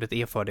vad ordet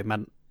är för det,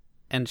 men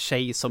en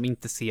tjej som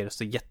inte ser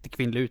så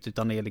jättekvinnlig ut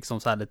utan är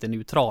liksom så här lite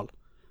neutral.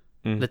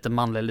 Lite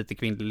manlig, lite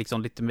kvinnlig,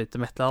 liksom lite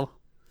metal.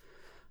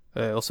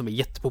 Och som är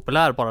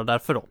jättepopulär bara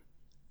därför då.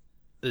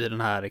 I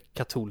den här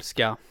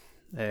katolska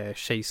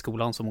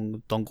tjejskolan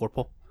som de går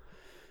på.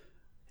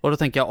 Och då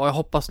tänker jag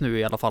hoppas nu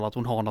i alla fall att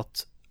hon har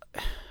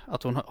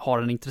att hon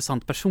har en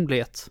intressant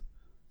personlighet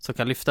som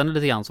kan lyfta henne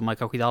lite grann, som man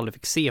kanske inte aldrig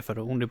fick se, för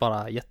hon är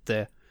bara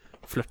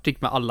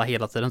jätteflörtig med alla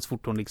hela tiden så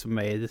fort hon liksom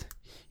är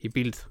i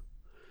bild.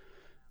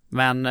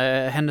 Men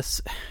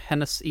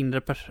hennes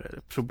inre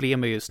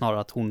problem är ju snarare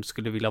att hon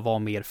skulle vilja vara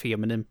mer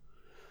feminin.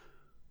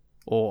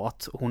 Och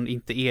att hon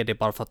inte är det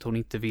bara för att hon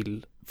inte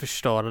vill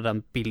förstöra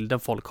den bilden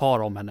folk har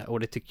om henne. Och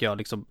det tycker jag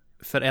liksom,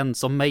 för en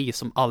som mig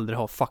som aldrig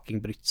har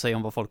fucking brytt sig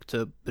om vad folk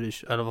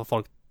eller vad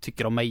folk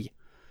tycker om mig,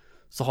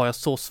 så har jag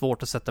så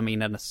svårt att sätta mig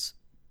in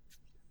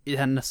i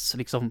hennes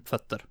liksom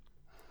fötter.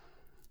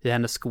 I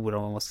hennes skor,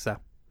 om man ska säga.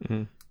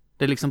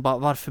 Det är liksom bara,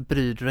 varför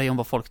bryr du dig om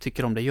vad folk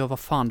tycker om dig? Gör vad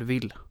fan du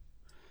vill.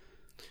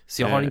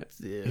 Så jag har inte...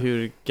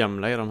 Hur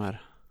gamla är de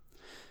här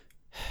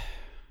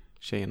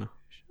tjejerna?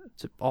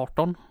 Typ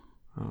 18.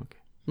 Okay.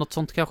 Något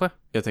sånt kanske.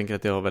 Jag tänker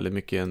att det har väldigt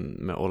mycket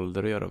med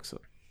ålder att göra också.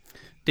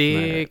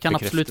 Det kan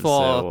absolut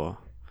vara...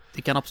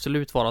 Det kan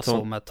absolut vara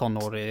så med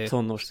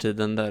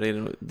tonårstiden där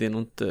det är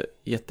nog inte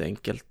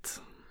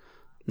jätteenkelt.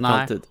 Nej,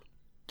 alltid.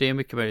 Det är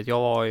mycket möjligt. Jag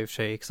var i och för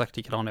sig exakt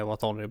likadan när jag var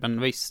tonårig.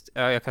 Men visst,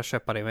 jag kan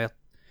köpa det. Men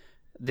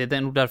det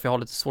är nog därför jag har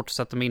lite svårt att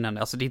sätta mig in henne.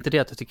 Alltså det är inte det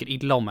att jag tycker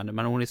illa om henne,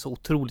 men hon är så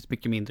otroligt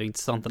mycket mindre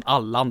intressant än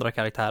alla andra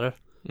karaktärer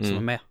som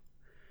är med.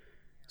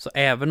 Så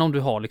även om du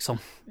har liksom,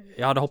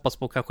 jag hade hoppats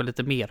på kanske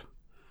lite mer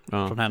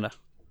från henne.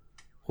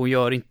 Hon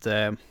gör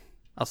inte,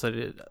 alltså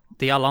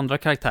det är alla andra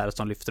karaktärer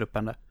som lyfter upp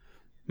henne.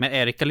 Men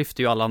Erika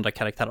lyfter ju alla andra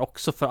karaktärer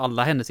också, för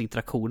alla hennes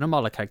interaktioner med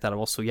alla karaktärer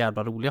var så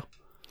jävla roliga.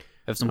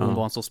 Eftersom hon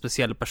var en så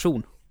speciell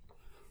person.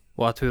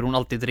 Och att hur hon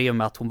alltid drev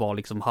med att hon var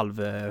liksom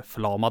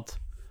halvförlamad.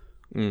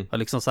 Och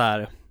liksom så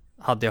här,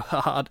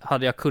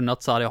 hade jag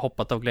kunnat så hade jag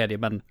hoppat av glädje,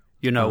 men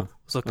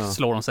så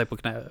slår hon sig på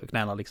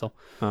knäna liksom.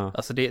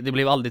 Alltså det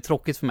blev aldrig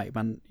tråkigt för mig,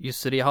 men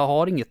just det, jag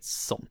har inget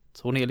sånt.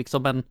 Hon är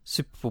liksom en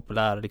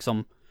superpopulär,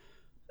 liksom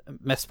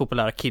mest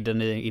populära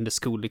kidden in the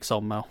school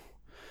liksom.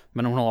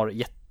 Men hon har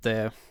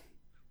jättefåniga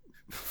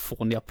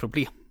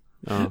problem.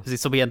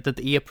 Precis som egentligen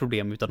inte är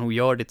problem, utan hon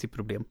gör det till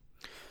problem.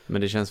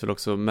 Men det känns väl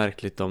också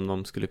märkligt om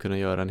de skulle kunna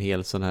göra en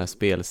hel sån här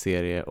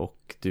spelserie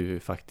och du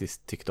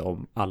faktiskt tyckte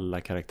om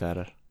alla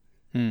karaktärer.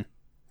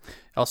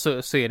 Ja,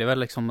 så är det väl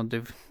liksom.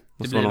 Det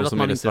blir väl någon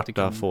som är det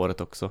svarta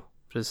fåret också.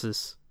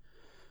 Precis.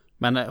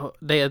 Men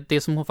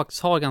det som hon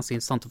faktiskt har ganska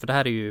intressant, för det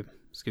här är ju,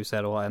 ska vi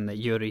säga då, en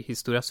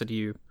juryhistoria, så det är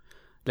ju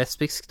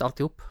lesbiskt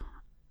alltihop.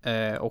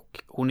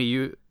 Och hon är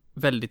ju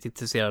väldigt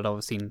intresserad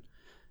av sin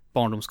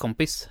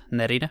barndomskompis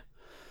Nerine.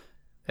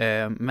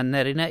 Men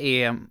Nerine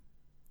är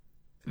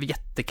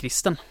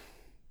jättekristen.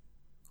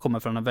 Kommer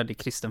från en väldigt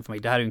kristen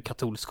familj. Det här är ju en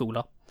katolsk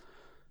skola.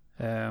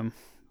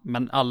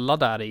 Men alla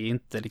där är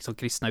inte liksom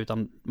kristna,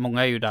 utan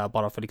många är ju där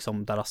bara för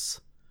liksom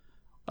deras,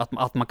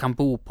 att man kan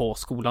bo på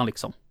skolan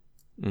liksom.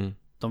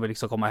 De vill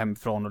liksom komma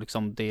hemifrån och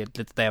liksom det är ett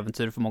litet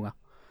äventyr för många.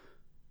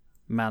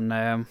 Men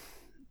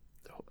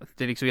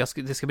det är liksom,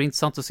 det ska bli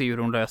intressant att se hur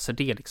de löser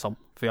det liksom.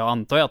 För jag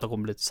antar ju att de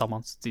kommer bli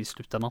tillsammans i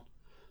slutändan.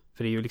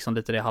 För det är ju liksom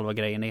lite det halva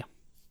grejen är.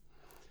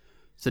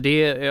 Så det,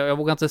 jag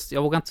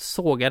vågar inte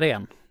såga det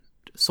än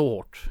så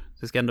hårt.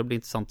 Det ska ändå bli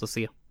intressant att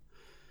se.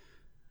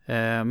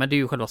 Men det är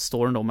ju själva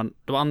storyn då. Men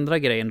de andra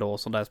grejen då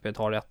som det här spelet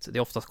har är att det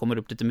oftast kommer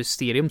upp lite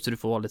mysterium, så du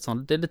får vara lite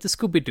sån, det är lite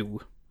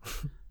Scooby-Doo.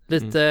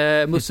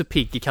 Lite Musse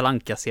Pigg i Kalle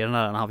Anka-serien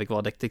när han fick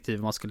vara detektiv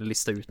och man skulle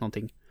lista ut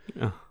någonting.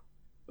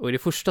 Och i det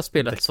första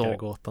spelet så...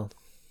 Deckargåtan.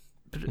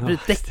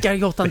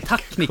 Deckargåtan,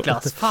 tack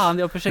Niklas. Fan,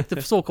 jag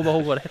försökte så komma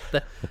ihåg vad det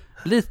hette.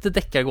 Lite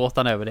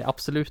Deckargåtan över det,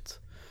 absolut.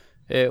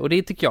 Och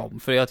det tycker jag om,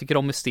 för jag tycker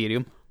om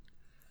mysterium.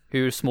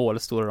 Hur små eller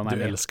stora de är.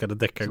 Du älskade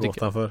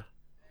Deckargåtan för.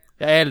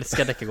 Jag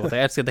älskar Deckargåtan.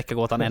 Jag älskar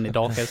Deckargåtan än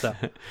idag, kan jag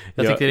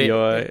säga.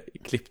 Jag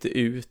klippte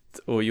ut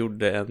och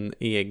gjorde en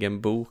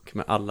egen bok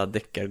med alla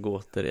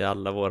deckargåtor i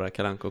alla våra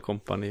Kalle Anka och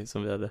Company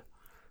som vi hade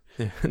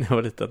när jag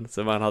var liten.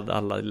 Så man hade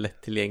alla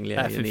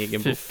lättillgängliga i en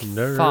egen bok.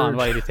 Fan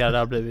vad irriterad det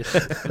har blivit.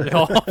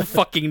 Ja,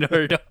 fucking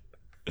nerd.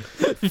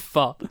 Fy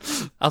fan.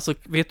 Alltså,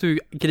 vet du hur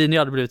grinig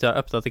jag hade blivit? Jag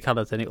öppnat i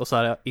Kalle-tidning och så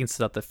har jag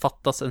insett att det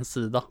fattas en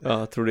sida.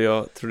 Ja, trodde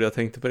jag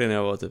tänkte på det när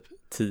jag var typ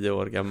 10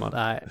 år gammal.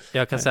 Nej,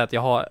 jag kan säga att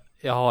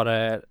jag har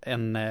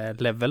en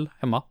level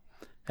hemma.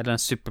 Eller en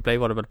Superplay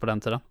var det väl på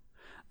den tiden.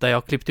 Där jag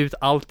har klippt ut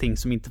allting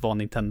som inte var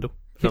Nintendo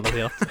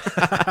relaterat.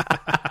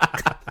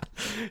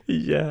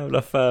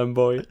 Jävla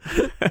fanboy.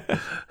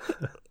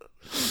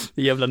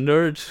 Jävla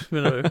nerd,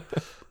 menar du?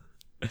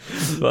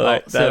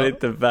 Nej, det är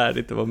inte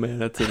värdigt att vara med i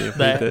den här tidningen.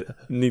 Nej.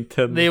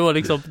 Nintendo. Det var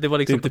liksom det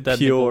är inte på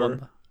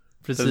pure.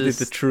 Precis. Det är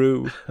inte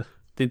true.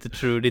 Det är inte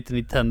true, det är inte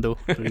Nintendo.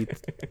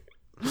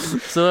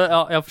 Så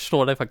ja, jag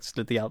förstår det faktiskt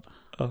lite grann.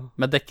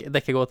 Men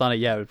Deckargåtan är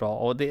jävligt bra.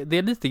 Och det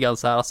är lite grann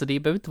så här, alltså det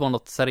behöver inte vara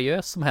något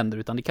seriöst som händer,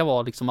 utan det kan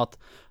vara liksom att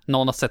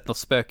någon har sett något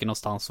spöke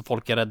någonstans och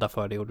folk är rädda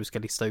för det och du ska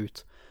lista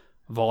ut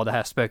vad det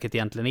här spöket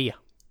egentligen är.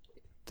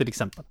 Till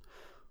exempel.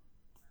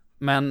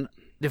 Men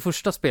det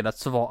första spelet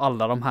så var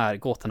alla de här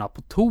gåtorna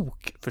på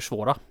tok för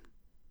svåra.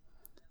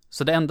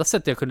 Så det enda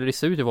sättet jag kunde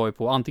lista ut det var ju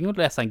på antingen att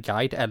läsa en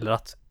guide eller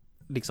att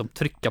liksom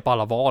trycka på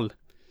alla val.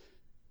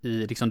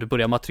 I liksom, du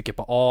börjar med att trycka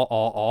på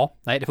A.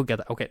 Nej, det funkar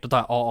inte. Okej, då tar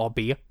jag AAB.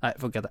 Nej, det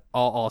funkar inte.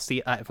 AAC.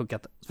 Nej, det funkar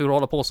inte. Så får du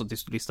hålla på så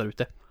tills du listar ut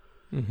det.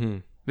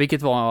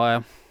 Vilket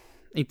var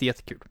inte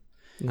jättekul.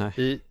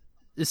 Nej.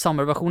 I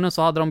Summer-versionen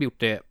så hade de gjort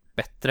det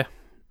bättre.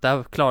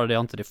 Där klarade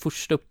jag inte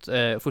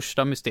det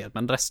första mysteriet,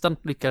 men resten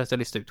lyckades jag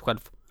lista ut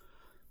själv.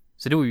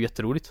 Så det var ju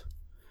jätteroligt.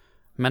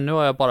 Men nu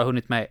har jag bara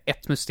hunnit med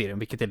ett mysterium,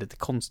 vilket är lite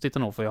konstigt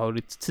ändå, för jag har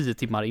hunnit 10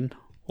 timmar in.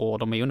 Och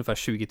de är ungefär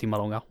 20 timmar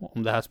långa,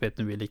 om det här spelet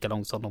nu är lika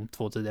långt som de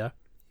 2 tidigare.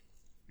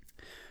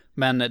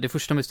 Men det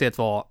första mysteriet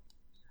var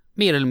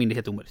mer eller mindre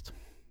helt omöjligt.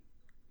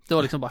 Det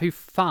var liksom bara, hur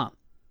fan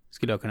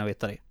skulle jag kunna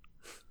veta det?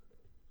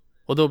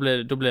 Och då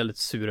blev jag lite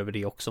sur över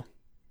det också.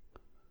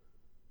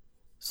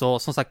 Så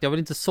som sagt, jag vill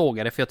inte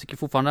såga det, för jag tycker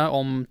fortfarande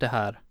om det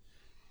här.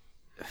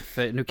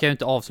 För nu kan jag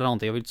inte avslöja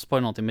någonting, jag vill inte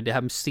spoila någonting, men det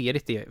här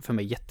mysteriet är för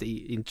mig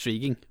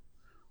jätteintriguing.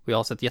 Och jag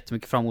har sett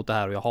jättemycket fram emot det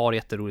här och jag har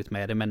jätteroligt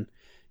med det, men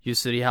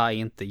Yuzuriha är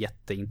inte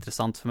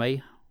jätteintressant för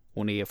mig.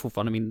 Hon är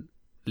fortfarande min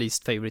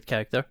least favorite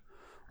character.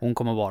 Hon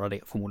kommer vara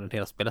det förmodligen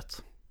hela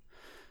spelet.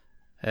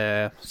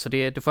 Så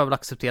det får jag väl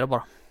acceptera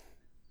bara.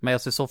 Men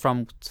jag ser så fram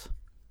emot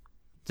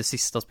det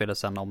sista spelet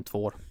sen om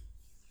 2 år.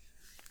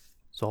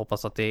 Så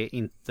hoppas att det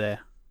inte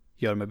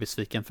gör mig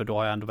besviken, för då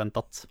har jag ändå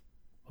väntat.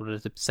 Och det är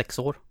typ 6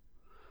 år.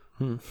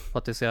 För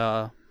att det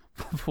ska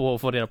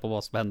få reda på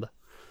vad som hände.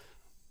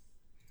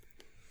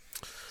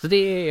 Så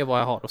det är vad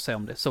jag har att säga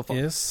om det så far.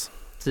 Yes.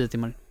 10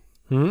 timmar.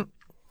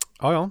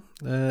 Ja,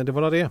 det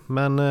var det.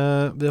 Men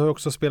vi har ju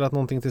också spelat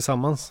någonting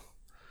tillsammans.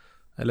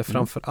 Eller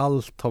framför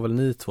allt har väl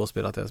ni 2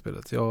 spelat det här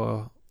spelet.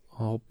 Jag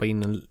har hoppat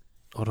in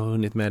har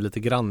hunnit med lite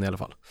grann i alla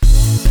fall.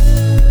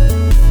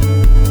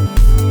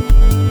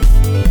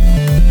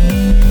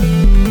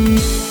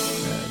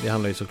 Det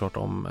handlar ju såklart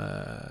om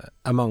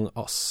Among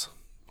Us,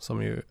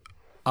 som ju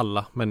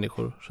alla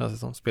människor känns det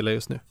som spelar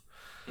just nu.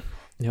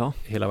 Ja.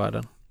 I hela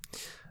världen.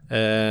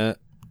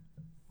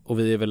 Och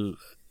vi är väl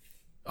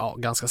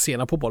ganska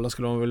sena på bollen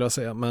skulle man vilja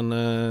säga. Men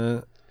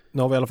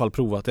nu har vi i alla fall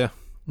provat det.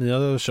 Ni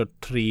har kört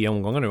 3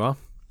 omgångar nu, va?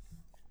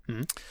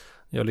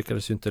 Jag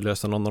lyckades ju inte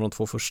lösa någon av de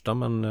 2 första,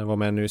 men var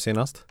med nu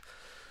senast.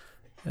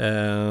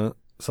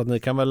 Så att ni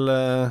kan väl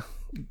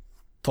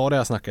ta det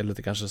här snacket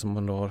lite kanske, som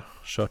man då har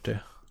kört det.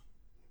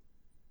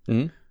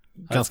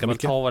 Ganska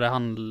mycket. Ta vad det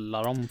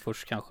handlar om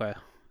först kanske.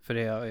 För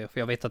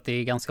jag vet att det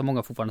är ganska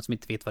många fortfarande som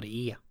inte vet vad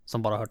det är,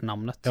 som bara har hört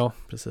namnet. Ja,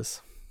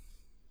 precis.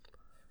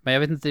 Men jag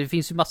vet inte, det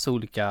finns ju massa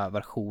olika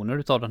versioner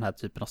utav den här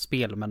typen av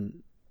spel,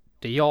 men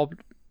det jag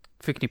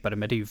förknippade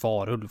med det är ju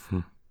Varulv.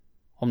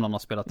 Om någon har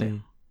spelat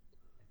det.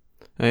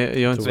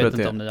 Nej, jag har inte spelat det. Jag vet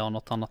inte om ni har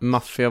något annat.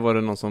 Maffia var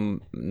det någon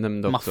som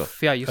nämnde också.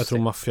 Maffia, just jag tror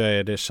Maffia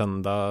är det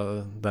kända,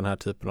 den här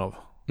typen av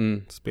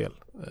spel.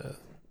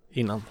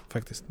 Innan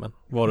faktiskt, men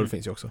Varulv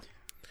finns ju också.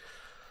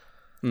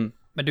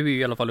 Men du är ju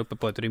i alla fall uppe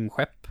på ett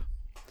rymdskepp.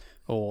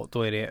 Och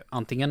då är det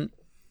antingen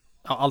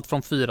allt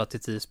från 4 till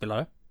 10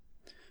 spelare.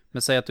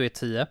 Men säg att du är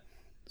 10,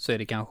 så är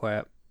det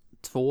kanske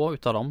 2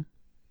 utav dem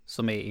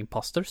som är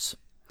imposters.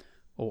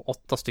 Och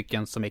 8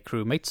 stycken som är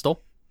crewmates då.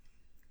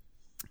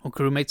 Och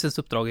crewmatesens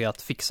uppdrag är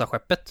att fixa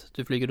skeppet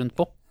du flyger runt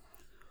på.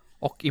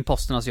 Och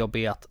imposternas jobb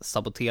är att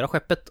sabotera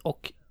skeppet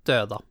och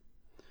döda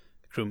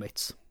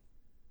crewmates.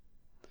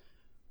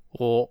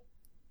 Och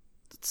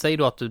säg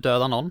då att du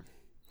dödar någon.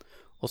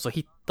 Och så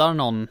hittar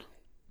någon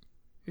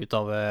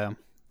utav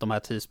de här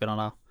 10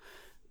 spelarna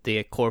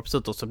det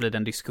korpset, och så blir det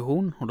en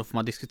diskussion. Och då får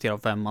man diskutera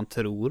vem man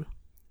tror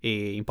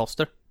är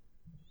imposter.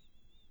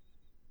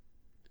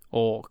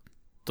 Och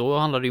då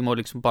handlar det ju om att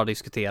liksom bara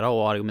diskutera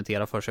och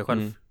argumentera för sig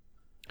själv.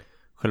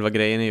 Själva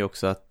grejen är ju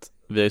också att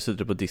vi har ju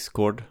suttit på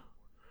Discord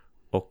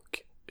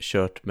och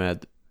kört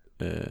med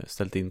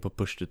ställt in på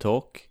push to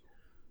talk,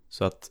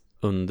 så att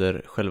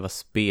under själva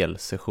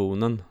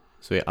spelsessionen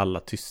så är alla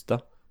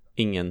tysta.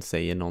 Ingen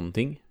säger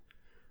någonting.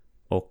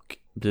 Och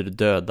blir du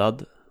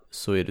dödad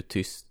så är du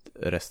tyst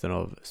resten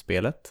av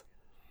spelet.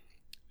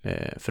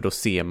 För då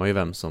ser man ju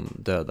vem som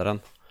dödar den.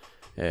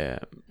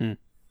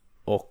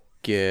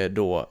 Och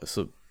då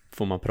så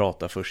får man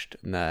prata först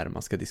när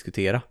man ska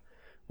diskutera.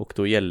 Och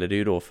då gäller det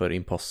ju då för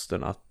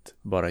impostern att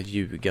bara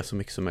ljuga så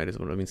mycket som möjligt,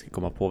 om de inte ska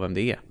komma på vem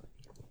det är.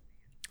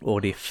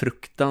 Och det är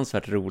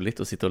fruktansvärt roligt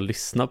att sitta och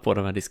lyssna på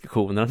de här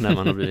diskussionerna när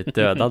man har blivit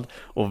dödad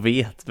och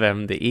vet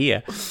vem det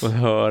är och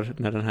hör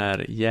när den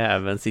här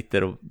jäveln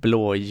sitter och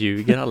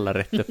blåljuger alla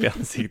rätt upp i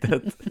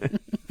ansiktet.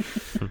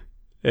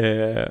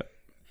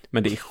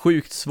 Men det är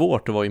sjukt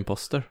svårt att vara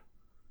imposter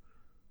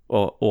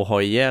och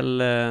ha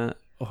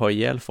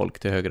ihjäl folk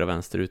till höger och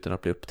vänster utan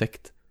att bli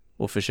upptäckt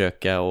och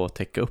försöka att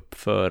täcka upp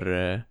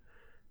för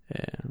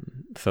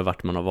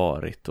vart man har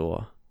varit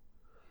och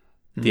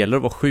det gäller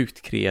att vara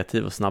sjukt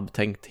kreativ och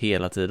snabbtänkt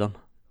hela tiden.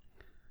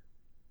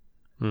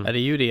 Ja, det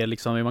är ju det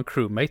liksom, är man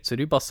crewmate så är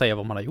det ju bara att säga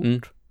vad man har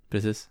gjort.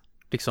 Precis.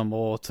 Liksom,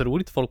 och tror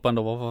inte folk på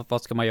ändå,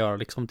 vad ska man göra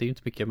liksom, det är ju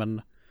inte mycket,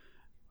 men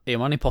är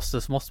man imposter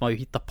så måste man ju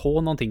hitta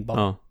på någonting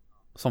bara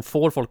som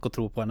får folk att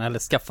tro på en, eller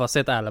skaffa sig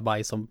ett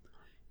alibi som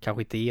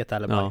kanske inte är ett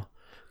alibi. Ja.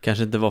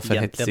 Kanske inte vara för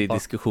hetsig i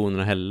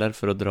diskussionerna heller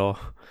för att dra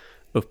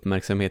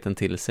uppmärksamheten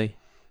till sig.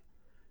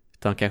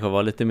 Utan kanske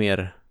vara lite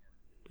mer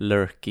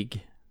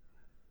lurkig.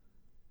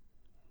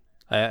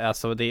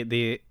 Alltså det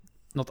är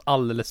något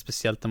alldeles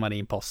speciellt när man är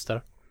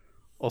imposter.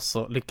 Och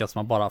så lyckas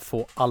man bara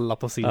få alla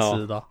på sin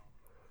sida.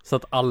 Så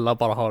att alla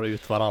bara har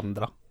ut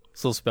varandra.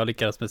 Så som jag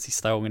lyckades med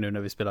sista gången nu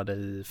när vi spelade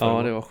i förra.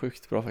 Ja, det var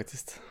sjukt bra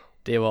faktiskt.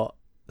 Det var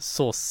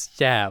så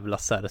jävla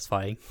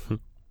satisfying.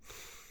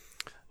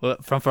 Och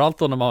framförallt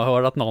då när man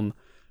hör att någon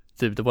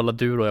typ, det var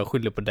du och jag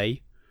skyller på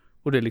dig.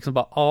 Och det är liksom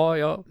bara,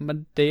 ja,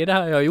 men det är det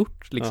här jag har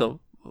gjort liksom.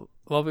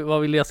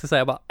 Vad vill jag ska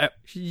säga? Bara,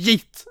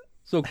 git!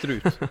 Så åkte du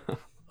ut.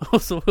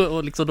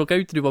 och liksom, då kan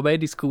ju inte du vara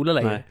med i skolan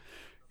längre. Nej.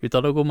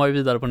 Utan då går man ju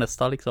vidare på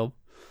nästa liksom.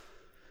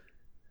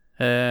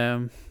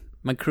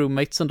 Men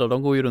crewmatesen då,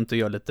 de går ju runt och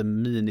gör lite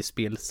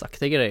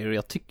minispelsaktiga grejer. Och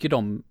jag tycker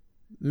de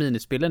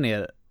minispelen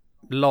är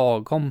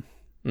lagom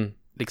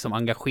liksom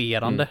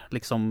engagerande.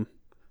 Liksom,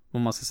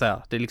 vad man ska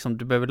säga. Det är liksom,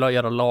 du behöver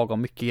göra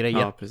lagom mycket grejer.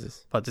 Ja,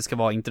 precis. För att det ska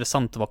vara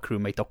intressant att vara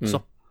crewmate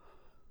också.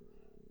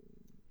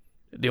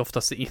 Det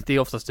är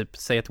oftast typ,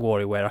 säg ett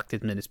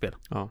WarioWare-aktigt minispel.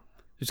 Ja.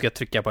 Du ska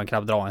trycka på en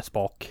knapp, dra en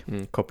spak.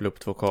 Koppla upp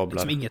 2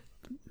 kablar. Liksom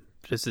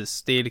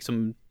precis, det är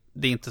liksom,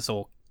 det är inte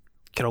så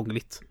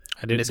krångligt.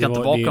 Det ska inte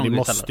vara krångligt. Det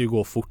måste ju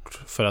gå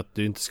fort för att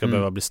du inte ska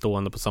behöva bli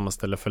stående på samma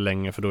ställe för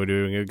länge, för då är det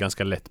ju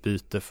ganska lätt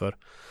byte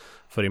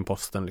för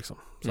imposten liksom.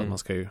 Så att man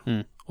ska ju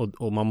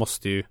och man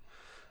måste ju,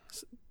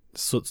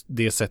 så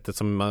det sättet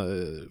som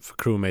för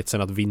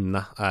crewmatesen att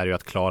vinna är ju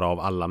att klara av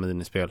alla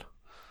minispel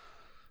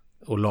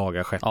och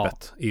laga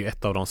skeppet är ju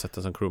ett av de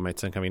sätten som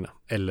crewmatesen kan vinna,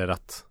 eller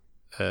att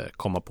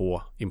komma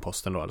på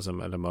imposten då,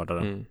 eller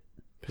mördaren.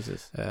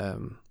 Precis.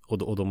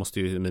 Och då måste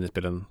ju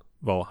minispelen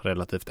vara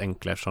relativt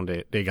enkla eftersom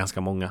det är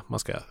ganska många man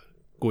ska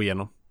gå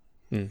igenom.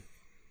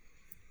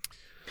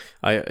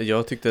 Ja,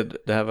 jag tyckte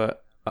det här var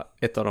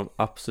ett av de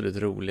absolut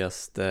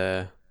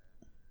roligaste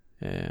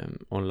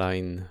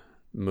online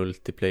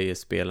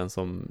multiplayer-spelen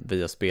som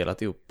vi har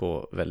spelat ihop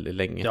på väldigt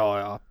länge.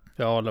 Ja,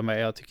 jag håller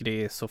med. Jag tycker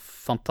det är så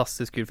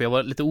fantastiskt kul. För jag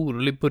var lite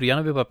orolig i början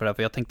när vi började på det här,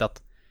 för jag tänkte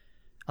att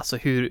alltså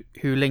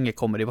hur länge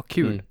kommer det vara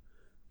kul?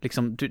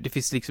 Liksom, det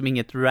finns liksom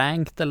inget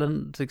ranked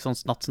eller liksom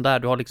något sånt där.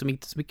 Du har liksom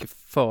inte så mycket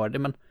för det,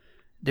 men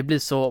det blir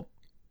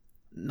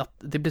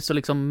så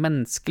liksom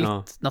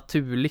mänskligt,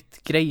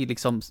 naturligt grej,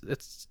 liksom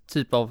ett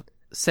typ av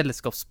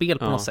sällskapsspel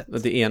på något sätt.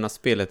 Det ena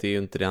spelet är ju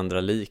inte det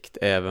andra likt,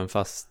 även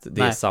fast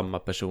det är samma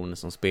personer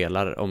som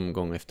spelar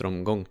omgång efter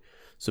omgång,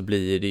 så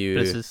blir det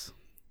ju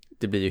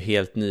det blir ju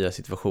helt nya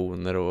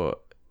situationer och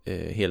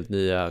helt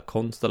nya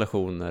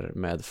konstellationer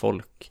med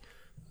folk.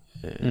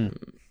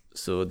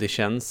 Så det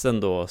känns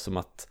ändå som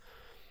att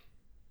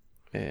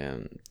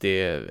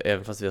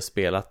även fast vi har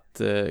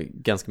spelat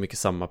ganska mycket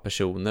samma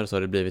personer, så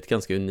har det blivit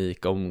ganska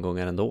unika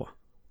omgångar ändå.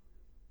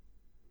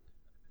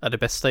 Ja, det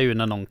bästa är ju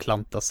när någon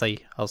klantar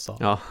sig, alltså.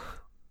 Ja.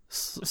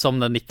 Som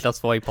när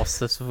Niklas var i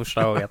postet för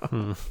första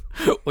gången.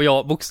 Och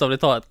jag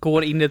bokstavligt talat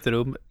går in i ett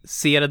rum,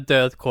 ser ett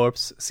död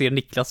korps, ser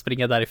Niklas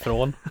springa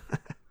därifrån.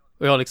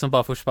 Och jag liksom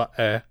bara först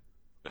bara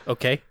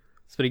okej.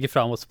 Springer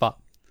fram och så bara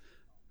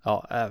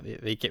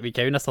vi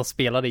kan ju nästan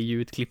spela det i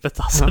ljudklippet,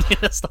 alltså. Det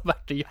är nästan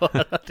värt att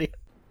göra det.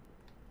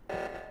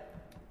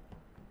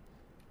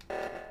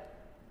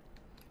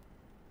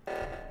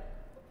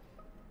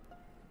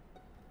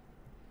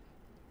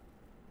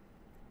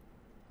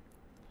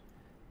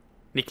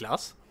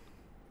 Niklas?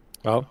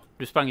 Ja?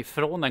 Du sprang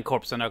ifrån den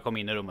korpsen när jag kom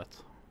in i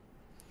rummet.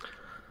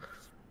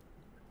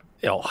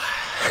 Ja.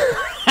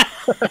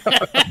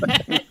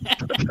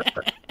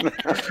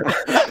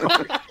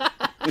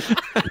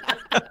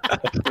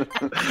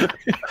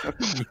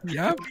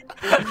 Ja.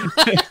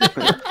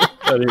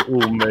 Det är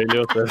omöjligt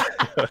att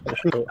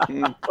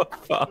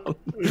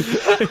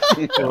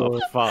Vad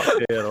fan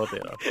det är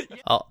det.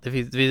 Ja, det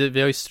finns,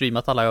 vi har ju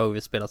streamat alla gånger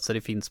vi spelat, så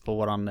det finns på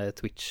våran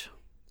Twitch.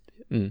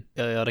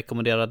 Jag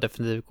rekommenderar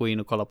definitivt gå in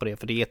och kolla på det,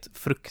 för det är ett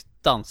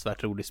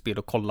fruktansvärt roligt spel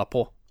att kolla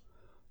på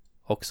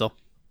också.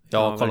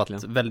 Jag har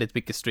kollat väldigt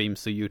mycket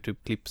streams och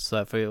YouTube-klipps,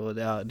 för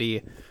det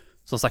är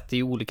som sagt, det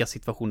är olika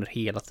situationer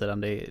hela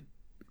tiden. Det är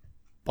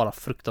bara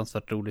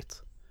fruktansvärt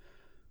roligt.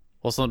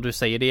 Och som du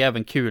säger, det är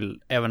även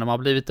kul, även när man har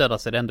blivit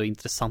dödad, så är det ändå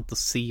intressant att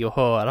se och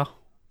höra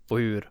på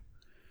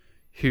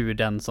hur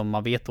den som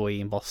man vet då är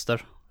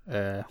imposter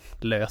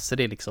löser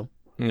det liksom.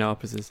 Ja,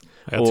 precis.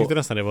 Jag tyckte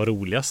nästan det var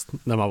roligast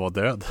när man var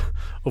död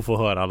och få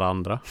höra alla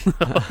andra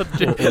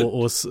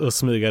och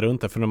smyga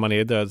runt där, för när man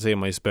är död så är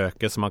man ju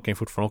spöke, så man kan ju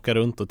fortfarande åka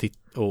runt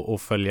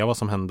och följa vad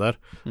som händer,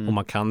 och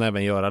man kan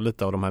även göra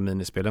lite av de här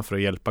minispelen för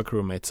att hjälpa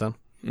crewmatesen.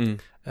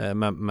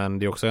 Men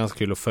det är också ganska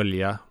kul att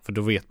följa, för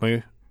då vet man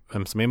ju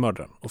vem som är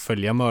mördaren, och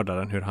följa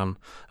mördaren, hur han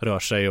rör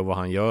sig och vad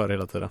han gör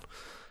hela tiden.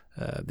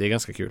 Det är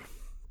ganska kul.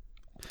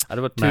 Ja,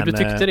 det var tur du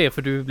tyckte det,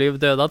 för du blev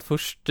dödad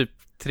först typ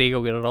 3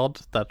 gånger i rad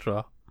där, tror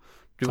jag.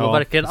 Du var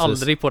verkligen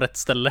aldrig på rätt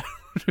ställe.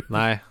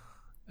 Nej.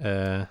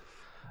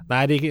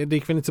 Nej, det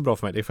gick väl inte så bra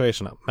för mig, det får jag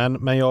erkänna.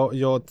 Men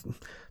jag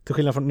till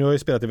skillnad från, nu har jag ju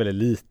spelat det väldigt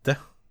lite,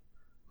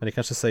 men det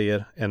kanske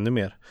säger ännu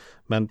mer.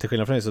 Men till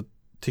skillnad från det så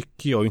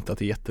tycker jag inte att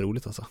det är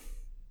jätteroligt alltså.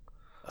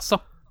 Alltså?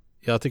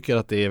 Jag tycker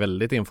att det är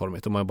väldigt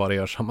enformigt om man bara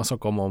gör samma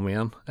sak om och om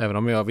igen. Även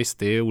om jag visst,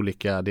 det är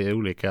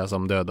olika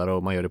som dödar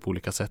och man gör det på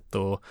olika sätt,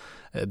 och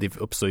det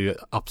uppstår ju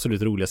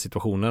absolut roliga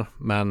situationer,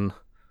 men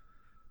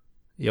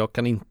jag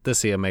kan inte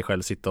se mig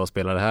själv sitta och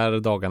spela det här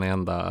dagarna i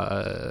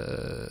ända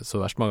så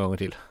värst många gånger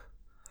till.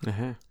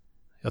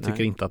 Jag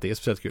tycker inte att det är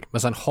speciellt kul.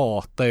 Men sen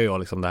hatar jag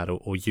liksom det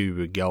här att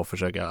ljuga och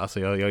försöka, alltså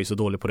jag är så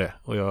dålig på det,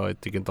 och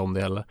jag tycker inte om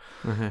det heller.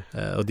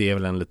 Och det är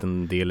väl en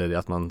liten del i det,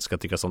 att man ska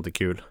tycka sånt är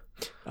kul.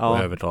 Och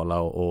övertala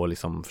och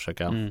liksom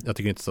försöka. Jag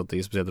tycker inte så att det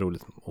är speciellt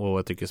roligt, och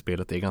jag tycker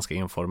spelet är ganska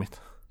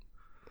enformigt.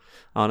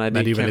 Ja, nej,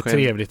 men det är väldigt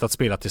trevligt att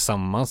spela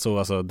tillsammans, och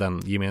alltså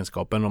den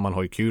gemenskapen, och man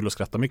har ju kul och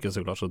skrattar mycket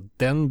såklart, så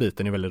den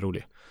biten är väldigt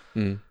rolig.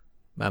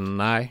 Men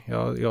nej,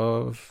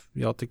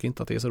 jag tycker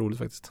inte att det är så roligt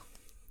faktiskt.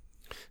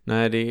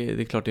 Nej,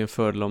 det är klart det är en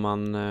fördel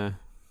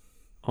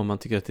om man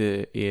tycker att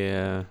det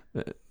är,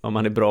 om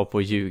man är bra på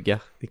att ljuga.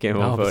 Det kan ju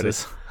vara en fördel.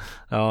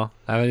 Ja,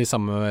 det är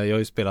samma. Jag har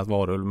ju spelat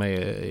Varulv med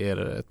er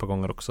ett par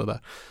gånger också där,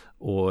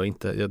 och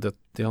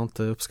jag har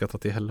inte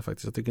uppskattat det heller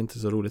faktiskt. Jag tycker inte det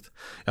är så roligt.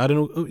 Jag hade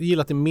nog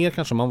gillat det mer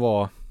kanske om man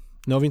var,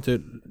 nu har vi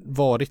inte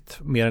varit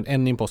mer än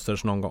en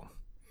imposters någon gång.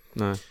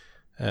 Nej.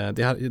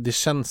 Det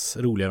känns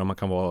roligare om man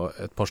kan vara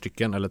ett par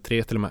stycken eller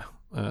 3 till och med,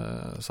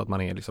 så att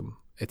man är liksom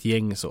ett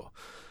gäng så.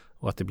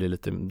 Och att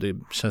det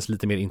känns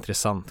lite mer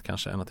intressant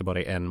kanske än att det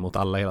bara är en mot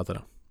alla hela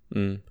tiden.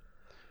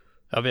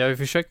 Ja, vi har ju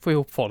försökt få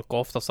ihop folk, och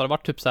oftast har det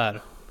varit typ så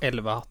här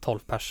 11-12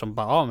 personer som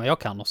bara, men jag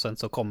kan, och sen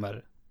så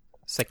kommer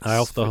 6.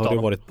 Ja, ofta har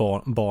det varit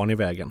barn i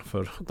vägen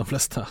för de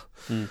flesta.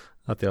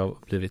 Att det har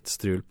blivit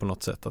strul på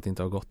något sätt, att det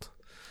inte har gått.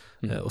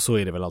 Och så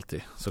är det väl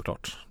alltid,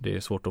 såklart. Det är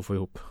svårt att få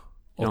ihop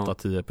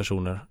 8-10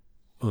 personer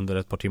under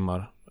ett par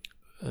timmar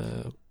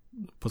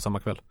på samma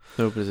kväll.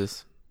 Jo,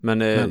 precis.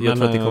 Men jag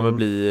tror att det kommer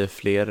bli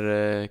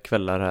fler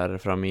kvällar här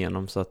fram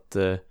igenom, så att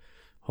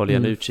håll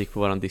gärna utkik på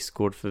våran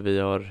Discord, för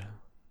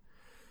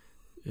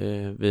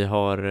vi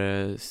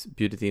har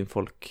bjudit in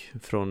folk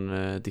från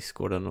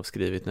Discorden och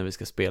skrivit när vi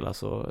ska spela,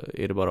 så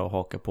är det bara att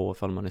haka på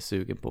ifall man är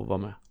sugen på att vara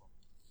med.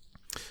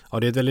 Ja,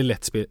 det är ett väldigt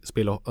lätt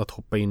spel att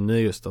hoppa in i,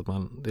 just att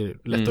det är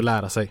lätt att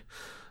lära sig.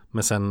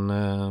 Men sen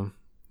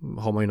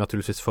har man ju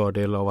naturligtvis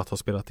fördel av att ha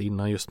spelat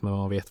innan, just med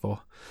man vet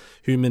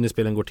hur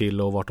minispelen går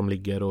till och vart de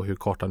ligger och hur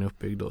kartan är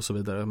uppbyggd och så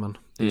vidare. Men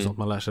det är sånt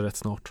man lär sig rätt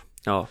snart.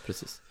 Ja,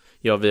 precis.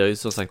 Ja, vi har ju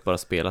som sagt bara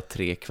spelat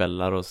 3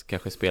 kvällar och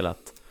kanske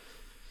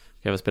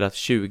spelat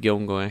 20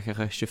 omgångar,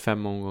 kanske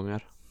 25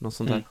 omgångar, något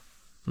sånt där.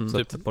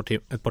 Så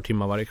typ ett par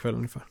timmar varje kväll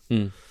ungefär.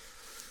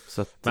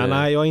 Så att, men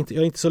nej, jag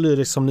är inte så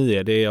lyrisk som ni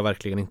är, det är jag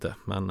verkligen inte.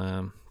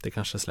 Men det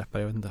kanske släpper,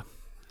 jag vet inte.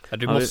 Ja,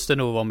 du måste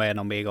nog vara med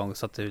någon mer gång,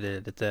 så att det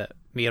blir lite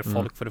mer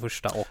folk för det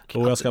första.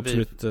 Och jag ska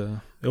absolut.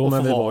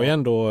 Men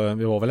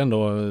vi var väl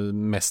ändå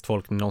mest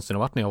folk någonsin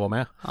har varit när jag var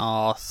med.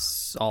 Ja,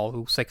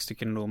 6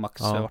 stycken nog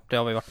max. Det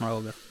har vi varit några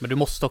gånger. Men du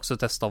måste också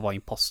testa att vara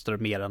imposter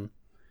mer än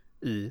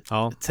i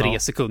 3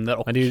 sekunder.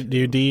 Och... Men det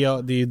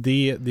är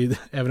det,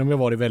 även om jag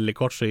var det väldigt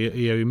kort, så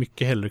är jag ju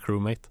mycket hellre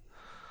crewmate.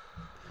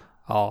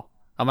 Ja.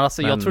 Ja, men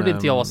alltså, jag trodde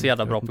inte jag var så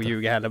jävla bra på att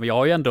ljuga heller, men jag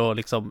har ju ändå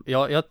liksom,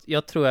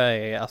 jag tror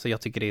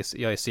jag tycker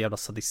jag är så jävla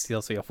sadistisk,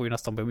 alltså jag får ju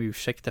nästan be om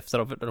ursäkt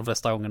efter de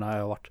flesta gångerna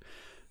jag har varit.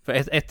 För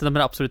ett av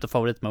mina absoluta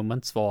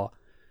favoritmoments var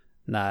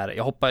när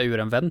jag hoppade ur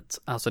en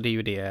vent, alltså det är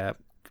ju det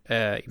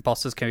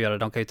imposters kan ju göra,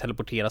 de kan ju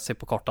teleportera sig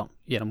på kartan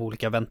genom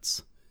olika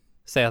vents.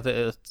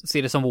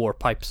 Se det som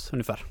warpipes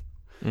ungefär.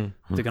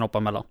 Du kan hoppa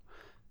emellan.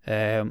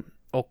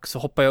 Och så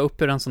hoppar jag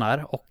upp ur en sån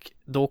här, och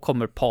då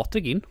kommer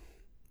Patrik in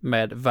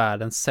med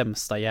världens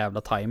sämsta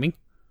jävla timing.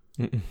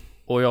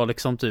 Och jag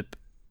liksom typ,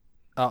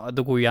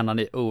 då går ju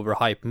gärna i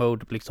overhype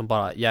mode, liksom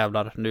bara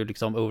jävlar, nu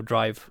liksom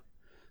overdrive.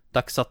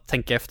 Dags att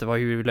tänka efter,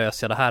 hur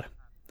löser jag det här?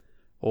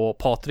 Och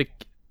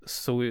Patrik,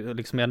 så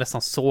liksom jag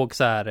nästan såg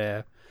så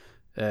här,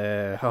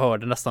 jag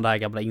hörde nästan det här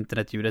gamla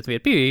internetljudet,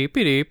 vet,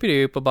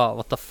 pip, och bara,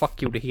 what the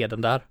fuck gjorde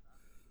Heden där?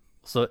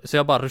 Så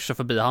jag bara ruschar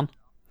förbi han,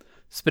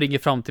 springer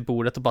fram till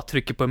bordet och bara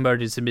trycker på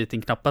emergency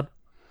meeting-knappen.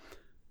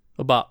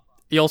 Och bara,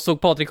 jag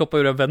såg Patrik hoppa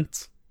ur en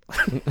vent.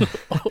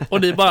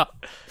 Och ni bara,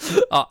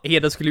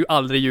 Heden skulle ju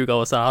aldrig ljuga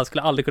och så här, han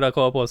skulle aldrig kunna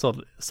komma på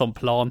en sån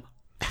plan.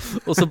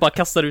 Och så bara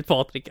kastar ut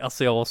Patrik.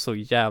 Alltså jag var så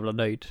jävla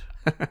nöjd.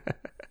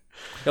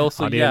 Jag var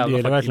så jävla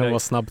det är verkligen nöjd. att vara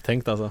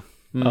snabbtänkt alltså.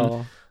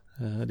 Ja.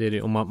 Det är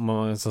det. Och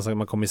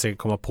man kommer säkert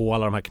komma på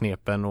alla de här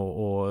knepen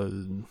och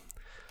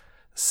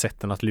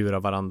sätten att lura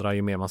varandra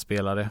ju mer man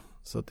spelar det.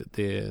 Så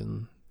det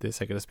är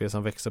säkert ett spel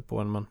som växer på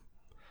en.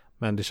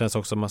 Men det känns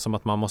också som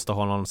att man måste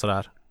ha någon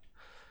sådär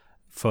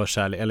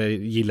förkärlek, eller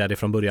gilla det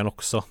från början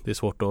också. Det är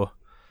svårt att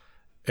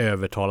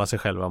övertala sig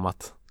själv om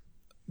att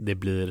det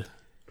blir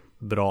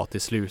bra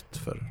till slut,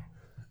 för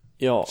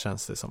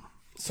känns det som.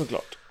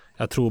 Såklart.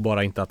 Jag tror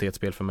bara inte att det är ett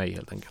spel för mig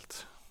helt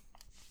enkelt.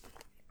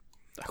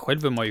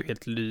 Själv är man ju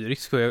helt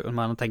lyrisk om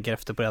man tänker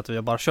efter på det, att vi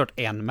har bara kört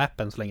en map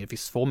än så länge. Det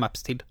finns 2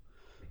 maps till.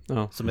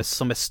 Ja.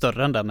 Som är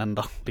större än den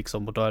enda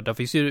liksom. Och där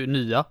finns ju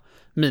nya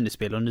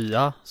minispel och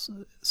nya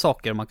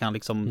saker man kan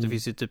liksom, det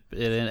finns ju typ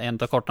i den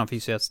enda kartan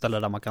finns ju ett ställe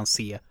där man kan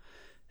se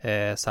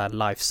så här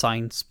life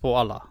signs på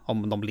alla,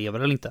 om de lever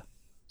eller inte.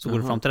 Så går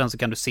du fram till den så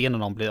kan du se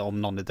när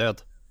om någon är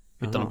död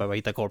utan att behöva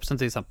hitta korpsen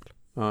till exempel.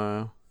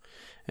 Ja.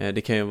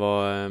 Det kan ju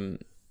vara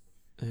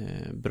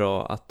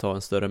bra att ta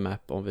en större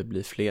map om vi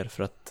blir fler,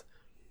 för att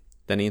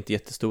den är inte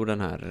jättestor,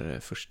 den här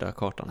första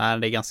kartan. Nej,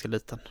 det är ganska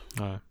liten.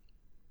 Ja.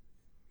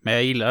 Men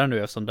jag gillar den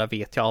nu eftersom där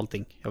vet jag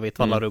allting. Jag vet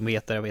vad alla rum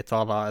heter, jag vet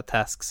vad alla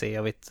tasks är,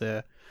 jag vet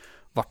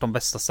vart de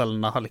bästa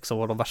ställena liksom,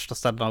 och de värsta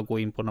ställena att gå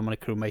in på när man är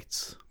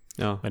crewmates.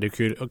 Ja. Men det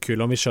är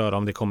kul om vi kör,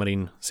 om det kommer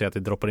in, se att det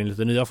droppar in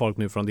lite nya folk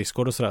nu från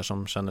Discord och sådär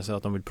som känner sig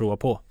att de vill prova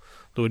på.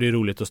 Då är det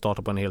roligt att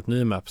starta på en helt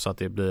ny map så att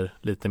det blir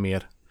lite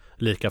mer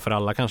lika för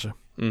alla kanske.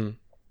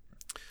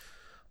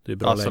 Det är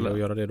bra läge att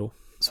göra det då.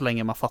 Så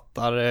länge man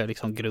fattar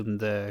liksom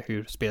grund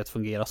hur spelet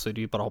fungerar, så är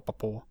det ju bara att hoppa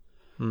på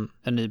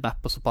en ny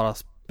map och så bara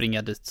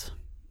springa dit.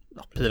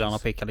 Ja, pilarna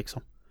pekar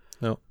liksom.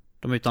 Ja.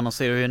 De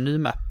utannonserar ju en ny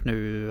map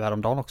nu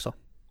häromdagen också.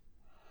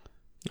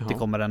 Jaha. Det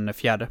kommer den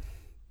 4.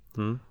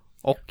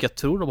 Och jag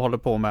tror de håller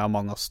på med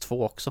Among Us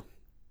 2 också.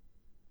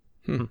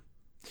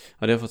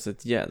 Ja, det har fått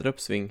ett jädra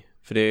uppsving.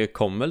 För det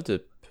kom väl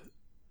typ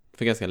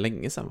för ganska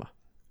länge sedan, va?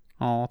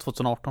 Ja,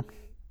 2018.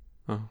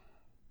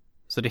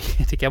 Så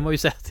det kan man ju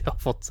säga att det har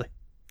fått sig.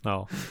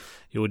 Ja,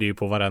 jo, det är ju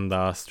på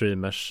varenda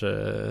streamers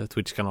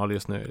Twitch-kanal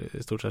just nu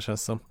i stort sett,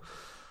 känns som.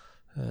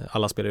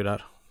 Alla spelar ju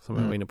där, som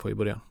jag var inne på i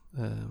början.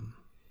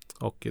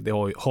 Och det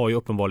har ju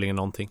uppenbarligen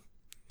någonting.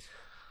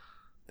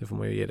 Det får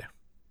man ju ge det.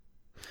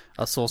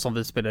 Alltså som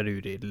vi spelar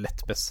ju, det är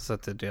lätt bästa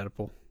sättet att göra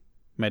på.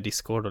 Med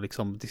Discord och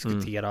liksom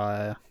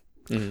diskutera.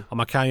 Ja,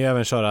 man kan ju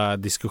även köra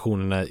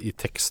diskussionerna i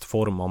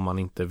textform om man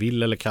inte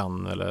vill eller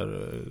kan, eller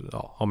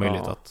har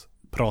möjlighet att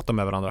prata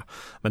med varandra.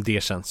 Men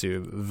det känns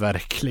ju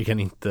verkligen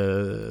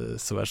inte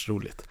så värst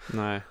roligt.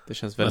 Nej, det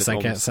känns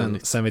väldigt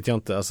sen vet jag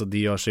inte, alltså det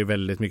gör sig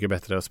väldigt mycket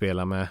bättre att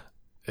spela med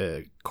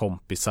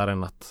kompisar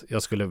än att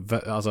jag skulle,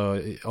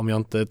 alltså om jag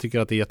inte tycker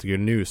att det är jättekul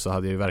nu, så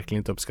hade jag ju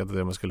verkligen inte uppskattat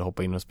det om jag skulle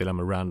hoppa in och spela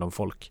med random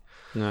folk.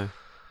 Nej.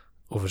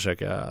 Och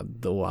försöka,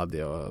 då hade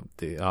jag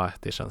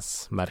det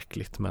känns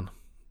märkligt, men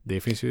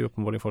det finns ju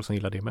uppenbarligen folk som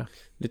gillar det med.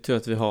 Det är tur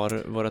att vi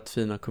har vårt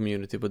fina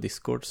community på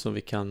Discord, så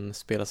vi kan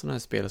spela sådana här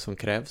spel som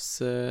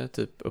krävs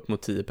typ upp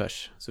mot 10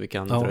 pers, så vi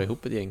kan dra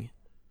ihop ett gäng.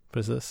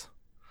 Precis.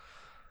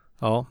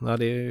 Ja,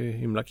 det är ju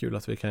himla kul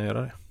att vi kan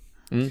göra det.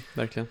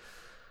 Verkligen.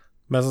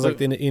 Men som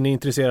sagt, är ni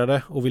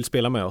intresserade och vill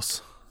spela med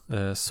oss,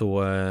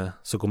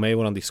 så gå med i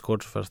våran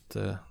Discord, för att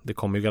det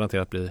kommer ju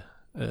garanterat bli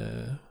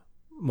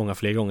många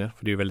fler gånger,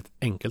 för det är ju väldigt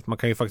enkelt. Man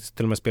kan ju faktiskt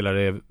till och med spela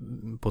det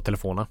på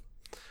telefonen.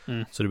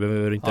 Så du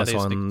behöver inte ens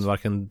ha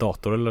varken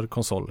dator eller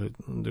konsol.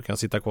 Du kan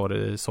sitta kvar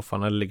i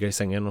soffan eller ligga i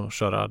sängen och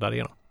köra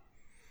därigenom.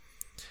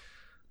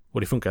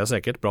 Och det funkar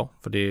säkert bra,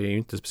 för det är ju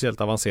inte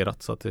speciellt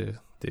avancerat, så att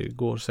det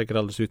går säkert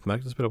alldeles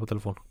utmärkt att spela på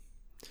telefon.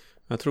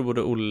 Jag tror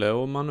både Olle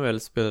och Manuel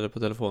spelade på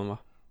telefon, va?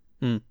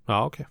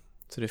 Ja, okej.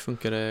 Så det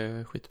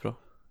funkade skitbra.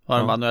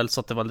 Ja, Manuel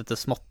sa att det var lite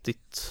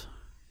småttigt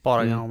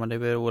bara, men det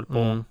beror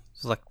på.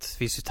 Som sagt, det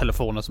finns ju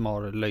telefoner som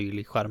har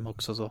löjlig skärm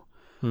också, så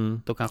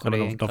då kanske det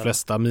är enklare. De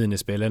flesta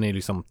minispelen är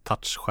liksom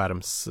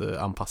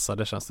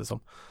touchskärmsanpassade, känns det som.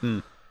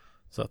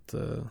 Så att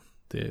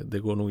det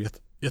går nog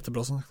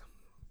jättebra, som sagt.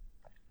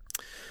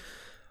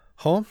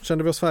 Ja,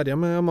 kände vi oss färdiga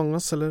med Among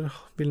Us, eller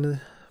vill ni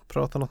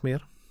prata något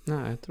mer?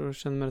 Nej, jag tror jag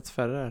känner mig rätt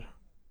färre här.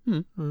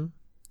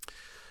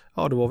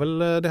 Ja, det var väl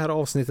det här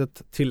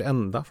avsnittet till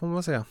ända, får man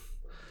väl säga.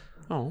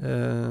 Ja.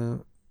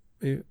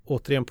 Vi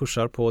återigen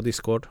pushar på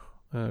Discord.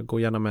 Gå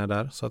gärna med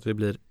där så att vi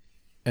blir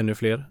ännu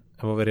fler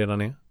än vad vi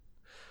redan är.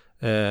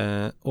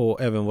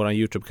 Och även våran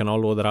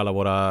YouTube-kanal då, där alla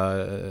våra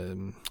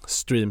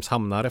streams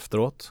hamnar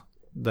efteråt.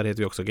 Där heter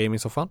vi också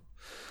Gaming-soffan.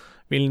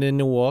 Vill ni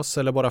nå oss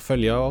eller bara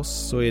följa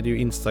oss, så är det ju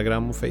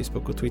Instagram och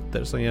Facebook och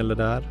Twitter som gäller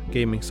där.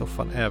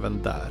 Gaming-soffan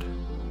även där.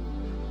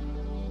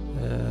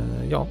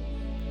 Ja,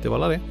 det var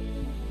alla det.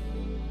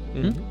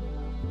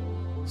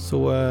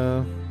 Så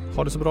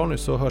ha det så bra nu,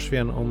 så hörs vi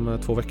igen om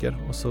 2 veckor.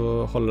 Och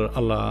så håller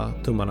alla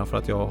tummarna för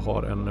att jag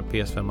har en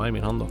PS5 i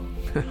min hand då.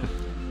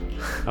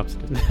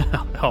 Absolut.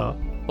 Ja.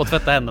 Och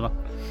tvätta händerna.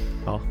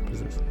 Ja,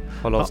 precis.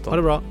 Håll avstånd. Ha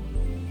det bra.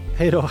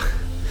 Hej då.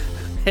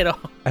 Hej då.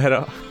 Hej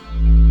då.